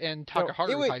crossover, and No, Takaharu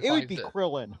it would high-fives be it.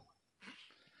 Krillin.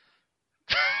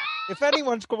 If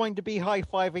anyone's going to be high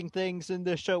fiving things in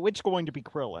this show, it's going to be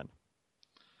Krillin.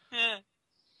 Eh.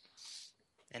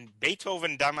 And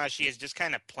Beethoven Damashi is just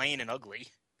kind of plain and ugly.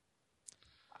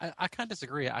 I kind of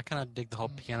disagree. I kind of dig the whole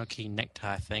piano key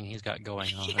necktie thing he's got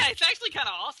going on. Yeah, it's actually kind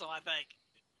of awesome, I think.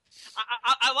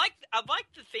 I like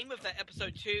the theme of that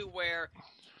episode, too, where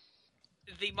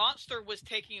the monster was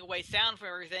taking away sound from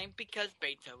everything because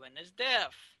Beethoven is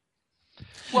deaf.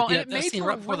 Well, Yeah, and it that made scene for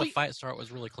right before really, the fight started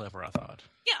was really clever, I thought.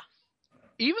 Yeah.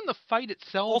 even the fight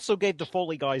itself. Also gave the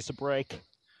Foley guys a break.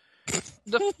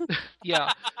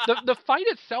 The fight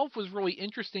itself was really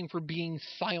interesting for being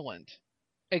silent,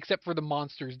 except for the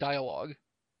monster's dialogue.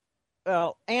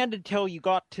 And until you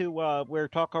got to where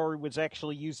Takaharu was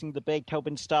actually using the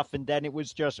Beethoven stuff, and then it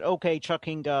was just, okay,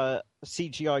 chucking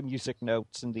CGI music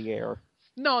notes in the air.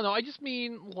 No, I just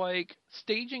mean, like,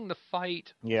 staging the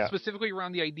fight Yeah. specifically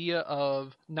around the idea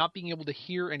of not being able to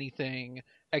hear anything,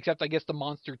 except, I guess, the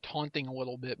monster taunting a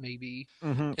little bit, maybe.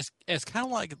 Mm-hmm. It's kind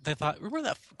of like they thought, remember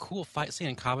that cool fight scene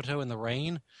in Kabuto in the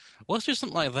rain? Well, let's do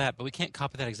something like that, but we can't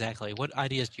copy that exactly. What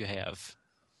ideas do you have?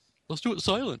 Let's do it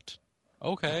silent.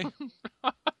 Okay.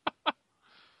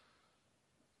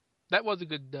 That was a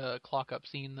good clock-up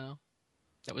scene, though.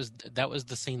 That was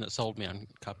the scene that sold me on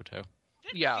Kabuto.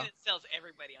 That's Yeah. the thing that sells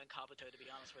everybody on Kabuto, to be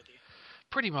honest with you.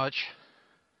 Pretty much.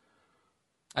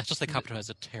 I still say Kabuto has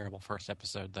a terrible first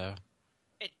episode, though.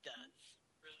 It does.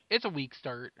 It's a weak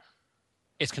start.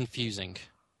 It's confusing.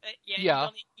 Yeah.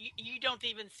 You don't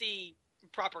even see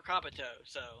proper Kabuto,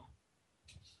 so...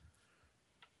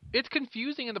 It's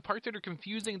confusing, and the parts that are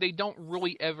confusing, they don't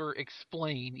really ever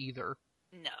explain either.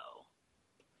 No.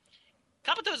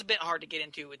 Kabuto's a bit hard to get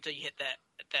into until you hit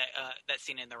that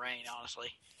scene in the rain, honestly.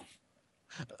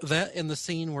 That in the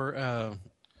scene where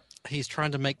he's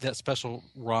trying to make that special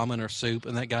ramen or soup,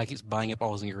 and that guy keeps buying up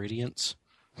all his ingredients.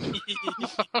 Where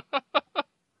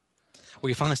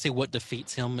you finally see what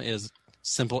defeats him is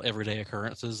simple everyday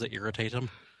occurrences that irritate him.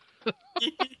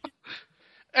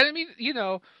 And I mean,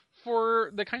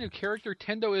 for the kind of character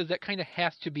Tendo is, that kind of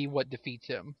has to be what defeats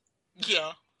him.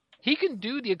 Yeah. He can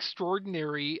do the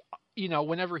extraordinary,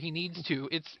 whenever he needs to.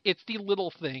 It's the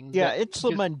little things. Yeah, that it's the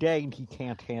just- mundane he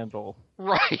can't handle.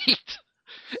 Right.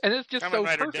 And it's just Kamen so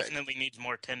Rider perfect. definitely needs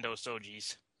more Tendo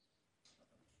Sojis.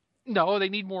 No, they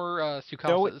need more No,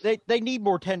 Tsukasas. they need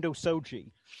more Tendo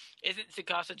Soji. Isn't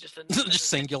Tsukasa just a... Just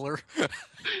singular.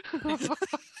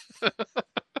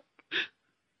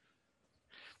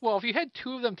 Well, if you had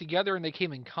two of them together and they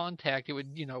came in contact, it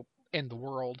would, end the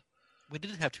world. We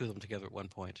did have two of them together at one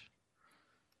point.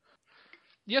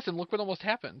 Yes, and look what almost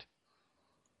happened.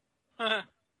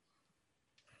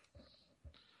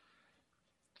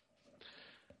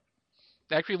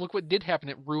 Actually, look what did happen.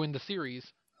 It ruined the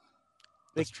series.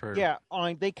 That's true. Yeah,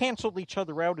 they canceled each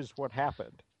other out is what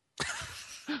happened.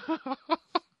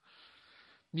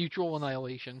 Mutual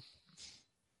annihilation.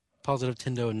 Positive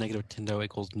Tendo and negative Tendo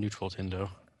equals neutral Tendo.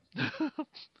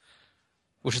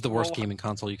 Which is the worst Well- gaming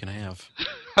console you can have.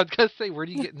 I was gonna say, where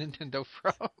do you get Nintendo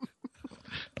from?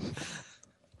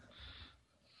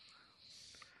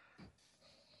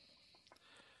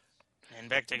 And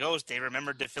back to Ghost, they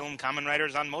remembered to film Kamen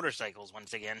Riders on motorcycles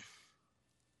once again.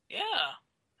 Yeah.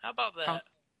 How about that?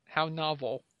 How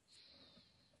novel.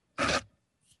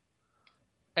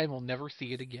 And we'll never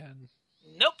see it again.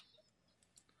 Nope.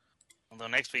 Although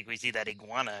next week we see that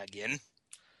iguana again.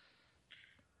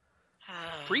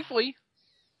 Briefly.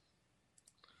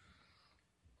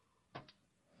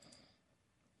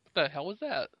 What the hell was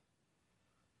that?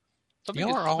 Something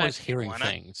Y'all just are always smacked- hearing Iguana?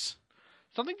 things.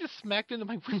 Something just smacked into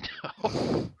my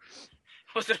window.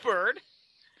 Was it a bird?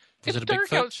 Is It's it a dark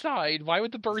Bigfoot? outside. Why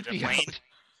would the birds it a be plane?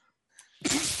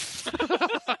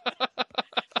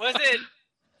 Was it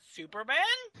Superman?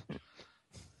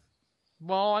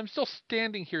 Well, I'm still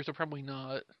standing here, so probably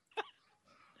not.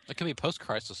 It could be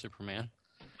post-crisis Superman.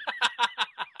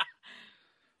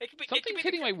 It could be. Something's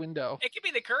hitting my window. It could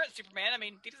be the current Superman. I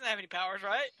mean, he doesn't have any powers,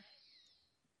 right?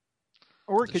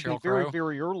 Or it Is could it be Sheryl very, Crow?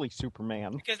 very early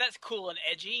Superman. Because that's cool and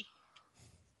edgy.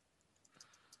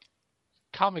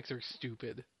 Comics are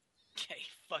stupid. They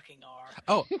fucking are.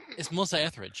 Oh, it's Melissa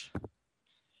Etheridge.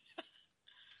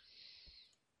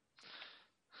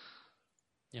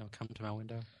 Come to my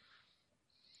window.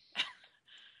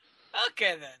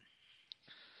 Okay then.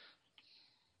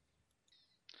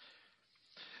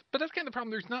 But that's kind of the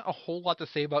problem. There's not a whole lot to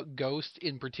say about Ghost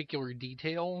in particular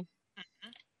detail.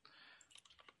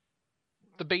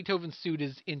 The Beethoven suit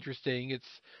is interesting.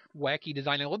 It's wacky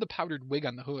design. I love the powdered wig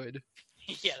on the hood.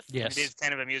 Yes. Yes. It is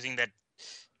kind of amusing that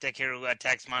Takeru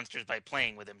attacks monsters by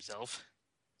playing with himself.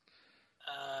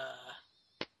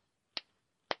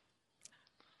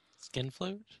 Skin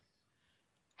flute?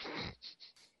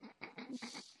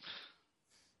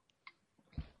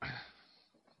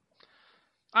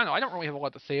 I don't know. I don't really have a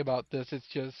lot to say about this. It's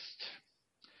just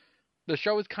the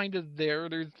show is kind of there.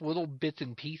 There's little bits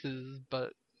and pieces,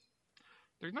 but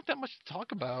there's not that much to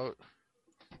talk about.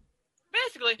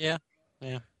 Basically. Yeah.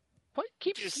 What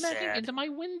keeps Just smacking sad. into my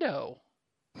window?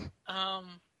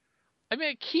 I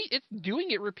mean, it's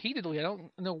doing it repeatedly. I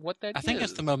don't know what that is. I think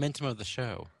it's the momentum of the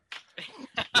show.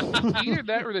 Either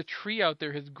that or the tree out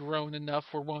there has grown enough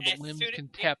where one of the As limbs soon as- can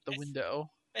tap the as- window.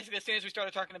 Basically, as soon as we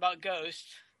started talking about Ghost,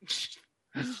 shit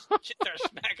started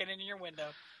smacking into your window.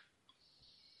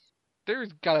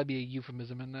 There's gotta be a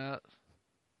euphemism in that.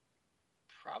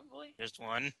 Probably. Just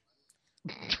one.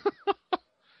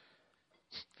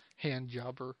 Hand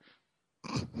jobber.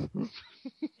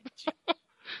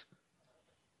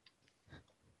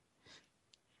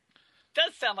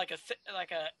 Does sound like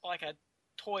a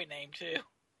toy name too.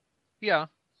 Yeah.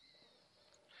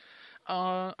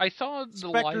 I saw the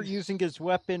Spectre live... using his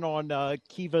weapon on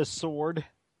Kiva's sword.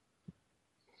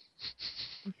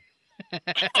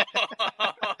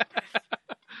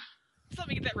 So let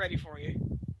me get that ready for you.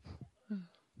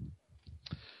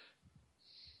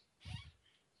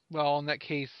 Well, in that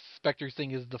case, Spectre's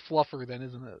thing is the fluffer then,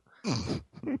 isn't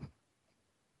it?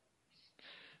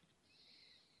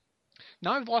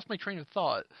 Now I've lost my train of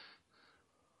thought.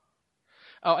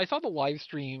 Oh, I saw the live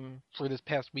stream for this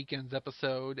past weekend's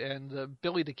episode, and the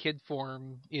Billy the Kid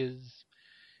form is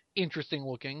interesting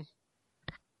looking.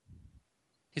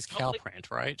 He's Hopefully-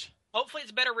 Calprant, right? Hopefully,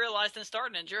 it's better realized than Star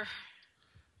Ninja.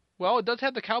 Well, it does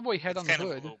have the cowboy head It's on the kind of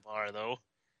hood. a low bar, though.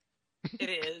 It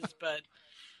is, but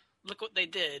look what they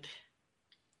did.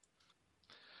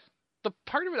 The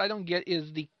part of it I don't get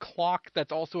is the clock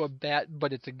that's also a bat,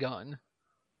 but it's a gun.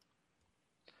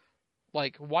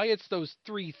 Like, why it's those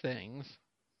three things?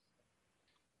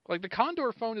 Like, the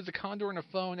Condor phone is a Condor and a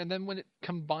phone, and then when it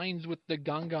combines with the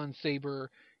Gongon saber,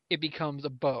 it becomes a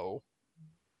bow.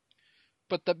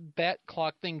 But the bat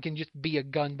clock thing can just be a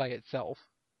gun by itself.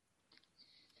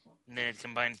 And then it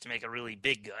combines to make a really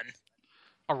big gun.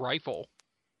 A rifle.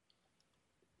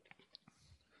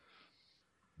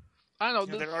 I don't know. You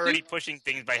know, the they're already suit- pushing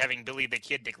things by having Billy the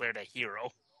Kid declared a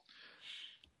hero.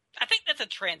 I think that's a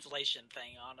translation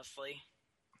thing, honestly.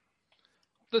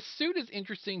 The suit is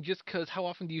interesting just because how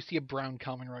often do you see a brown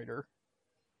Kamen Rider?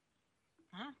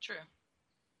 Huh? True.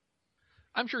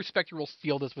 I'm sure Spectre will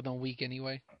steal this within a week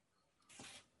anyway.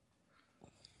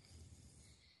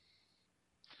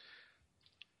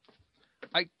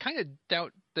 I kind of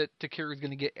doubt that Takeru is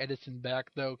going to get Edison back,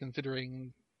 though,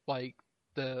 considering, like,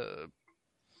 the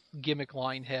gimmick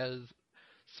line has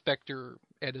Spectre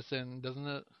Edison, doesn't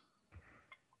it?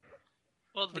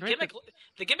 Well, the Do I have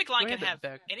gimmick line do I can have have it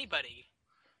back? anybody.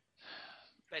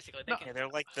 Basically, they No. can. Yeah, they're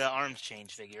like the arms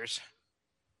change figures.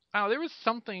 Oh, there was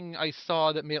something I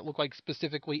saw that made it look like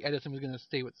specifically Edison was going to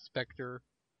stay with Spectre.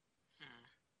 Hmm.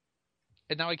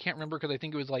 And now I can't remember because I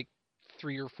think it was like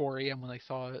 3 or 4 a.m. when I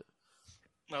saw it.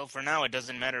 Well, for now it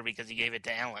doesn't matter because he gave it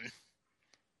to Alan.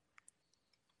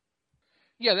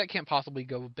 Yeah, that can't possibly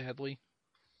go badly.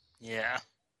 Yeah.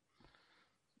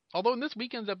 Although in this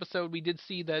weekend's episode, we did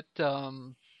see that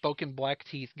Boken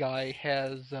Blackteeth guy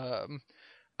has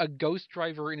a ghost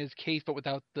driver in his case, but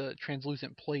without the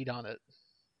translucent plate on it.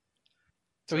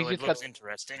 So he's it just looks got,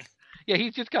 interesting. yeah,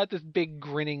 he's just got this big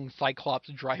grinning Cyclops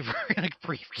driver in a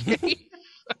briefcase.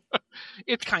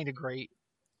 It's kind of great.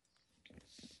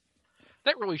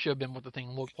 That really should have been what the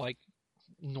thing looked like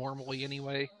normally,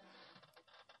 anyway.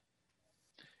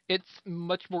 It's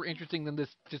much more interesting than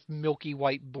this just milky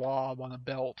white blob on a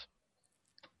belt.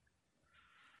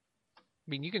 I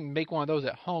mean, you can make one of those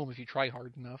at home if you try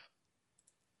hard enough.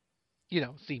 You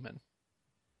know, semen.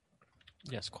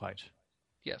 Yes, quite.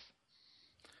 Yes.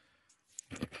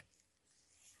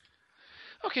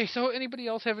 Okay, so anybody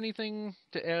else have anything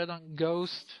to add on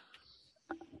Ghost?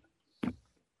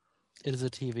 It is a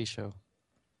TV show.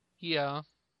 Yeah.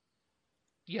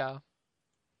 Yeah.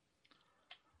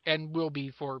 And will be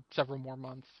for several more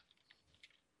months.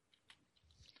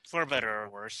 For better or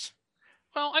worse.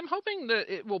 Well, I'm hoping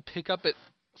that it will pick up at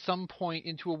some point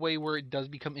into a way where it does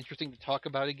become interesting to talk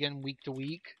about again week to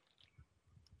week.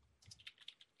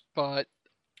 But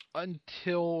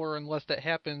until or unless that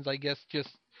happens, I guess just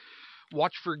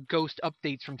watch for ghost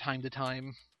updates from time to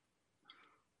time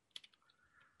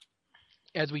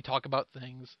as we talk about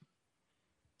things.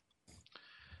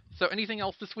 So anything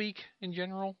else this week in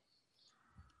general?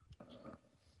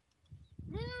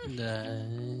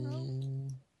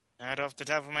 Not off the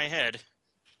top of my head.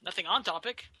 Nothing on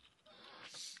topic.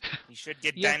 You should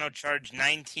get Yeah. Dino Charge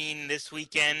 19 this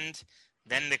weekend,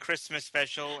 then the Christmas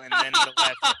special, and then the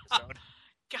last episode.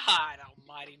 God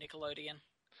almighty, Nickelodeon.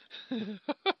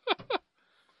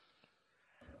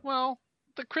 Well,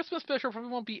 the Christmas special probably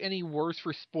won't be any worse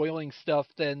for spoiling stuff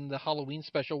than the Halloween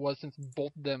special was, since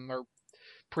both of them are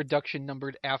production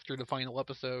numbered after the final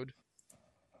episode.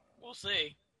 We'll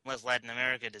see. Unless Latin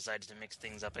America decides to mix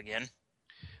things up again.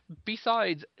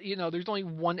 Besides, there's only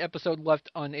one episode left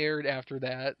unaired after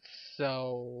that,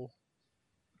 so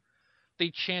the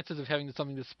chances of having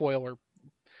something to spoil are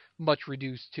much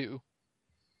reduced too.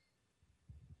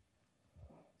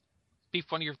 Be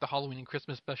funnier if the Halloween and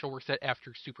Christmas special were set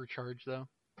after Supercharge, though.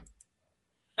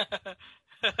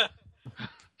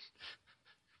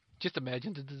 Just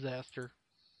imagine the disaster.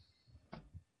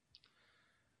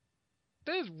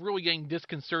 That is really getting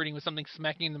disconcerting with something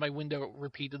smacking into my window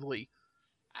repeatedly.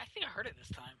 I think I heard it this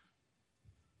time.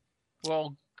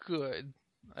 Well, good.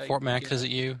 Fort Max, is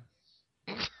it you?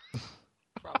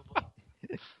 Probably.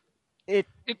 It's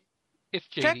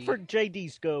JD. Check for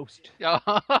JD's ghost.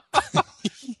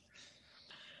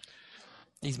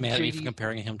 He's mad at me for JD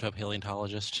comparing him to a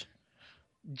paleontologist.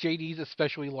 JD's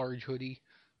especially large hoodie.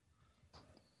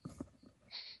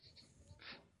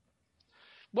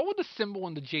 What would the symbol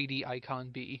in the JD icon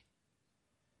be?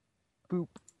 Boop.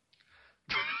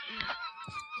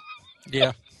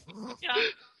 Yeah. Yeah.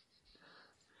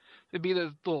 It'd be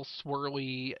the little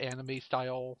swirly anime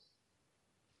style.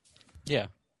 Yeah.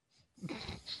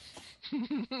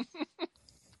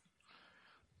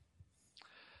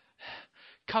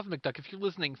 Cosmic Duck, if you're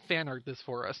listening, fan art this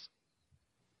for us.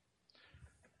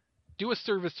 Do a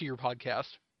service to your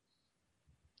podcast.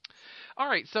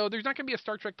 Alright, so there's not going to be a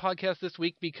Star Trek podcast this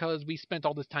week because we spent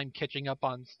all this time catching up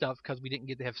on stuff because we didn't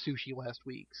get to have sushi last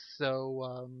week.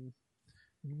 So,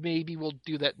 maybe we'll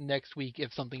do that next week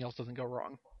if something else doesn't go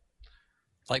wrong.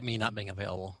 Like me not being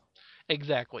available.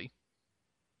 Exactly.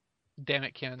 Damn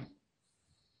it, Ken.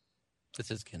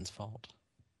 This is Ken's fault.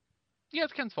 Yeah,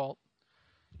 it's Ken's fault.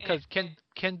 Because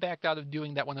Ken backed out of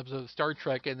doing that one episode of Star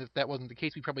Trek, and if that wasn't the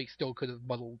case, we probably still could have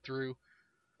muddled through.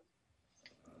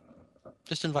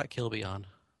 Just invite Kilby on.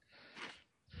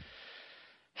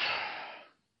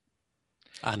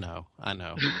 I know.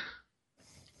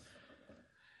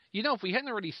 If we hadn't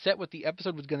already set what the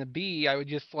episode was going to be, I would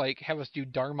just have us do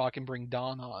Darmok and bring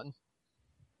Dawn on.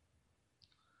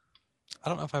 I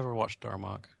don't know if I ever watched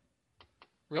Darmok.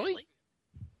 Really?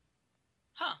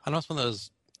 Huh. I know it's one of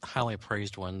those highly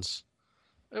praised ones,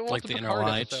 Well, like it's the a Inner Picard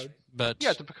Light. episode. But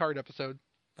Yeah, it's a Picard episode.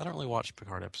 I don't really watch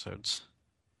Picard episodes.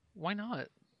 Why not?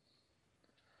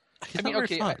 He's not very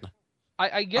fun.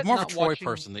 I get I'm more of a not Troy watching,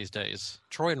 person these days.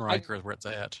 Troy and Riker is where it's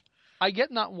at. I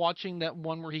get not watching that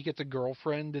one where he gets a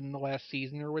girlfriend in the last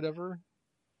season or whatever.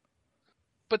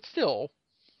 But still,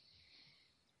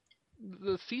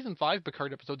 the season 5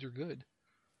 Picard episodes are good.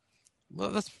 Well,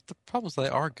 that's the problem is they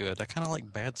are good. I kind of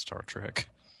like bad Star Trek.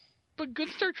 But good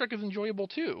Star Trek is enjoyable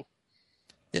too.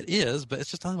 It is, but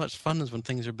it's just not as much fun as when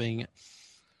things are being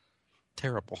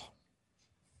terrible.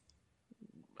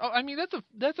 Oh, I mean,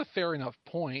 that's a fair enough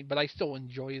point, but I still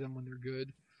enjoy them when they're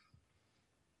good.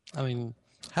 I mean,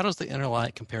 how does the Inner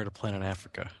Light compare to Planet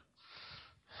Africa?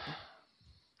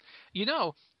 In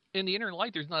the Inner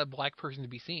Light, there's not a black person to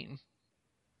be seen.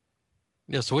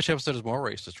 Yeah, so which episode is more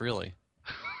racist, really?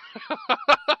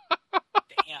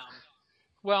 Damn.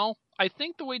 Well, I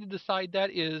think the way to decide that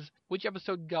is which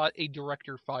episode got a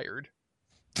director fired.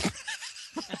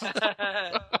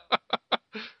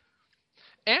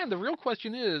 And the real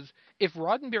question is, if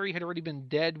Roddenberry had already been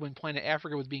dead when Planet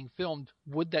Africa was being filmed,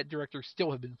 would that director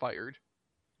still have been fired?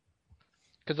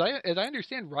 Because as I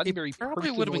understand, Roddenberry He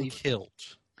probably would have been killed.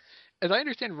 As I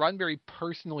understand, Roddenberry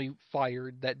personally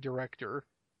fired that director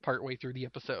partway through the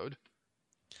episode.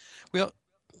 Well,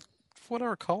 what I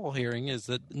recall hearing is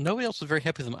that nobody else was very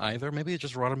happy with him either. Maybe it's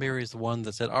just Roddenberry is the one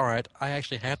that said, all right, I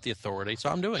actually have the authority, so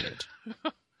I'm doing it.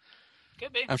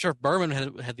 Could be. I'm sure if Berman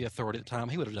had the authority at the time,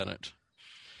 he would have done it.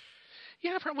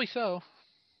 Yeah, probably so.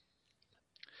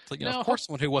 So, No, of course,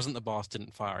 someone who wasn't the boss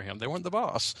didn't fire him. They weren't the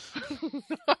boss.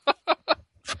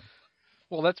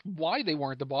 Well, that's why they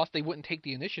weren't the boss. They wouldn't take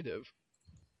the initiative.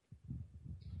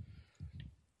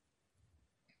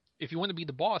 If you want to be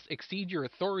the boss, exceed your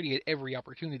authority at every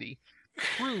opportunity.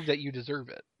 Prove that you deserve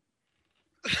it.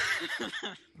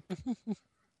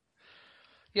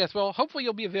 Yes, well, hopefully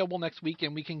you'll be available next week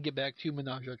and we can get back to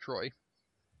Menage a Troy.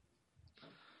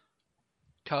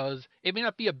 Because it may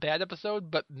not be a bad episode,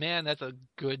 but man, that's a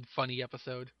good, funny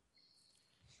episode.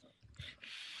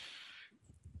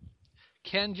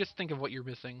 Ken, just think of what you're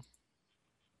missing.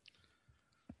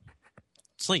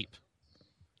 Sleep.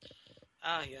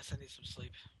 Ah, yes, I need some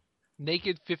sleep.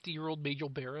 Naked 50-year-old Majel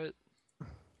Barrett.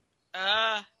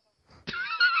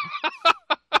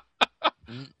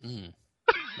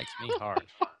 Makes me hard.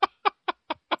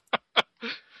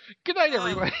 Good night,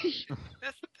 everybody.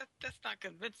 That's not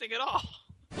convincing at all.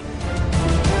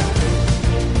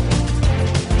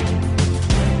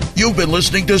 You've been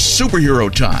listening to Superhero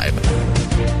Time.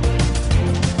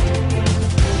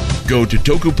 Go to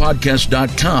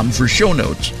tokupodcast.com for show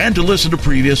notes and to listen to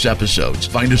previous episodes.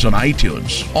 Find us on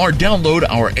iTunes or download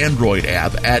our Android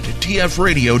app at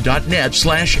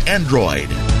tfradio.net/Android.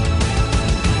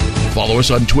 Follow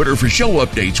us on Twitter for show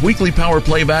updates, weekly power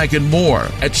playback, and more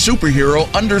at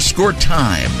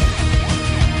superhero_time.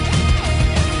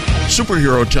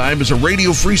 Superhero Time is a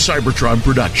Radio Free Cybertron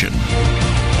production.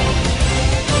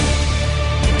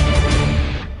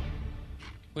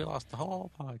 We lost the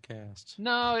whole podcast.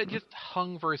 No, it just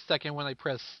hung for a second when I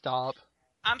pressed stop.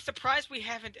 I'm surprised we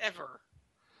haven't ever.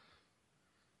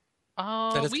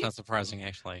 That is kind of surprising,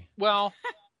 actually. Well,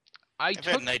 I've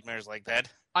had nightmares like that.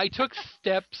 I took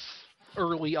steps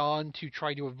early on to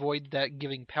try to avoid that,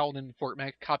 giving Paladin and Fort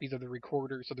Mac copies of the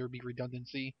recorder so there would be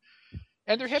redundancy.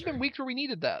 And there have been weeks where we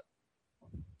needed that.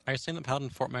 Are you saying that Paladin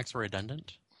and Fort Max are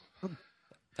redundant?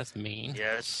 That's mean.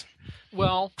 Yes.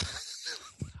 Well,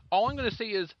 all I'm going to say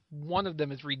is one of them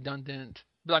is redundant,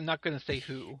 but I'm not going to say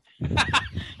who.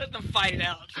 Let them fight it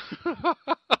out.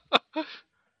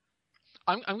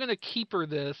 I'm going to keeper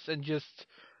this and just,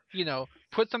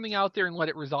 put something out there and let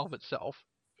it resolve itself.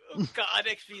 Oh, God,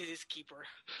 XP is keeper.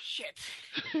 Shit.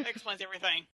 That explains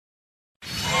everything.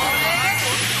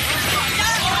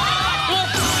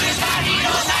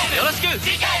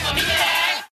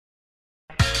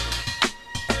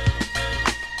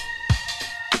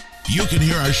 You can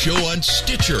hear our show on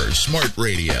Stitcher Smart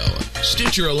Radio.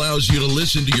 Stitcher allows you to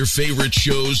listen to your favorite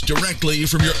shows directly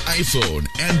from your iPhone,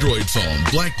 Android phone,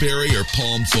 BlackBerry, or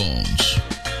Palm phones.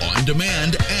 On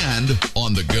demand and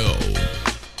on the go.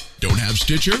 Don't have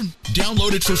Stitcher?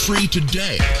 Download it for free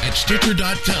today at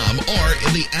Stitcher.com or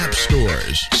in the app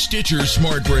stores. Stitcher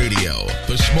Smart Radio,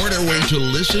 the smarter way to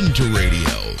listen to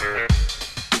radio.